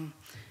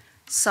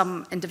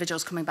some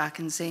individuals coming back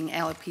and saying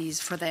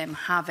LLPs for them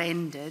have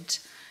ended,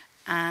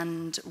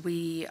 and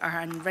we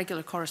are in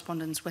regular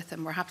correspondence with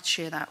them. We're happy to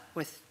share that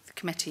with the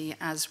committee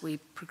as we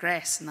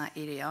progress in that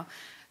area.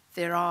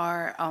 There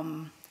are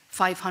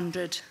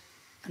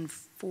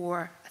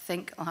 504, I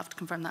think, I'll have to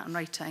confirm that in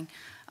writing,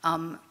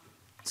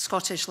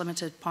 Scottish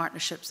limited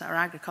partnerships that are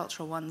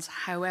agricultural ones.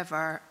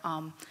 However,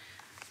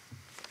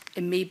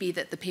 it may be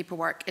that the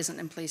paperwork isn't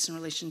in place in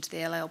relation to the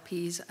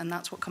LLPs, and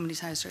that's what Companies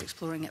House are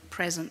exploring at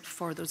present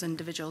for those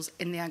individuals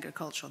in the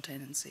agricultural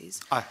tenancies.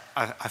 I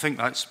think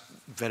that's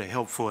very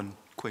helpful and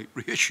quite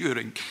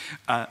reassuring.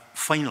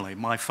 Finally,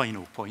 my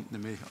final point, there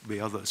may be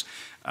others.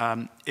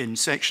 In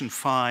section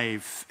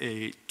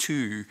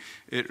 5(2),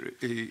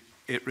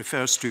 it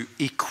refers to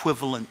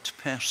equivalent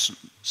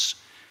persons.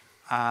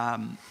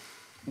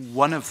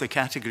 One of the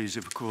categories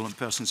of equivalent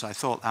persons I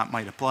thought that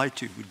might apply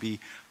to would be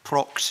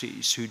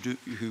proxies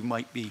who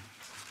might be,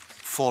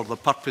 for the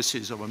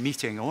purposes of a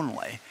meeting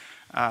only,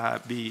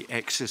 be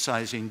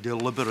exercising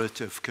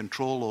deliberative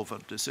control over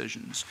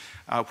decisions,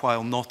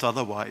 while not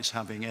otherwise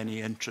having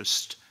any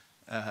interest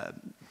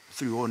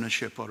through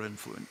ownership or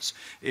influence.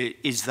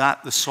 Is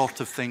that the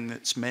sort of thing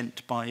that's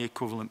meant by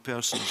equivalent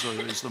persons, or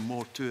is there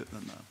more to it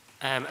than that?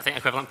 I think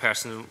equivalent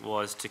person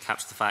was to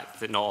capture the fact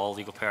that not all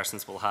legal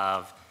persons will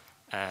have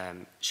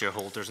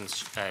shareholders and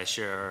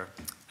share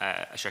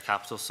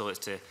capital, so it's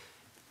to.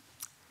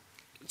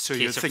 So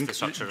you think,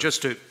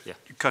 just to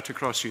cut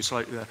across you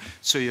slightly there,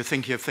 so you're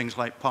thinking of things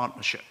like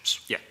partnerships?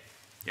 Yeah.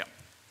 Yeah,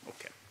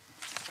 okay.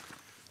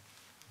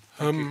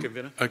 Thank you,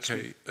 Convener.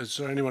 Okay, is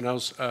there anyone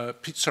else?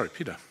 Sorry,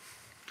 Peter.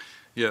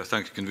 Yeah,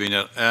 thanks,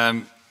 Convener.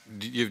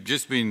 You've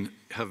just been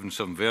having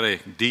some very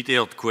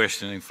detailed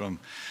questioning from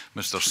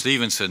Mr.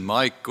 Stevenson.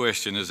 My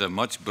question is a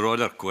much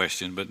broader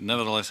question, but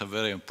nevertheless a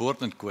very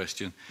important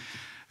question.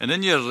 And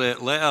in your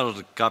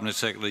letter, Cabinet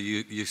Secretary,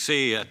 you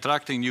say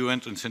attracting new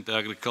entrants into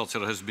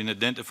agriculture has been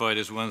identified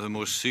as one of the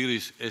most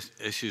serious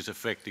issues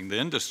affecting the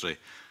industry.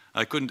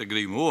 I couldn't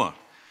agree more.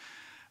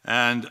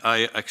 And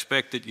I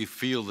expect that you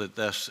feel that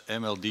this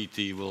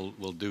MLDT will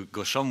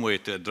go some way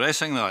to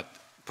addressing that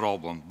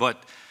problem.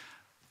 But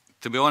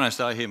to be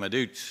honest, I hear my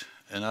doubts,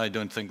 and I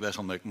don't think this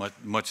will make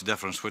much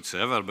difference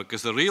whatsoever,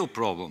 because the real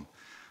problem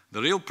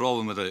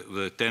with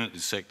the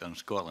tenanted sector in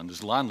Scotland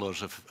is landlords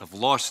have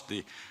lost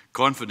the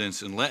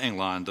confidence in letting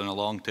land on a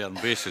long-term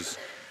basis,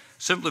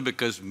 simply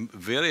because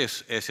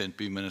various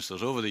SNP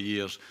ministers over the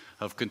years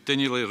have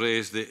continually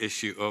raised the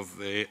issue of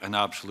an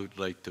absolute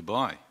right to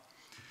buy.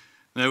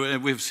 Now,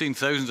 we've seen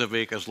thousands of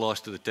acres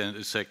lost to the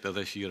tenanted sector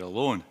this year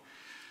alone.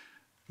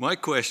 My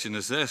question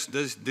is this: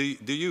 do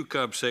you,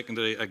 Cabinet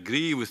Secretary,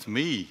 agree with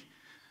me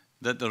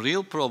that the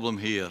real problem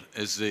here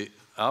is the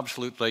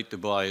absolute right to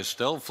buy is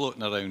still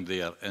floating around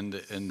there in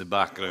the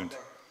background?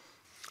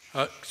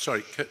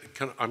 Sorry,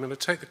 I'm going to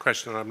take the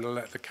question and I'm going to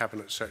let the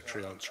Cabinet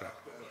Secretary answer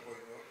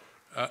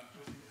it.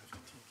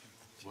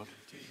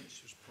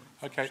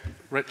 Okay,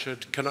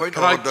 Richard, I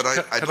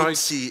don't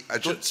see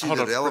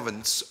the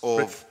relevance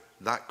of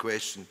that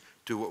question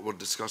to what we're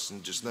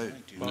discussing just now.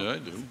 No, I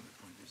do.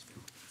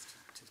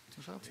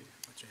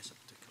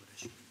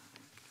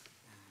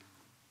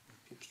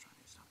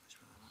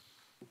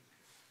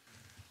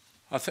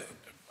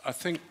 I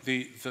think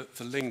the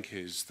link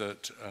is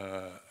that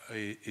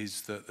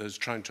there's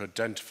trying to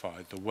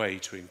identify the way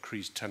to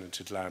increase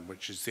tenanted land,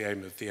 which is the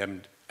aim of the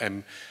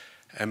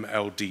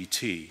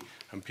MLDT.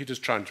 And Peter's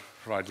trying to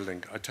provide a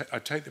link. I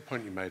take the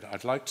point you made.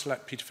 I'd like to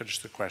let Peter finish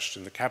the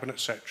question, the Cabinet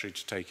Secretary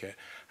to take it,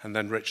 and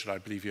then Richard, I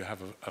believe you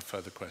have a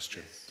further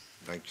question.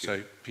 Thank you.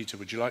 So, Peter,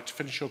 would you like to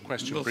finish your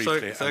question well,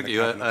 briefly? Thank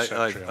you.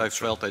 I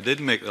felt I did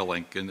make the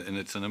link, and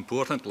it's an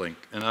important link.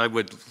 And I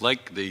would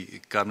like the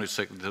Cabinet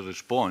Secretary to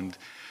respond.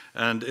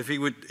 And if he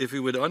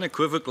would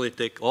unequivocally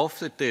take off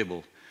the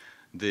table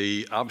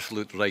the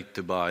absolute right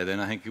to buy,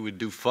 then I think he would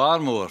do far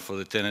more for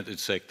the tenanted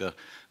sector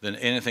than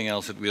anything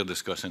else that we are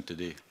discussing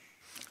today.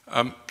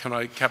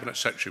 Cabinet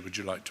Secretary, would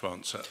you like to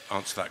answer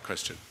that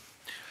question?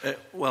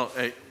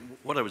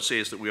 What I would say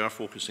is that we are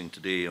focusing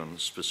today on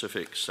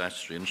specific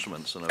statutory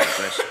instruments, and I've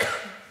addressed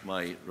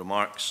my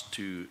remarks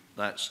to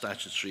that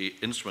statutory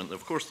instrument.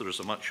 Of course, there is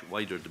a much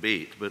wider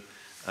debate, but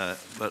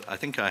I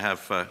think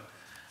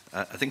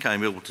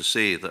I'm able to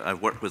say that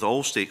I've worked with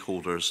all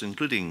stakeholders,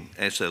 including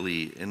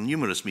SLE, in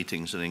numerous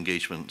meetings and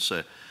engagements,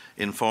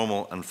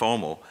 informal and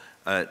formal,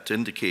 to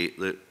indicate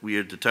that we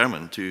are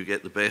determined to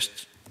get the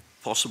best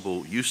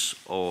possible use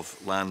of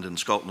land in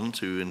Scotland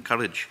to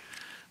encourage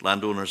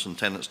landowners and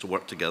tenants to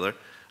work together.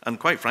 And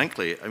quite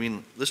frankly, I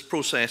mean, this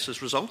process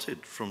has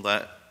resulted from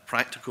that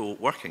practical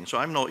working. So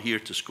I'm not here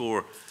to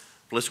score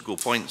political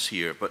points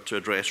here, but to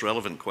address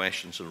relevant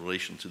questions in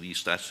relation to these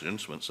statutory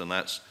instruments. And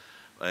that's,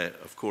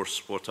 of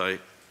course, what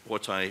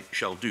I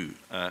shall do.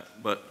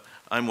 But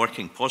I'm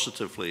working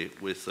positively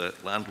with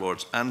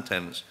landlords and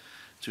tenants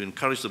to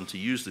encourage them to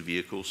use the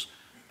vehicles,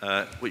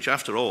 which,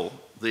 after all,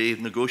 they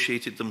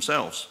negotiated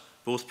themselves,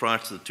 both prior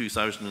to the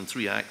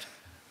 2003 Act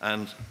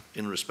and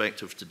in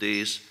respect of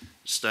today's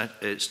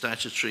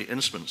statutory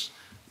instruments.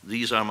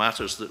 These are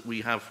matters that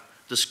we have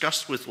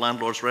discussed with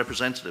landlords'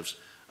 representatives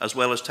as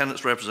well as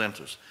tenants'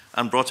 representatives,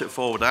 and brought it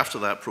forward after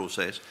that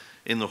process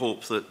in the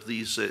hope that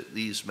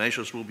these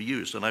measures will be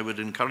used. And I would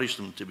encourage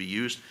them to be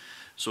used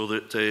so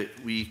that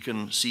we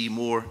can see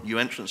more new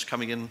entrants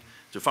coming in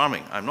to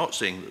farming. I'm not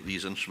saying that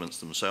these instruments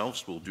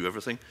themselves will do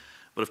everything,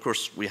 but of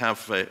course we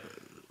have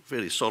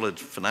very solid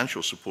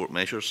financial support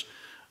measures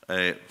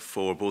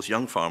for both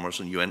young farmers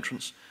and new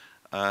entrants,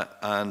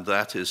 and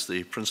that is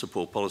the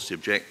principal policy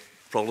objective.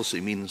 Policy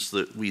means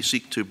that we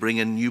seek to bring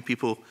in new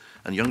people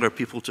and younger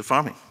people to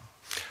farming.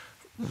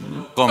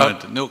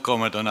 No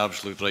comment on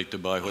absolute right to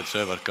buy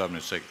whatsoever,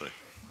 Cabinet Secretary.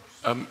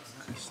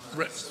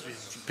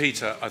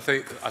 Peter, I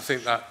think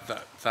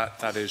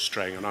that is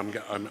straying, and I'm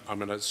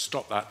going to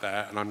stop that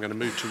there, and I'm going to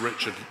move to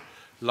Richard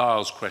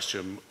Lyle's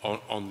question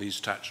on these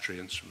statutory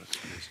instruments,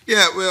 please.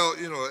 Yeah, well,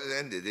 you know, at the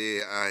end of the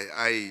day,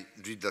 I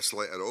read this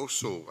letter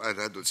also, and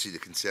I don't see the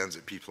concerns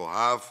that people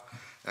have.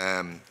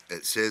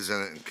 It says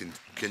in it,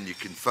 can you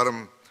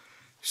confirm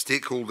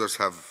stakeholders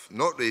have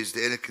not raised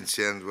any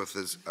concerns with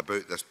us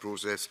about this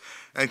process?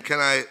 And can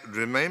I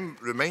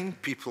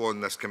remind people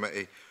on this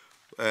committee,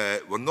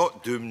 we're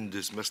not doomed,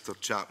 as Mr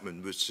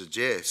Chapman would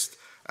suggest.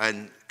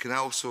 And can I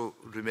also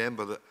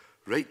remember that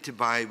right to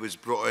buy was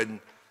brought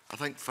in, I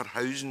think, for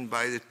housing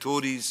by the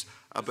Tories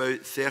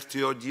about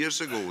 30-odd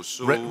years ago.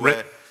 So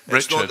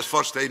it's not the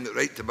first time that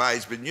right to buy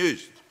has been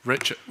used.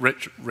 Richard,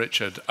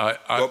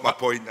 got my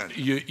point then.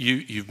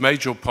 You've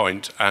made your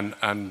point, and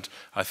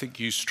I think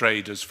you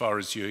strayed as far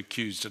as you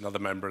accused another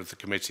member of the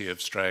committee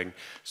of straying.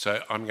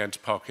 So I'm going to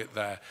park it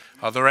there.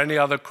 Are there any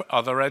other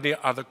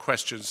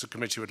questions the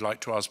committee would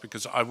like to ask?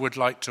 Because I would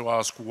like to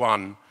ask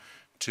one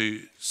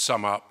to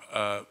sum up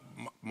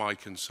my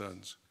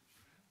concerns.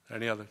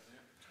 Any other?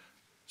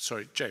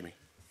 Sorry, Jamie.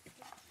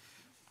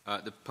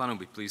 The panel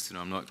will be pleased to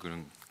know I'm not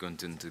going to go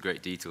into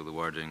great detail the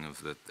wording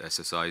of the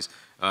SSIs.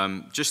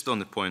 Just on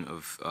the point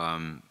of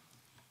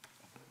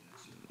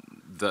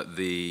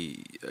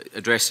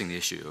addressing the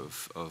issue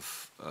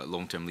of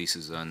long-term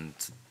leases and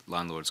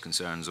landlords'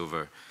 concerns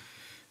over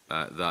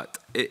that,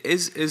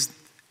 is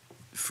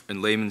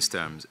in layman's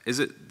terms, is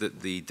it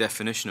that the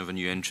definition of a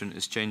new entrant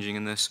is changing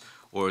in this,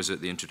 or is it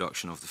the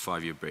introduction of the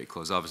 5-year break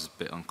clause? I was a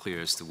bit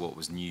unclear as to what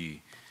was new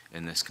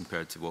in this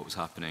compared to what was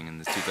happening in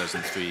the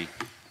 2003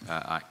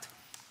 Act.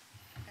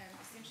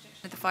 It's the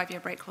introduction of the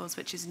 5-year break clause,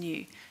 which is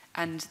new,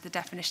 and the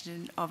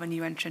definition of a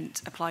new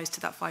entrant applies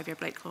to that 5-year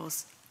break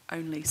clause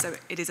only. So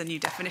it is a new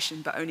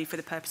definition, but only for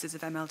the purposes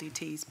of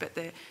MLDTs. But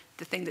the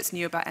thing that's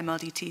new about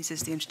MLDTs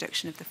is the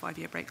introduction of the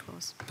 5-year break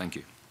clause. Thank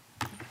you.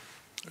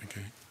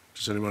 Okay.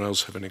 Does anyone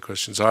else have any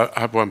questions? I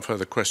have one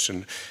further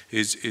question.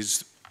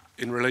 Is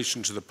in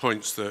relation to the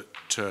points that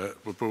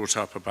were brought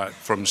up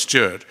from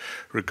Stuart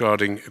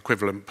regarding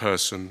equivalent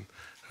person,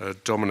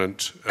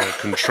 dominant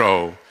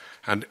control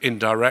and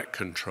indirect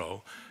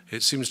control,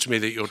 it seems to me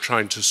that you're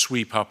trying to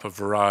sweep up a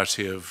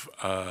variety of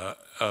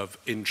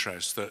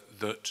interests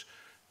that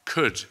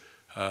could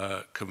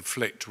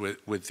conflict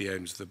with the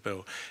aims of the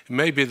bill. It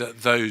may be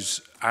that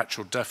those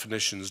actual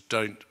definitions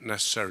don't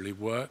necessarily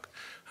work,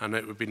 and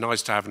it would be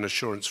nice to have an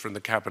assurance from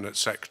the Cabinet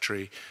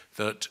Secretary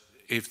that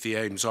if the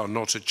aims are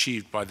not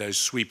achieved by those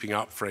sweeping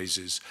up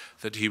phrases,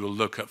 that he will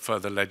look at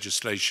further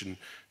legislation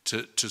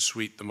to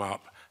sweep them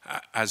up,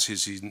 as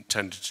is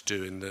intended to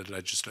do in the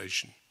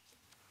legislation.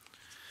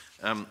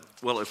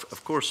 Well,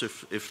 of course,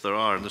 if there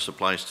are, and this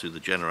applies to the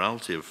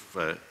generality of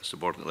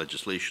subordinate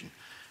legislation,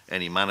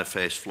 any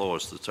manifest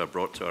flaws that are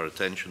brought to our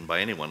attention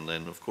by anyone,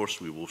 then of course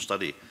we will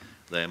study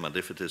them, and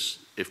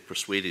if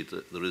persuaded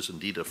that there is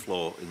indeed a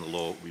flaw in the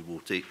law, we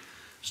will take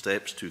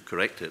steps to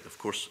correct it. Of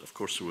course,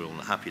 we're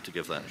happy to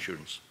give that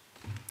assurance.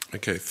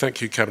 Okay,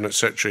 thank you, Cabinet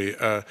Secretary.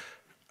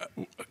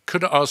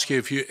 Could I ask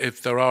you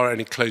if there are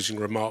any closing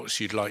remarks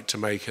you'd like to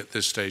make at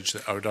this stage?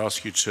 That I would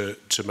ask you to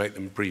make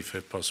them brief,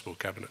 if possible,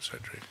 Cabinet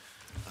Secretary.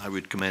 I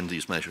would commend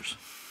these measures.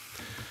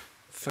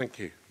 Thank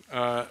you.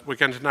 We're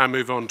going to now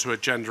move on to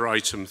agenda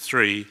item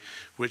 3,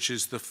 which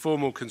is the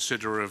formal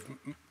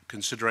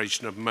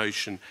consideration of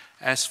motion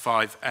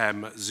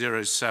S5M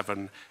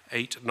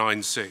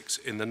 07896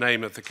 in the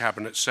name of the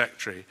Cabinet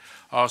Secretary,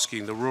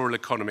 asking the Rural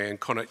Economy and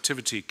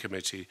Connectivity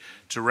Committee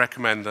to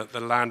recommend that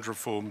the Land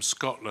Reform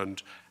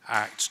Scotland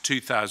Act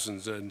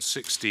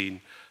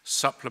 2016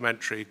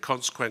 Supplementary,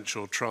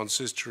 Consequential,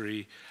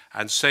 Transitory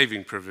and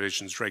Saving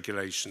Provisions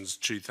Regulations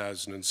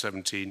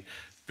 2017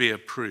 be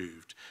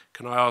approved.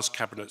 Can I ask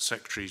Cabinet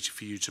Secretary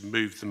for you to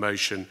move the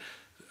motion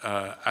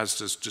as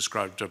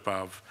described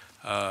above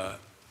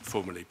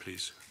formally,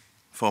 please?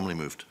 Formally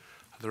moved.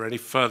 Are there any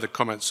further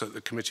comments that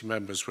the committee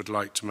members would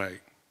like to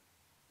make?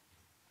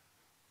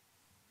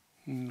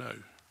 No.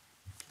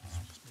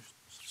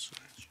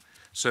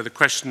 So the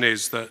question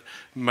is that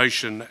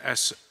motion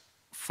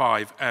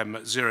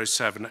S5M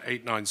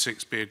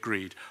 07896 be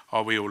agreed.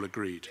 Are we all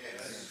agreed?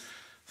 Yes.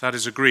 That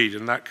is agreed,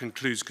 and that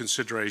concludes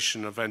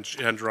consideration of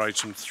agenda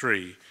item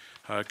 3.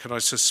 Can I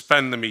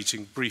suspend the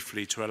meeting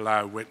briefly to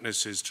allow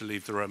witnesses to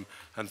leave the room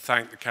and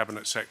thank the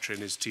Cabinet Secretary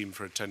and his team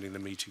for attending the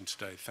meeting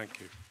today. Thank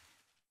you.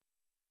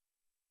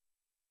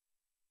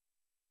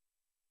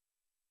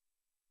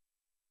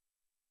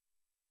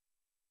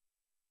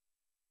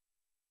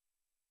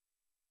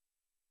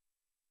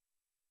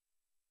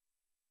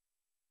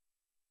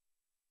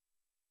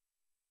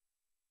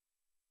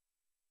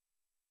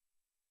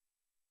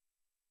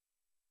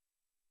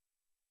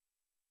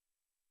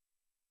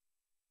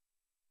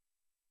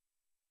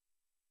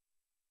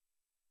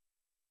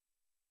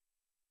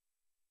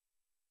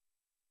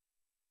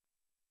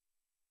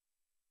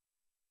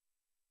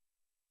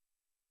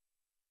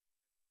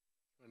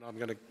 I'm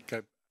going to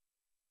go.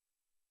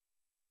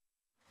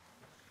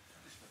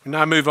 We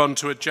now move on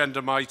to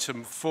agenda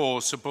item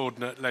 4,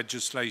 subordinate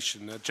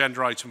legislation.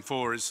 Agenda item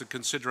 4 is the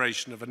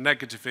consideration of a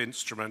negative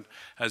instrument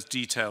as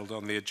detailed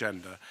on the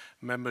agenda.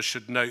 Members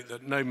should note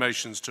that no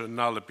motions to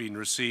annul have been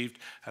received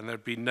and there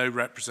have been no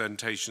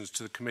representations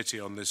to the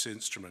committee on this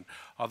instrument.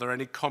 Are there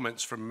any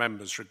comments from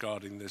members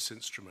regarding this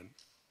instrument?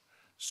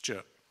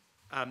 Stuart.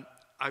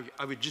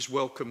 I would just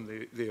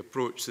welcome the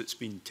approach that's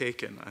been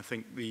taken. I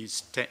think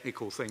these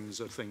technical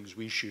things are things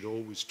we should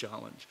always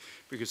challenge,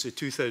 because the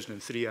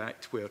 2003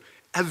 Act, where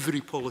every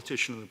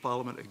politician in the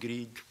Parliament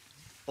agreed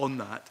on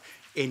that,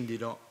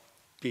 ended up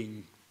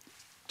being,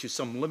 to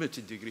some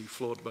limited degree,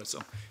 flawed by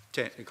some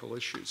technical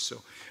issues.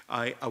 So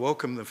I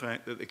welcome the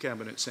fact that the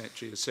Cabinet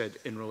Secretary has said,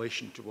 in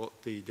relation to what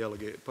the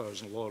Delegated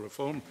Powers and Law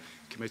Reform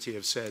Committee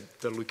have said,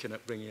 they're looking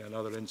at bringing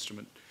another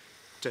instrument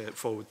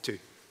forward to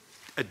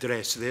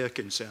address their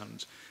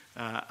concerns.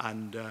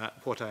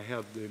 What I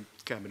heard the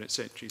Cabinet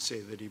Secretary say,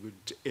 that he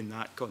would, in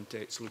that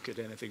context, look at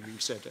anything we've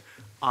said.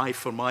 I,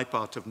 for my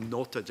part, have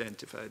not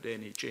identified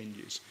any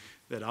changes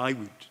that I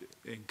would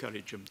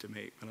encourage him to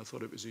make, and I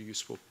thought it was a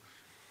useful,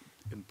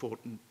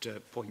 important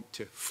point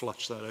to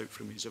flush that out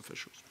from his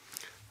officials.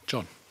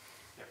 John.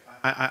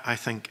 I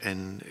think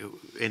in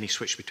any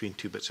switch between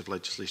two bits of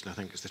legislation, I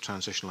think the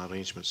transitional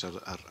arrangements are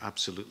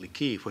absolutely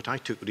key. What I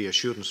took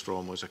reassurance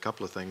from was a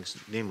couple of things,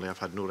 namely I've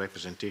had no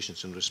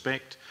representations in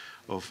respect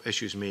of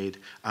issues made,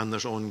 and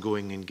there's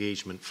ongoing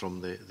engagement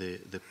from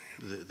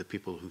the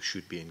people who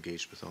should be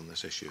engaged with on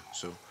this issue.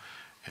 So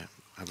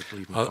I would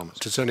leave my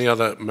comments. Does any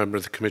other member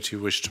of the committee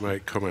wish to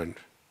make comment?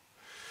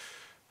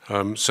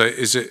 So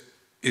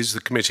is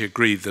the committee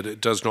agreed that it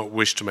does not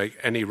wish to make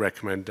any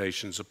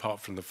recommendations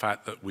apart from the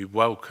fact that we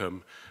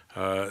welcome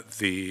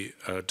the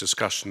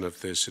discussion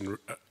of this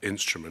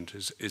instrument?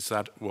 Is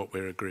that what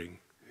we're agreeing?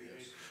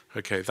 Yes.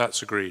 Okay,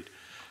 that's agreed.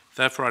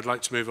 Therefore, I'd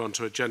like to move on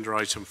to agenda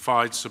item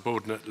 5,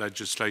 subordinate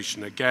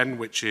legislation again,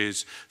 which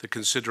is the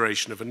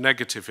consideration of a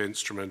negative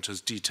instrument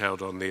as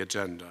detailed on the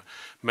agenda.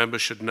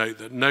 Members should note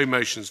that no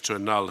motions to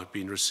annul have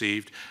been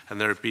received and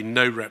there have been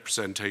no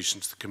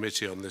representation to the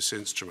committee on this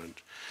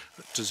instrument.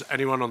 Does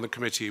anyone on the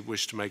committee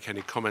wish to make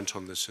any comment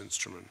on this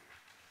instrument?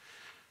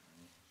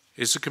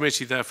 Is the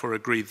committee therefore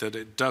agreed that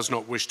it does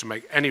not wish to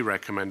make any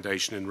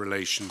recommendation in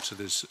relation to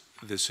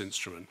this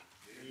instrument?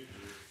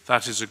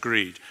 That is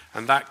agreed,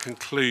 and that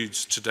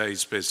concludes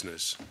today's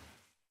business.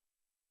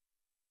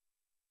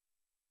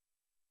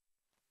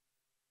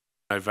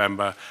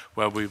 November,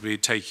 where we'll be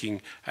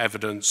taking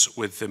evidence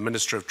with the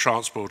Minister of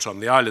Transport on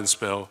the Islands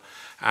Bill,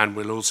 and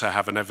we'll also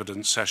have an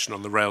evidence session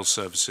on the rail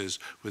services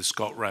with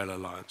ScotRail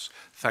Alliance.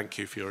 Thank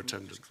you for your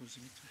attendance.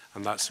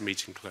 And that's the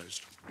meeting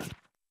closed.